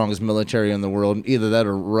has the strongest military in the world. Either that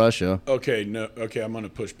or Russia. Okay, no. Okay, I'm going to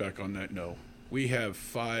push back on that. No, we have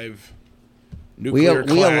 5 nuclear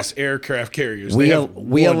class aircraft carriers. We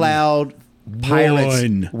one. allowed pirates.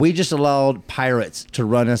 One. We just allowed pirates to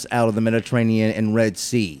run us out of the Mediterranean and Red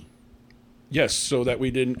Sea. Yes, so that we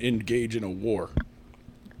didn't engage in a war.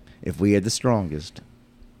 If we had the strongest,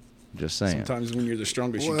 just saying. Sometimes when you're the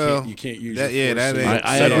strongest, Well, you can't use. that- your yeah, force. that ain't-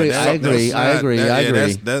 I agree. I agree.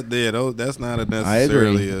 That's not a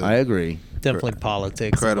necessarily. I agree. definitely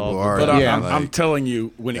politics. Credible involved with But argument. I'm telling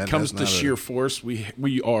you, when it That- comes that's to not sheer force,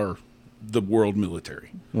 we are the world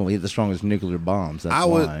military. Well, we have the strongest nuclear bombs. That's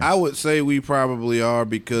why. I would say we probably are,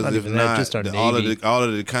 because Not if even that, not, just our all Navy.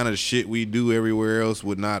 of the kind of shit we do everywhere else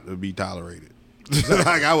would not be tolerated.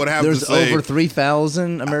 Like I would have There's to say, over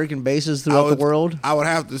 3,000 American bases throughout the world. I would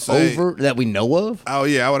have to say Over that we know of. Oh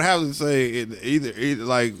yeah, I would have to say either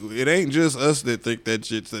like it ain't just us that think that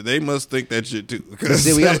shit. So they must think that shit too.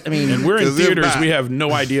 See, I mean, And we're in 'Cause if theaters not- we have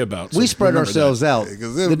no idea about. we so spread remember ourselves that. out.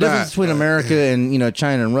 'Cause The if difference not, between America and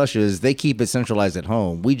China and Russia is they keep it centralized at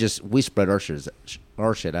home. We spread our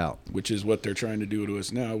shit out, Which is what they're trying to do to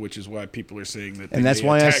us now. Which is why people are saying that. and they that's may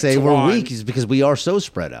why I attack say we're Taiwan. weak is because we are so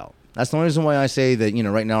spread out. That's the only reason why I say that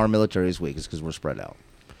right now our military is weak is because we're spread out.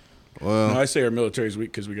 No, I say our military's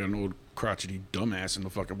weak because we got an old crotchety dumbass in the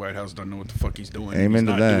fucking White House. Doesn't know what the fuck he's doing. Amen he's to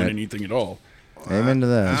not that. doing anything at all. Amen to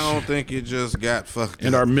that. I don't think it just got fucked.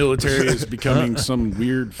 And up. our military is becoming some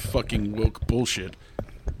weird fucking woke bullshit.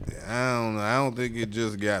 I don't know. I don't think it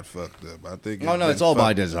just got fucked up. I think. Oh, no, been it's all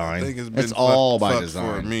by fucked- design. I think it's It's been all by fucked design.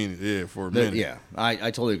 for a minute. Yeah, for a minute. Yeah, I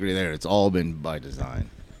totally agree there. It's all been by design.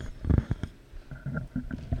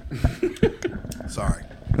 Sorry.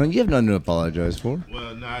 No, you have nothing to apologize for.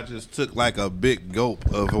 Well, no, I just took like a big gulp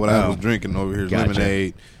of what I was drinking over here. Gotcha.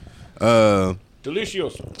 Lemonade.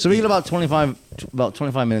 Delicioso. So we got about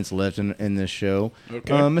 25 minutes left in this show.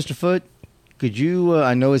 Okay. Mr. Foote, could you?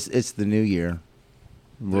 I know it's the new year.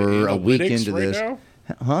 We're a week Analytics into right this, now,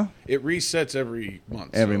 huh? it resets every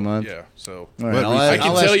month. Every so, month? Yeah. So All right, But I can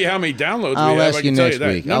I'll tell ask- you how many downloads I'll we have. ask I you can tell next you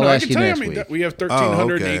that. week. No, I'll I ask can you tell you next how many. week. We have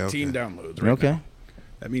 1,318 okay. downloads right Okay. now.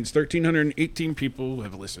 That means 1,318 people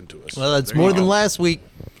have listened to us. Well, that's There you more go. than last week.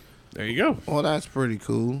 There you go. Well, that's pretty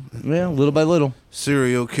cool. Yeah, little by little.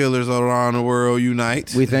 Serial killers around the world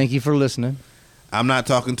unite. We thank you for listening. I'm not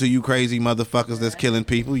talking to you crazy motherfuckers that's killing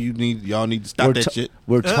people. Y'all need to stop that shit.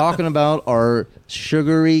 We're talking about our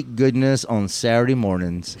sugary goodness on Saturday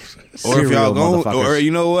mornings. Or if y'all Cereal, going, or motherfuckers.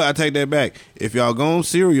 you know what? I take that back. If y'all going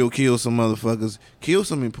serial kill some motherfuckers, kill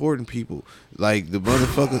some important people. Like the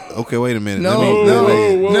motherfuckers. Okay, wait a minute. No,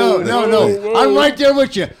 whoa. I'm right there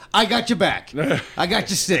with you. I got your back. I got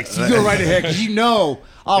your six. You go right ahead because you know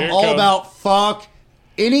I'm Here it all comes. about fuck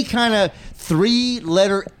any kind of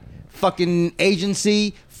 3-letter fucking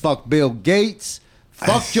agency. Fuck Bill Gates.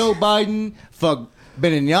 Fuck Joe Biden. Fuck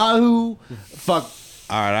Netanyahu. Fuck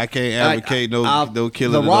All right, I can't advocate no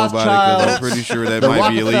killing the of nobody because I'm Rothschilds, pretty sure that the might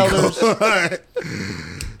be illegal. Rockefellers.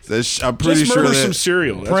 I'm pretty Just sure murder that some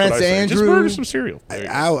cereal. That's Prince what I say. Just Andrew. murder some cereal. There you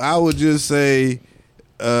go. I would just say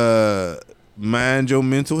mind your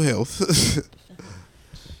mental health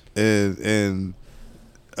and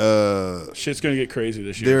Shit's gonna get crazy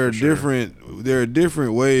this year. there are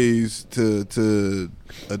different ways to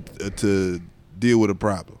deal with a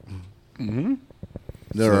problem.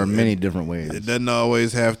 There are many different ways. It doesn't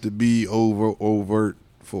always have to be overt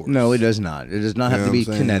force. No, it does not. It does not You have know to be what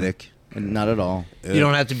I'm saying? kinetic. And not at all. You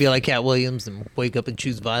don't have to be like Cat Williams and wake up and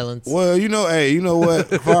choose violence. Well, you know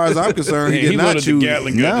what? As far as I'm concerned, he Yeah, did not loaded the choose.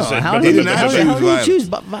 Gatling gun No, and said, how "Blah, did blah, he, blah, how blah, did blah." he choose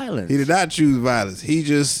violence? He did not choose violence. He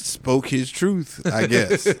just spoke his truth. I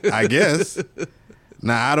guess.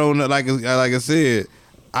 Now I don't know. Like I said,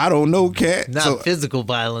 I don't know, Cat. Not so- physical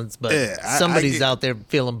violence, but Yeah, I somebody's get- out there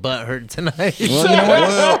feeling butthurt tonight. Well, you know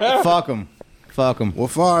what? Fuck him. Well,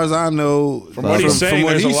 as far as I know, From what he's saying,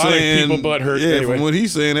 there's a lot of people butthurt Yeah, anyway. from what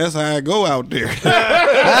he's saying, that's how I go out there. So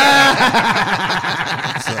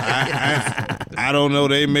I don't know.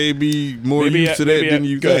 They may be more used to that than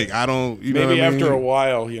you think. I don't. You know maybe what I mean? after a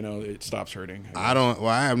while, it stops hurting. I don't. Well,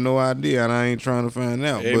 I have no idea, and I ain't trying to find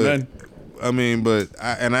out. Amen. But I mean,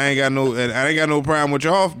 I ain't got no problem with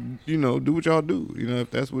y'all. Do what y'all do.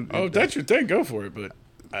 If that's what. Oh, if that's your thing, go for it. But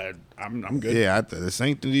I'm good. Yeah, the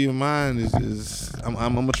sanctity of mind is. I'm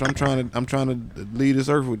trying to lead this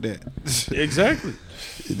earth with that. Exactly.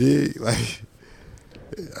 You dig?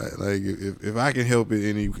 Like if I can help it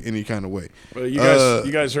any kind of way. Well, you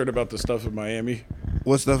guys heard about the stuff in Miami?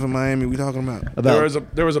 What stuff in Miami we talking about?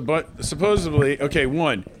 There was a bunch. Supposedly, okay,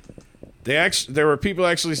 one. There were people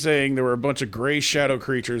actually saying there were a bunch of gray shadow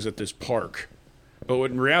creatures at this park, but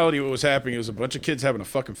in reality, what was happening was a bunch of kids having a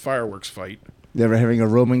fucking fireworks fight. They were having a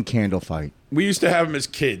Roman candle fight. We used to have them as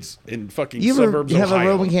kids in fucking You suburbs have of Ohio.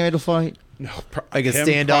 a Roman candle fight? No, Like a him,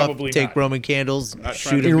 standoff, probably take not. Roman candles, Not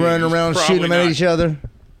trying shoot to You them. be- running around Probably shooting them at not. each other?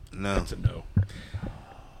 No. That's a no.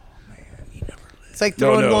 It's like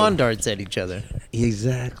throwing no. lawn darts at each other.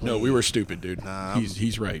 Exactly. No, we were stupid, dude.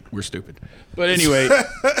 He's right. We're stupid. But anyway,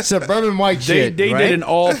 Suburban white they shit, right? did an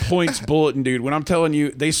all points bulletin, dude. When I'm telling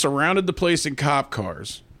you, they surrounded the place in cop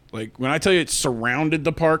cars. Like, when I tell you it surrounded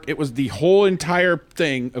the park, it was the whole entire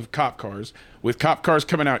thing of cop cars, with cop cars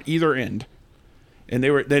coming out either end. And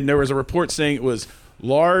then there was a report saying it was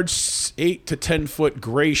large 8 to 10 foot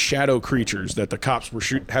gray shadow creatures that the cops were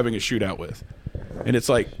having a shootout with. And it's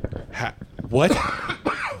like, what?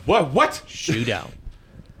 What? Shootout.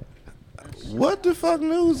 What the fuck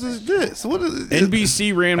news is this? What is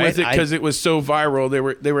NBC ran with it because it was so viral.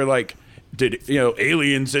 They were like, did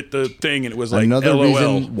aliens at the thing? And it was like another LOL,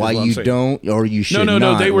 reason why you don't or you should no.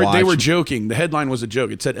 not They watch. were joking. The headline was a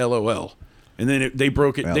joke. It said LOL, and then they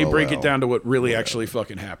broke it. They break it down to what really actually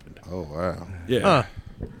fucking happened. Oh wow. Yeah.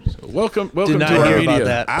 So welcome Did not to our hear media. about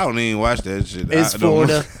that. I don't even watch that shit. It's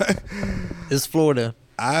Florida. It's Florida.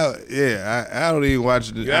 I don't even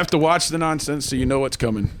watch it. You have to watch the nonsense so you know what's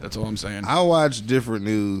coming. That's all I'm saying. I watch different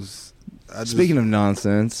news. Speaking of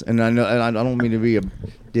nonsense, and I know, and I don't mean to be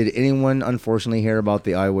did anyone unfortunately hear about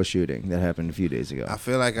the Iowa shooting that happened a few days ago? I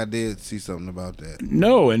feel like I did see something about that.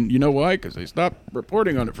 No, and you know why? Because they stopped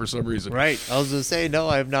reporting on it for some reason. Right. I was gonna say no.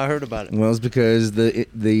 I have not heard about it. Well, it's because the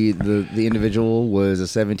individual was a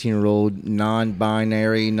 17-year-old,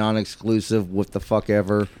 non-binary, non-exclusive, what the fuck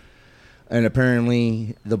ever, and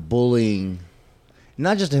apparently the bullying,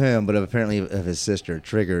 not just of him, but apparently of his sister,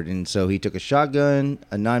 triggered, and so he took a shotgun,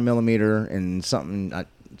 a 9mm, and something,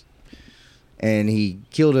 and he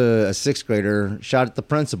killed a sixth grader, shot at the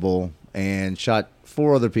principal, and shot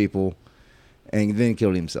 4 other people, and then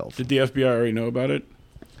killed himself. Did the FBI already know about it?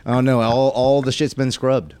 I don't know. All the shit's been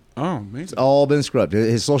scrubbed. Oh, amazing. It's all been scrubbed.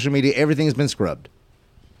 His social media, everything's been scrubbed.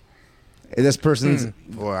 This person's.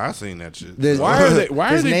 Boy, I seen that shit. Why are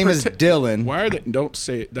His they name is Dylan. Why are they? Don't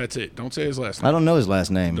say it. That's it. Don't say his last name. I don't know his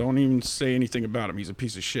last name. Don't even say anything about him. He's a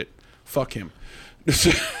piece of shit. Fuck him.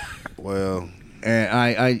 Well, And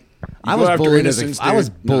I go was after bullied as innocents, I was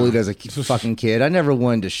dude. bullied No. as a fucking kid. I never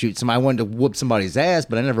wanted to shoot somebody. I wanted to whoop somebody's ass,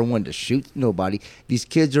 but I never wanted to shoot nobody. These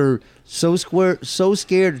kids are so scared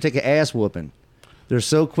to take an ass whooping. They're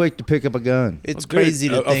so quick to pick up a gun. It's Dude, crazy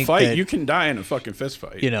to a think fight. that You can die in a fucking fist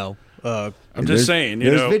fight. I'm just There's- saying.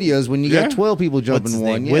 There's know, videos when you Yeah. got 12 people what's jumping his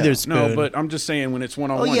one. name? Yeah. Witherspoon. No, but I'm just saying when it's one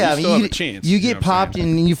on Oh one, yeah, you I still mean, have a chance. you know get what I'm popped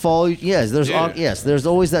saying? and you fall. Yes, there's Yeah. there's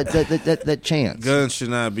always that chance. guns should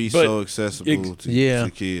not be But so accessible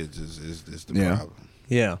to kids. Is the Yeah. problem.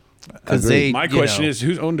 yeah, because Agreed. they. My question is,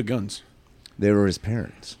 who's owned the guns? They were his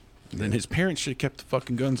parents. Then his parents should have kept the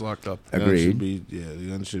fucking guns locked up. Guns Agreed. should be, the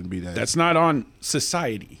guns shouldn't be that. That's not on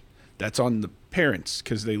society. That's on the parents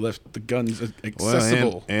because they left the guns well,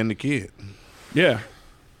 accessible. and the kid. Yeah,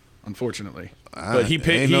 unfortunately. But he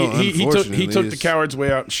ain't no he took unfortunately, the it's- coward's way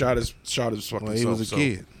out and shot his fucking Well, he self. was a so,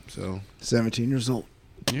 kid, so 17 years old.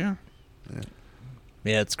 Yeah.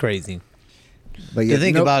 Yeah, it's crazy. But To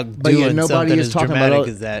think about doing something as dramatic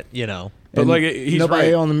as that, But like he's nobody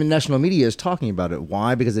right. on the national media is talking about it.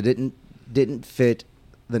 Why? Because it didn't fit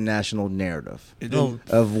the national narrative It Well, didn't-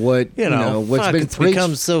 of what what's fuck, been it's preached.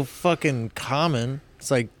 become so fucking common. It's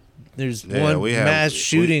like there's Yeah, one we have- mass we-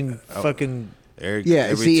 shooting oh. fucking. every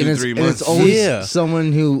see, 2-3 and months. it's always Yeah.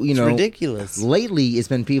 someone who It's ridiculous. Lately, it's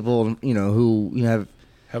been people who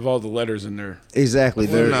have all the letters in there. exactly.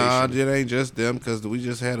 Well, they're- nah, it ain't just them because we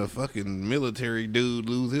just had a fucking military dude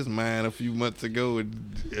lose his mind a few months ago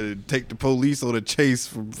and take the police on a chase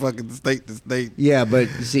from fucking state to state. Yeah, but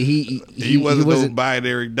see, He wasn't no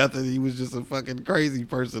binary nothing. He was just a fucking crazy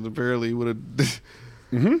person apparently with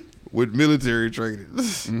with military training.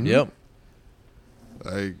 Yep.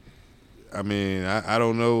 Like, I mean, I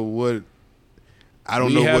don't know what. I don't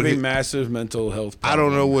We know have what a his, massive mental health I problem.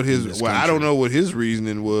 don't know what in his. this Well, I country. don't know what his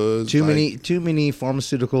reasoning was. too like, many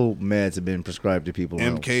pharmaceutical meds have been prescribed to people.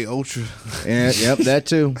 MK Ultra. And, yep, that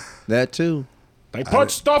too. They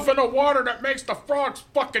put stuff in the water that makes the frogs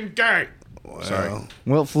fucking gay. Sorry.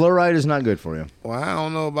 Well, fluoride is not good for you. Well, I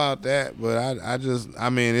don't know about that, but I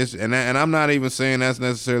mean, it's and I'm not even saying that's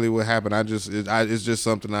necessarily what happened. It's just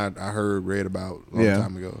something I read about a long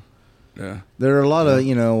time ago. Yeah. There are a lot of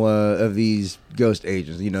of these ghost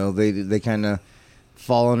agents. They kind of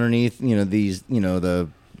fall underneath these the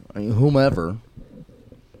whomever,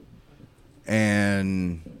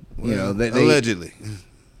 and they allegedly,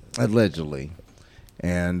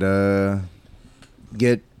 and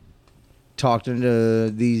get talked into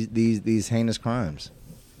these heinous crimes.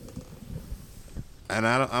 And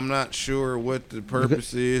I'm not sure what the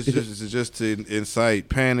purpose is. Is it just to incite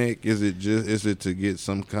panic? Is it to get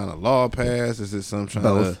some kind of law passed? Is it some kind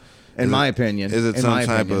Both. of In my opinion. Is it In some my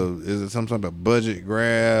type opinion. of some type of budget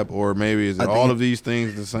grab, or maybe is it I think all it- of these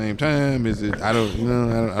things at the same time? Is it I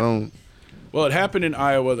don't. Well, it happened in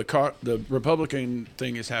Iowa. The Republican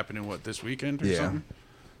thing is happening this weekend or Yeah. something.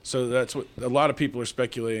 So that's what a lot of people are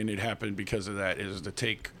speculating it happened because of that, is to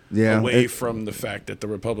take Yeah, away from the fact that the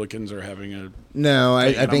Republicans are having a. No, I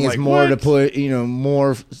And think I'm it's like, more to what? put,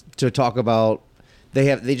 more to talk about.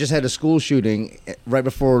 They just had a school shooting right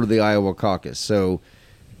before the Iowa caucus, so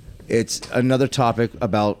it's another topic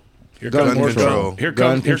about gun control. Here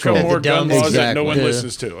Gun come control. more The gun dumb- laws that no one Exactly.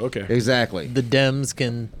 listens to. Okay. Exactly. The Dems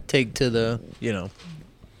can take to the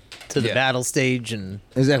to the Yeah. battle stage and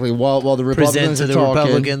Exactly. While the present Republicans to are the talking,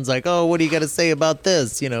 Republicans like, oh, what do you got to say about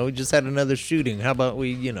this? We just had another shooting. How about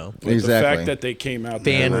we, But the Exactly. fact that they came out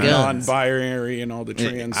Ban there guns. non-binary and all the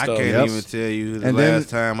trans I stuff. can't Yep. even tell you the And then- last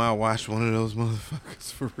time I watched one of those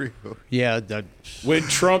motherfuckers for real. yeah, When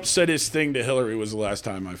Trump said his thing to Hillary was the last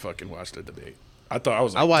time I fucking watched a debate. I thought I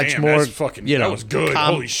was like, I watched damn, more, that's fucking, that was good.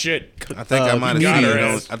 Holy shit. I think I might have got seen her it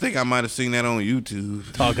on. ass. I think I might have seen that on YouTube.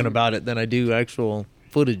 talking about it than I do actual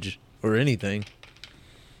footage or anything.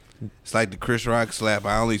 It's like the Chris Rock slap.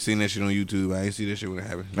 I only seen that shit on YouTube. I ain't see that shit when it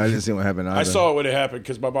happened. I didn't see what happened. Either. I saw it when it happened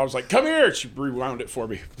because my mom was like, come here. She rewound it for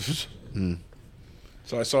me.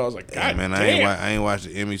 So I was like, God Yeah, man, damn. I ain't watched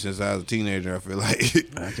the Emmy since I was a teenager. I feel like.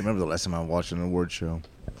 I can't remember the last time I watched an award show.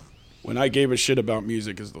 When I gave a shit about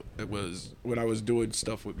music, it was when I was doing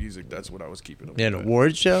stuff with music. That's what I was keeping up Yeah, an with.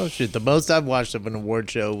 award show? Shit, the most I've watched of an award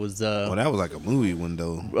show was Well, that was like a movie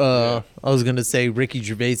window. I was gonna say Ricky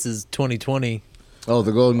Gervais's 2020. Oh,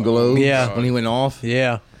 the Golden Globe. Yeah. When he went off.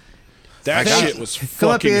 Yeah. That Thank- shit was Come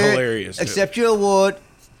up fucking here, hilarious. dude. accept your award.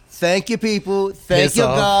 Thank you, people. Thank Piss you,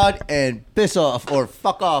 off. God, and piss off or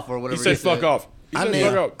fuck off or He whatever. said, fuck off. He I said, need,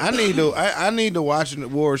 fuck off. I need to watch an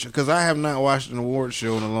award show because I have not watched an award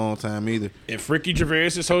show in a long time either. If Ricky Gervais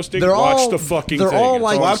is hosting, They're watch all the fucking they're thing. all That's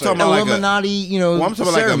like all I'm I'm talking saying. about like a- Illuminati, Well, I'm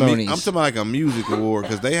talking ceremonies. I'm talking about like a music award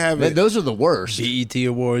because they have it. Those are the worst. BET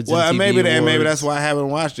Awards. Well, MTV maybe Awards. that's why I haven't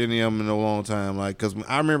watched any of them in a long time. Like, because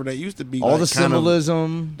I remember they used to be All like, the kind of-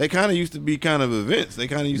 symbolism. They kind of used to be kind of events. They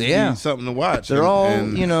kind of used to Yeah. be something to watch. They're and- all,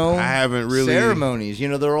 and I haven't really. ceremonies.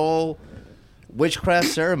 They're all witchcraft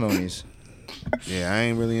ceremonies. Yeah, I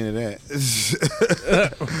ain't really into that.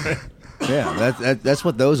 Yeah, that's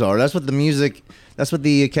what those are. That's what the music. That's what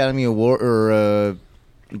the Academy Award or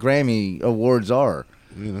Grammy Awards are.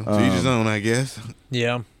 To each his own, I guess.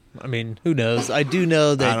 Yeah. I mean, who knows? I do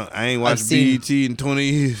know that I ain't I've watched seen- BET in 20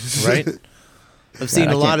 years. right? I've seen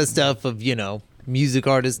I a lot can't- of stuff of, music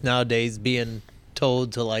artists nowadays being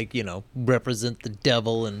told to represent the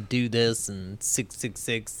devil and do this and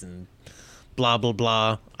 666 and blah blah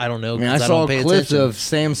blah. I don't know. I mean, I 'cause saw don't pay clips attention. of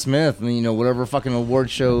Sam Smith, whatever fucking award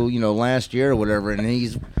show, last year or whatever, and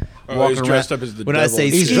he's Oh, walking he's dressed around. up as the When devil. I say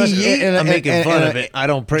He's ski dressed- yeet, and- I'm making and- fun and- of it. I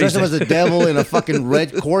don't praise dressed up it. as a devil in a fucking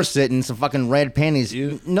red corset and some fucking red panties.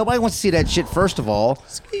 Nobody wants to see that shit. First of all,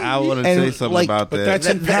 I want to And, say something like- about But that. that's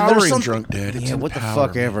there's empowering, some- drunk dad. It's yeah, what the empowering.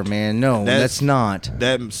 fuck ever, man. No, That's- that's not.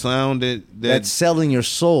 that sound that That's selling your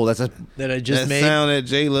soul. That's a that I just that made. sound that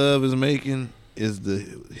J Love is making is the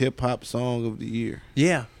hip hop song of the year.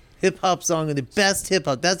 Yeah. Hip hop song and the best hip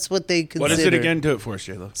hop. That's what they consider. What is it again? Do it for us,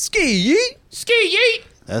 J-Lo. Ski yeet. Ski yeet.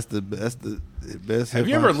 That's the best. Have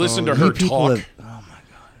you hip-hop ever listened song. to her You people talk? have- oh my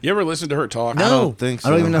god. You ever listened to her talk? No. I don't think so.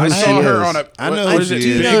 I don't even know I who saw she her is. on a. I know what who is it?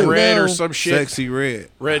 she is. Big Red No. or some shit. Sexy Red.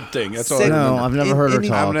 Red thing. That's all. Sexy- I No, remember. I've never heard her Any-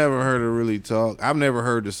 talk. I've never heard her really talk. I've never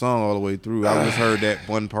heard the song all the way through. I just heard that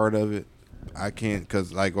one part of it. I can't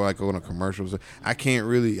because like on a commercial. I can't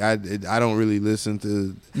really. I don't really listen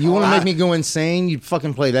to. You want to I- make me go insane? You'd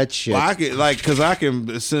fucking play that shit. Well, I can because I can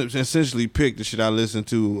essentially pick the shit I listen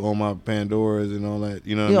to on my Pandoras and all that.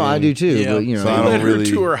 You know what I I mean? do too. Yeah. But, So They I don't let her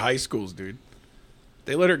really- tour high schools, dude.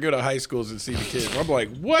 They let her go to high schools and see the kids. I'm like,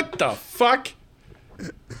 what the fuck?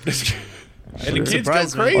 And the kids go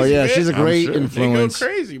Surprised me. crazy. Oh yeah, man. she's a I'm great sure. influence. They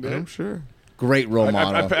go crazy, man. I'm sure. Great role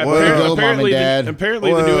model. Well, Go, mom and dad.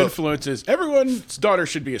 Apparently, the new Well- influence is everyone's daughter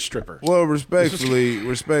should be a stripper. Well,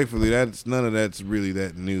 respectfully, that's none of that's really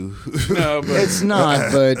that new. No, but It's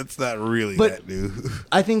not, but That's not really but- that new.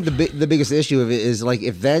 I think the biggest issue of it is like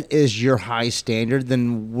if that is your high standard,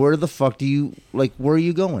 then where the fuck do you where are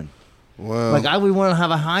you going? Well, Like I would want to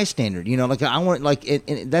have a high standard, like I want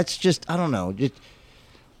and that's just I don't know, just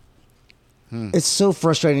it's so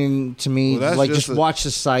frustrating to me. Well, that's like just just watch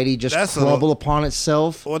society just that's a- crumble upon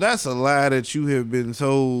itself. well, that's a lie that you have been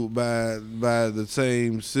told by the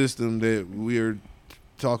same system that we're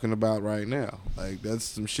talking about right now. Like that's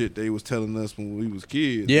some shit they was telling us when we was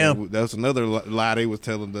kids. Yeah. That's another lie they was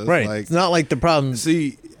telling us. Right. Like, It's not like the problem's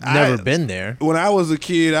see, never been there. When I was a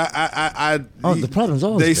kid, The problem's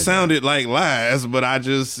always they been sounded like lies, but I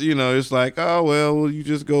just it's like, oh well, you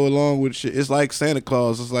just go along with shit. It's like Santa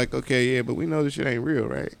Claus. It's like, okay, yeah, but we know this shit ain't real,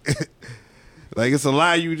 right? Like it's a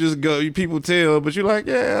lie you just go, people tell, but you're like,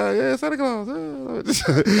 yeah, Santa Claus.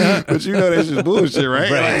 But you know that's just bullshit, right?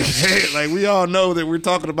 Like we all know that we're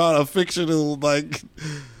talking about a fictional, like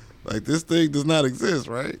this thing does not exist,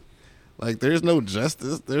 right? Like there's no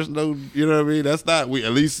justice, there's no, you know what I mean? That's not,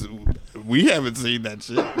 at least we haven't seen that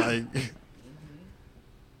shit.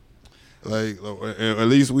 Like at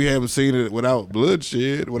least we haven't seen it without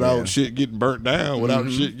bloodshed, without shit getting burnt down, without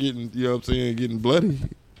shit getting, you know what I'm saying, getting bloody.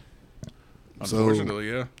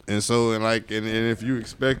 Unfortunately, yeah. And if you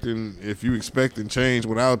expecting change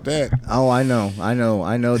without that. Oh, I know.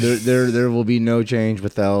 There will be no change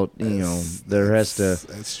without, there has to.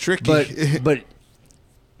 That's tricky. But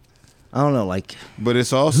I don't know, like. But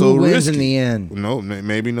it's also who wins risky. in the end? No,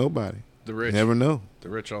 maybe nobody. The rich. You never know. The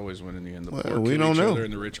rich always win in the end. The well, poor we kill don't each know. other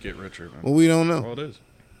and the rich get richer. Man. Well, we don't know. That's all it is.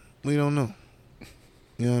 We don't know.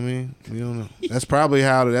 You know what I mean? We don't know. That's probably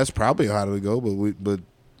how to go. But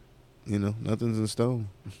nothing's in stone.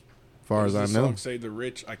 As far as I know. Song say the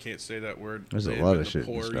rich. I can't say that word. There's a lot of shit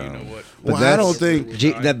poor, in stone. you know what? But I don't think.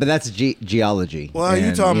 but that's geology. Well,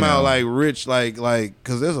 you talking about like rich, like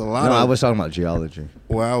because there's a lot. No, of, I was talking about geology.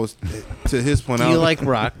 Well, I was to his point. Do you like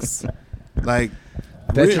rocks? Like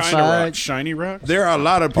Petrified, shiny rocks. There are a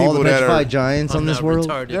lot of all people the that petrified are giants on this world.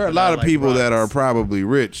 There are a lot of people that are probably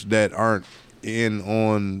rich that aren't in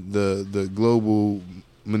on the global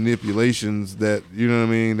manipulations that, you know what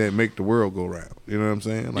I mean, that make the world go round. You know what I'm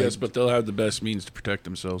saying? Yes, but they'll have the best means to protect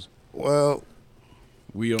themselves. Well,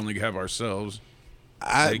 we only have ourselves.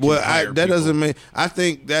 That doesn't mean. I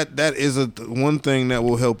think that is one thing that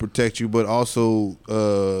will help protect you, but also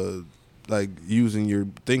like using your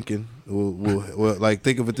thinking will like,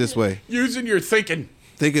 think of it this way. Using your thinking.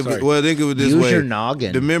 Think of it this way. Use your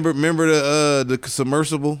noggin. Remember the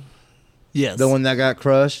submersible? Yes. The one that got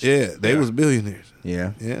crushed? Yeah, they was billionaires.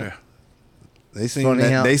 Yeah. They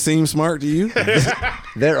seem smart to you?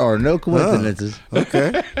 There are no coincidences.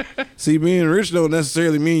 Okay. See, being rich don't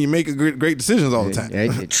necessarily mean you make great decisions all the time.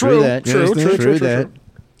 True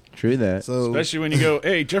that. So, especially when you go,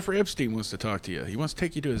 hey, Jeffrey Epstein wants to talk to you. He wants to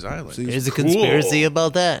take you to his island. There's a conspiracy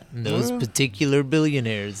about that. Those particular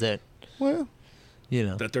billionaires that,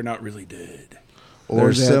 that they're not really dead.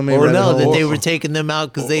 That they were taking them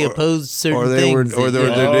out because they opposed certain things. Or they're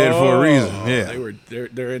dead for a reason. Yeah,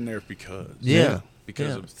 they're in there because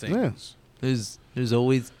of things. There's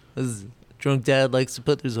always, as drunk dad likes to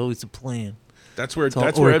put, there's always a plan. That's where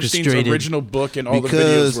Epstein's original book and all the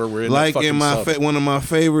videos where we're in like in my one of my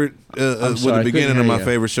favorite the beginning of my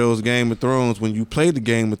favorite shows, Game of Thrones. When you play the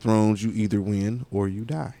Game of Thrones, you either win or you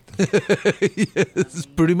die. Yes,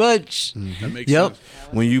 pretty much. Mm-hmm. That makes sense.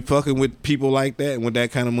 When you fucking with people like that and with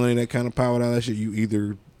that kind of money, that kind of power, all that shit, you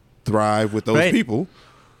either thrive with those people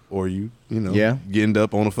or you end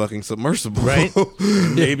up on a fucking submersible. Right.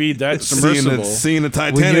 Maybe that submersible. Seeing the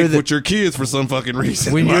Titanic with your kids for some fucking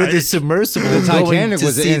reason. When you're the submersible, the Titanic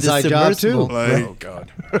was an inside job too. Oh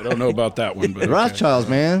God, I don't know about that one. But Rothschilds,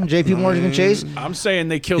 man, J.P. Morgan and Chase. I'm saying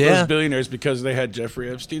they killed those billionaires because they had Jeffrey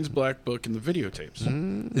Epstein's black book and the videotapes.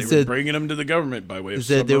 They were bringing them to the government by way of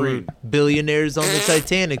submarine. There were billionaires on the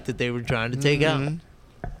Titanic that they were trying to take out.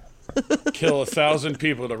 Kill 1,000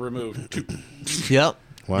 people to remove 2. Yep.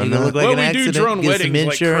 Why not? Look like well, an we accident, do drone get weddings some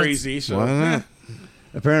like crazy. So. Why not?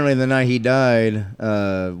 Apparently, the night he died,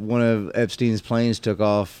 one of Epstein's planes took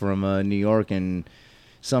off from New York and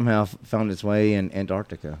somehow found its way in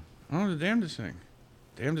Antarctica. Oh, the damnedest thing.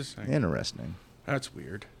 Interesting. That's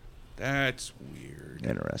weird.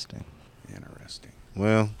 Interesting.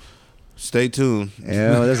 Well, stay tuned.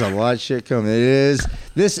 Yeah, there's a lot of shit coming. What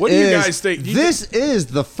do you guys think? This is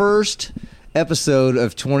the first episode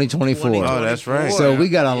of 2024. Oh, that's right. So we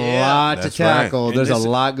got a lot to tackle. Right. There's a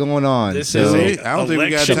lot going on. This so is I don't think we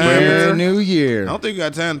got brand time. new year. I don't think we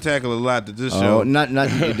got time to tackle a lot to this show. Not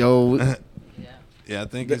Yeah, I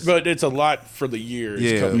think it's... But it's a lot for the year.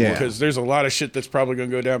 Because there's a lot of shit that's probably going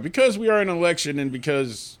to go down. Because we are in an election and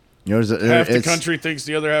because half the country thinks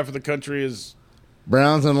the other half of the country is...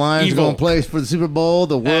 Browns and Lions going to play for the Super Bowl.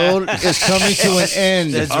 The world is coming to an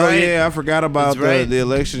end. That's right. Yeah, I forgot about the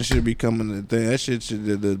election should be coming. That shit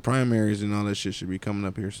the primaries and all that shit should be coming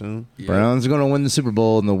up here soon. Yeah. Browns are going to win the Super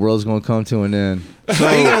Bowl and the world's going to come to an end.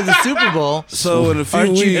 Speaking of the Super Bowl, so in a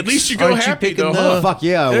few weeks, at least you go happy though. Huh? Fuck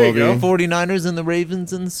yeah, there you go. 49ers and the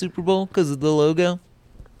Ravens in the Super Bowl because of the logo.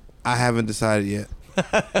 I haven't decided yet.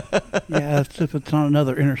 Yeah, if it's not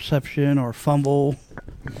another interception or fumble.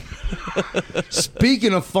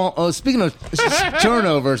 Speaking of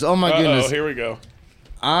turnovers, oh my goodness! Here we go.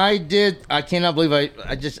 I cannot believe I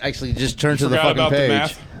just turned to the fucking about page. the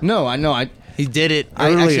math? No, I know. He did it I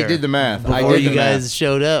earlier. actually did the math. Before you guys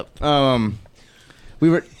showed up.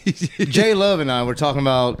 Jay Love and I were talking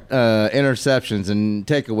about interceptions and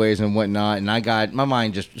takeaways and whatnot, and my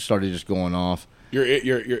mind just started going off. Your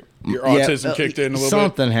autism kicked in a little bit.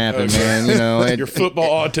 Something happened, man. You know, your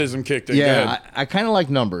football autism kicked in. Yeah, I kind of like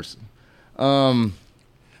numbers. 5,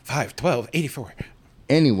 12, 84.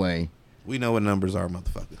 Anyway, we know what numbers are,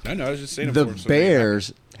 motherfucker. I know. I was just saying. The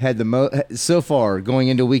Bears had the most so far going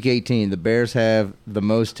into Week 18. The Bears have the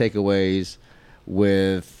most takeaways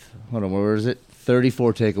with what was it?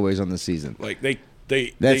 34 takeaways on the season. Like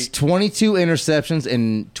that's 22 interceptions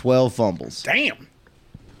and 12 fumbles. Damn.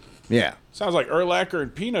 Yeah. Sounds like Urlacher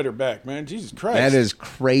and Peanut are back, man. Jesus Christ. That is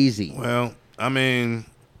crazy. Well, I mean,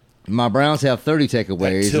 my Browns have 30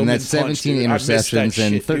 takeaways, and that's 17 interceptions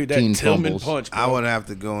and 13 fumbles. I would have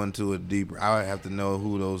to go into a deeper. I would have to know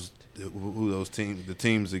who those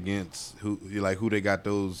teams against, who they got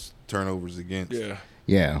those turnovers against.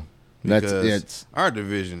 Yeah. That's our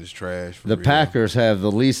division is trash. The real. Packers have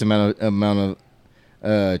the least amount of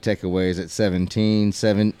takeaways at 17,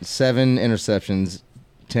 seven interceptions,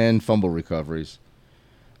 10 fumble recoveries.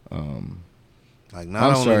 That's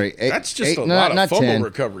just a lot of fumble 10,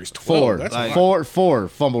 recoveries. 12. Four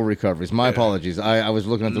fumble recoveries. My apologies. I was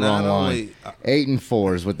looking at the wrong line. 8 and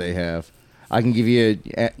 4 is what they have. I can give you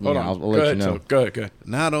I'll let you know. Go ahead.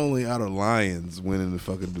 Not only are the Lions winning the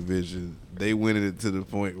fucking division, they winning it to the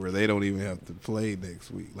point where they don't even have to play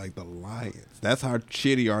next week. Like the Lions. That's how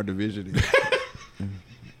shitty our division is.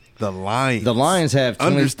 The Lions. The Lions have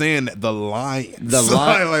understand that the Lions.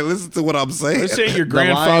 Like listen to what I'm saying. Let's say your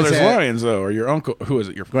grandfather's Lions though, or your uncle. Who is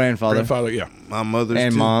it? Your grandfather. Yeah. My mother's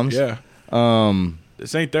and too. mom's. Yeah.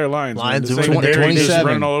 This ain't their Lions. Lions are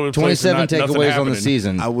 27 takeaways on the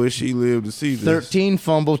season. I wish he lived to see this. 13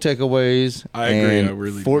 fumble takeaways. I agree. And I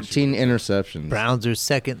really 14 interceptions. Browns are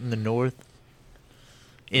second in the North.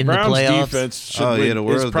 In Browns the playoffs. Defense the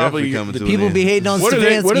world's probably coming to people an be hating on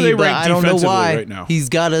Stefanski, but I don't know why. Right now? He's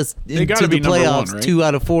got us into the playoffs 2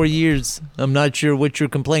 out of 4 years. I'm not sure what you're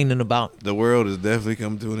complaining about. The world is definitely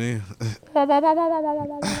coming to an end. It's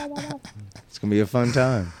going to be a fun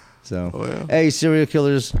time. So, Hey, Cereal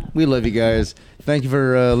Killers, we love you guys. Thank you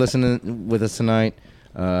for listening with us tonight.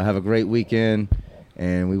 Have a great weekend,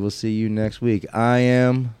 and we will see you next week. I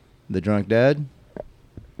am the Drunk Dad.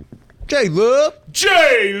 J Love.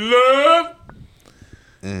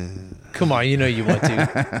 Come on, you know you want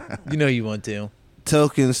to. You know you want to.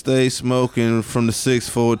 Toke stay smoking from the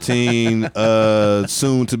 614,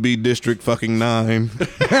 soon to be District fucking 9.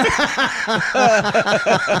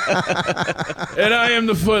 And I am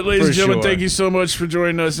the Foot, ladies and gentlemen. Thank you so much for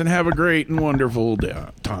joining us, and have a great and wonderful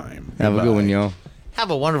time. Have a good one, y'all.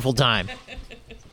 Have a wonderful time.